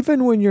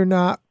 even when you're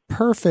not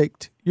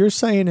perfect, you're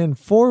saying in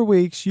 4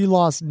 weeks you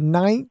lost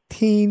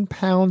 19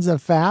 pounds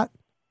of fat?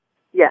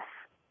 Yes.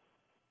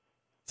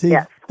 See,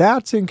 yes.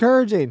 That's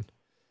encouraging.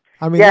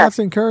 I mean, yes. That's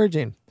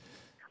encouraging.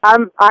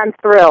 I'm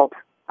thrilled.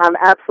 I'm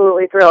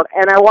absolutely thrilled.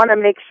 And I want to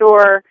make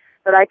sure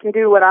that I can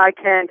do what I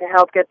can to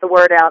help get the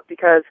word out,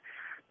 because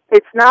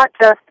it's not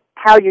just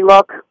how you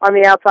look on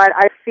the outside.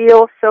 I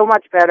feel so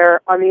much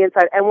better on the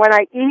inside. And when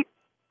I eat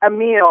a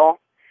meal,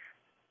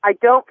 I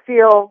don't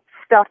feel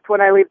stuffed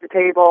when I leave the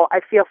table.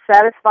 I feel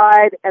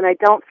satisfied, and I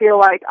don't feel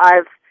like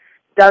I've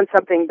done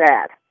something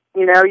bad.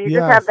 You Yes.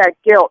 just have that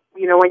guilt.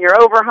 When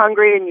you're over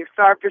hungry and you've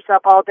starved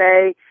yourself all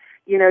day,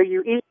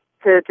 you eat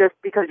to just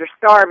because you're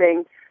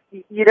starving,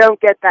 you don't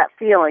get that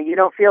feeling. You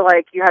don't feel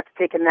like you have to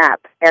take a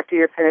nap after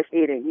you're finished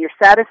eating. You're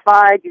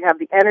satisfied. You have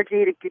the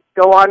energy to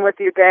go on with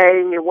your day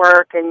and your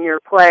work and your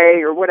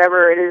play or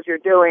whatever it is you're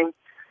doing.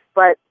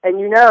 And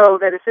you know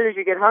that as soon as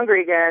you get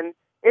hungry again,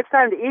 it's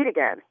time to eat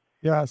again.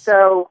 Yes.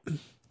 So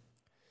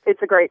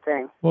it's a great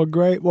thing. Well,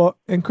 great. Well,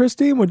 and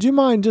Christine, would you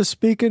mind just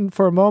speaking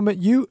for a moment?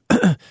 You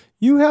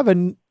have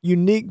a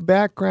unique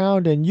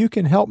background, and you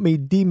can help me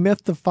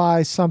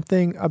demystify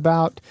something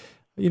about,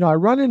 I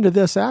run into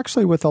this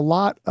actually with a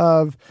lot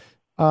of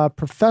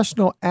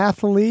professional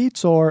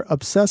athletes or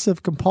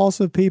obsessive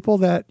compulsive people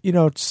that,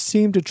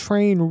 seem to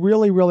train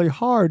really, really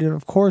hard. And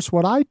of course,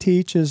 what I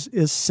teach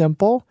is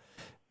simple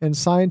and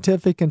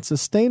scientific and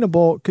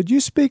sustainable. Could you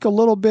speak a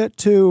little bit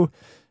to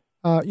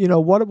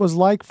what it was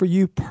like for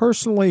you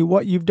personally,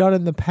 what you've done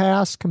in the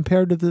past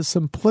compared to the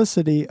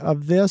simplicity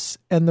of this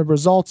and the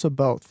results of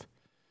both?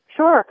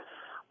 Sure.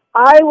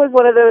 I was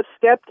one of those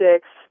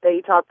skeptics that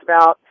you talked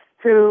about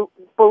who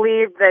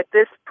believed that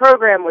this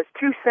program was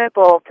too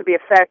simple to be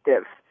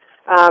effective.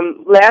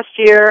 Last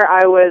year,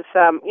 I was,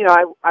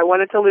 I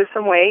wanted to lose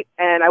some weight,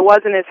 and I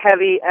wasn't as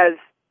heavy as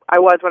I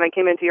was when I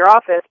came into your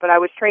office, but I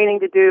was training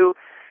to do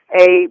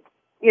a,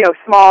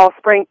 small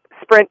sprint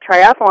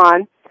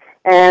triathlon.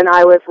 And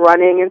I was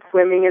running and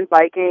swimming and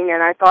biking,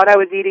 and I thought I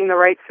was eating the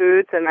right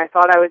foods, and I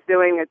thought I was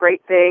doing a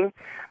great thing.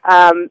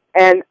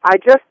 And I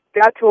just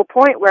got to a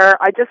point where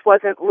I just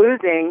wasn't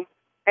losing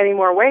any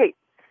more weight.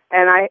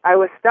 And I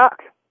was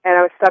stuck, and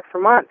I was stuck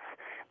for months.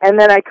 And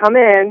then I come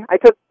in,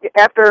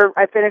 after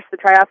I finished the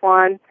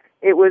triathlon,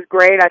 it was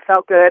great, I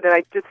felt good, and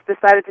I just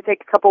decided to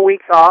take a couple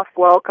weeks off.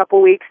 Well, a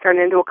couple weeks turned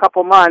into a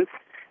couple months,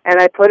 and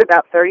I put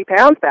about 30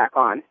 pounds back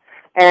on,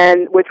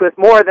 which was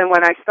more than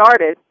when I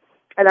started.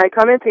 And I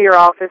come into your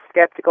office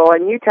skeptical,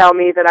 and you tell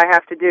me that I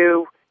have to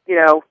do,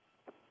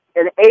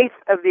 an eighth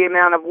of the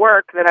amount of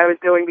work that I was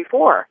doing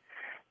before.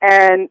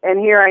 And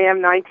here I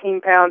am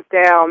 19 pounds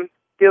down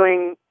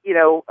doing,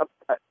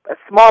 a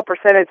small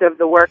percentage of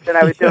the work that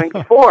I was doing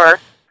before.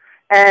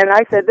 And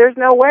I said, there's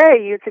no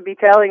way you could be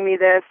telling me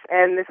this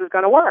and this is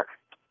going to work.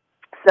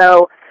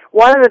 So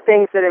one of the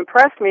things that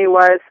impressed me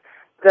was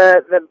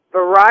the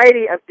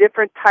variety of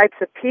different types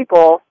of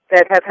people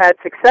that have had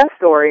success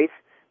stories.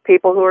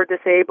 People who are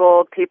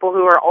disabled, people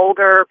who are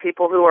older,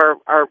 people who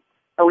are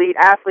elite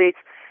athletes.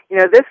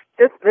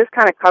 This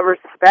kind of covers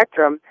the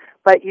spectrum,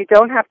 but you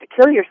don't have to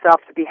kill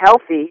yourself to be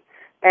healthy.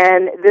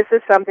 And this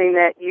is something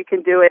that you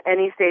can do at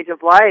any stage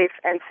of life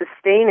and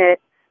sustain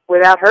it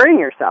without hurting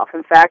yourself.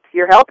 In fact,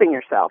 you're helping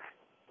yourself.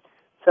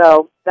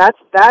 So that's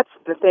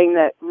the thing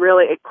that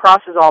really, it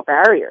crosses all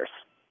barriers.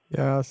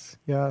 Yes.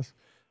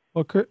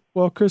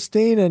 Well,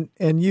 Christine,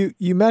 and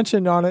you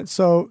mentioned on it.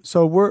 So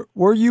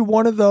were you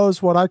one of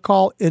those what I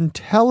call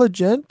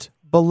intelligent,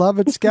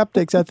 beloved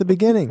skeptics at the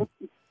beginning?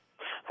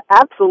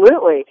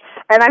 Absolutely.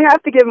 And I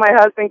have to give my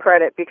husband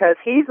credit because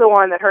he's the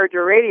one that heard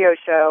your radio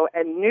show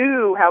and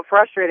knew how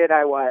frustrated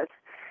I was.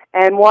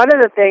 And one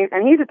of the things,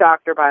 and he's a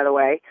doctor, by the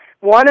way,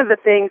 one of the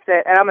things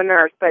that, and I'm a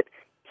nurse, but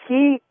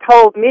he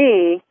told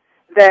me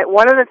that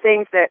one of the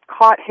things that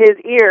caught his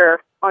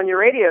ear on your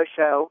radio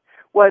show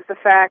was the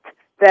fact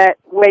that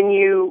when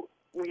you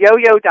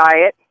yo-yo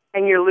diet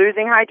and you're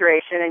losing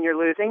hydration and you're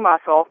losing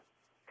muscle,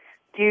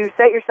 you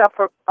set yourself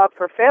up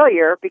for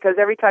failure because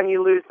every time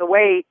you lose the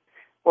weight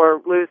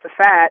or lose the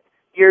fat,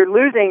 you're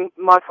losing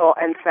muscle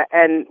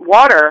and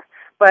water,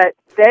 but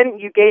then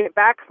you gain it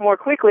back more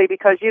quickly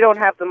because you don't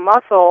have the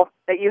muscle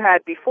that you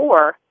had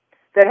before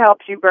that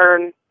helps you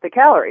burn the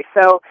calories.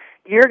 So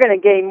you're going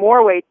to gain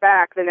more weight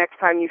back the next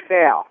time you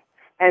fail.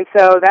 And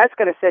so that's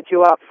going to set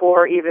you up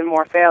for even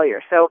more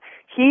failure. So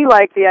he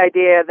liked the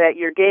idea that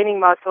you're gaining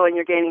muscle and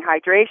you're gaining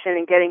hydration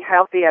and getting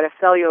healthy at a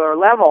cellular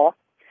level.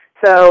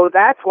 So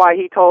that's why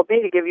he told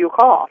me to give you a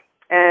call.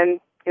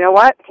 And you know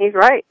what? He's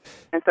right.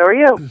 And so are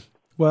you.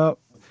 Well,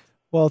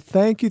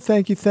 thank you.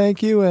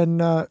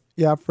 And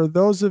for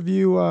those of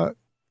you,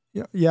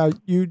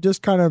 you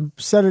just kind of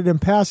said it in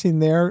passing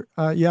there.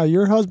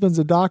 Your husband's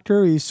a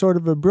doctor. He's sort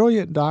of a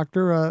brilliant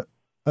doctor, a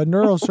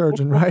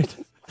neurosurgeon, right?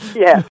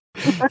 Yeah.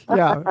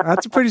 Yeah,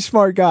 that's a pretty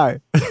smart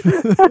guy.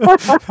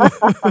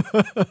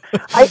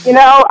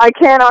 I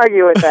can't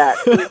argue with that.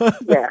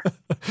 Yeah.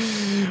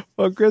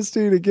 Well,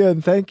 Christine,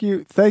 again, thank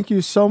you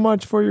so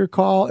much for your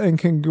call, and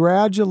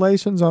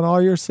congratulations on all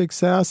your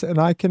success. And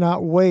I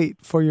cannot wait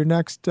for your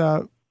next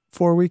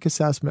 4-week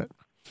assessment.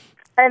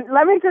 And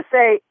let me just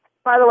say,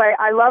 by the way,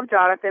 I love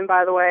Jonathan,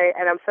 by the way,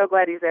 and I'm so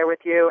glad he's there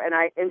with you. And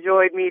I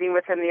enjoyed meeting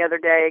with him the other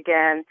day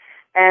again.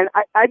 And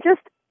I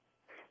just,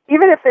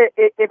 even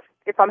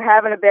if I'm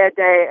having a bad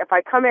day, if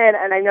I come in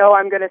and I know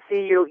I'm going to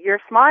see you, your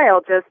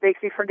smile just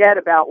makes me forget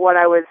about what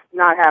I was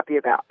not happy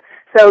about.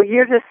 So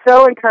you're just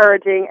so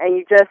encouraging, and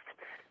you just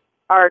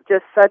are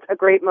just such a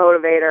great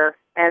motivator.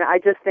 And I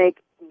just think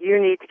you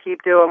need to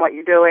keep doing what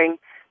you're doing,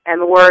 and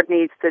the word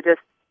needs to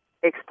just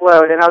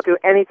explode. And I'll do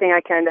anything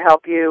I can to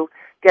help you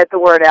get the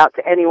word out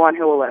to anyone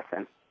who will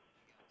listen.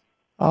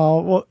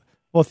 Oh,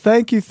 well,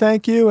 thank you.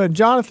 And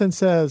Jonathan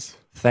says,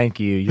 thank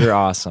you. You're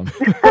awesome.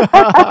 You're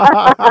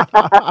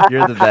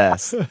the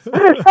best. So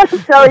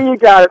are you,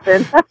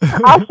 Jonathan.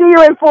 I'll see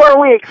you in 4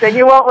 weeks, and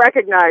you won't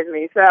recognize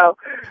me. So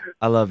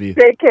I love you.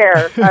 Take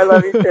care. I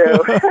love you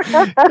too.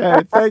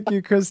 Okay, thank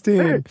you,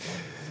 Christine.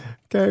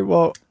 Okay,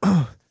 well,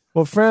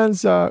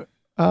 friends,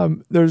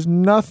 there's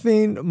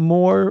nothing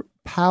more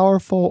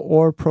powerful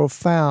or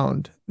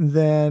profound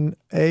than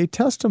a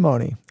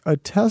testimony. A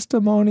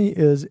testimony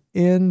is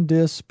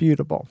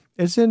indisputable.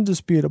 It's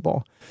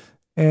indisputable.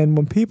 And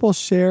when people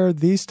share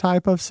these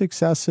type of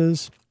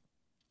successes,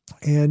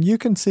 and you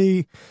can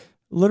see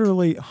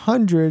literally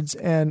hundreds,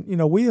 and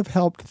we have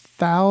helped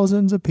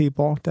thousands of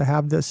people to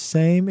have this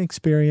same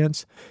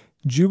experience.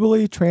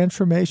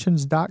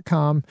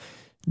 JubileeTransformations.com,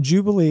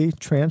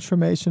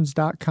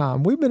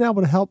 JubileeTransformations.com. We've been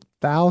able to help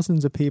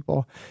thousands of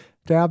people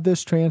to have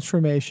this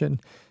transformation.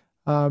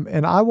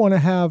 And I want to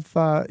have,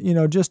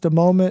 just a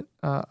moment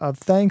of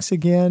thanks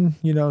again.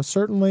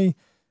 Certainly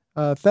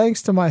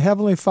thanks to my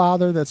Heavenly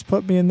Father that's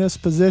put me in this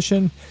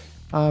position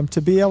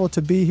to be able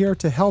to be here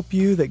to help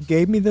you, that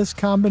gave me this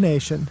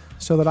combination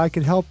so that I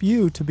could help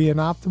you to be in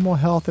optimal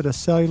health at a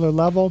cellular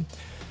level.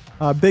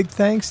 Big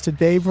thanks to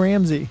Dave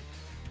Ramsey,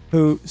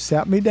 who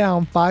sat me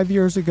down 5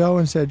 years ago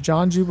and said,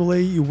 John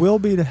Jubilee, you will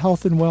be to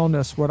health and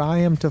wellness what I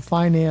am to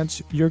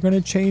finance. You're going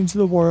to change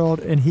the world.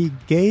 And he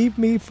gave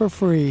me for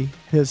free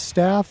his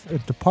staff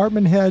and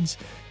department heads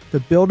to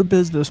build a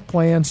business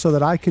plan so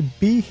that I could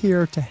be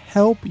here to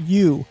help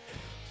you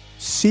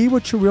see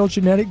what your real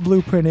genetic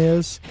blueprint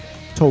is,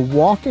 to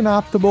walk in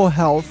optimal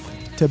health,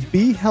 to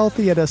be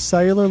healthy at a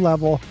cellular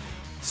level.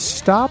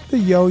 Stop the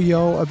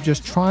yo-yo of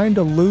just trying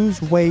to lose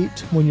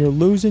weight when you're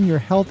losing your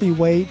healthy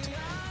weight.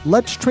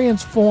 Let's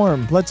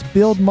transform. Let's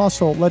build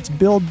muscle. Let's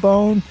build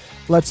bone.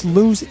 Let's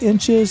lose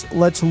inches.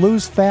 Let's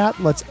lose fat.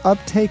 Let's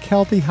uptake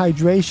healthy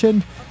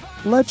hydration.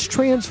 Let's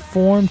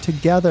transform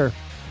together.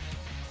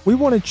 We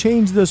want to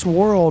change this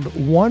world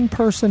one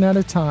person at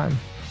a time.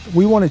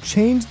 We want to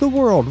change the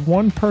world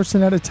one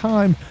person at a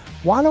time.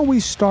 Why don't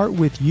we start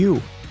with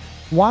you?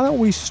 Why don't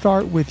we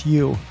start with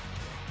you?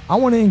 I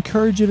want to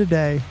encourage you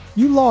today.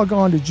 You log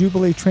on to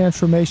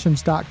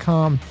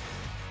JubileeTransformations.com.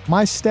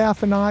 My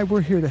staff and I,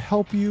 we're here to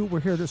help you.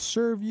 We're here to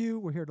serve you.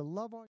 We're here to love on you.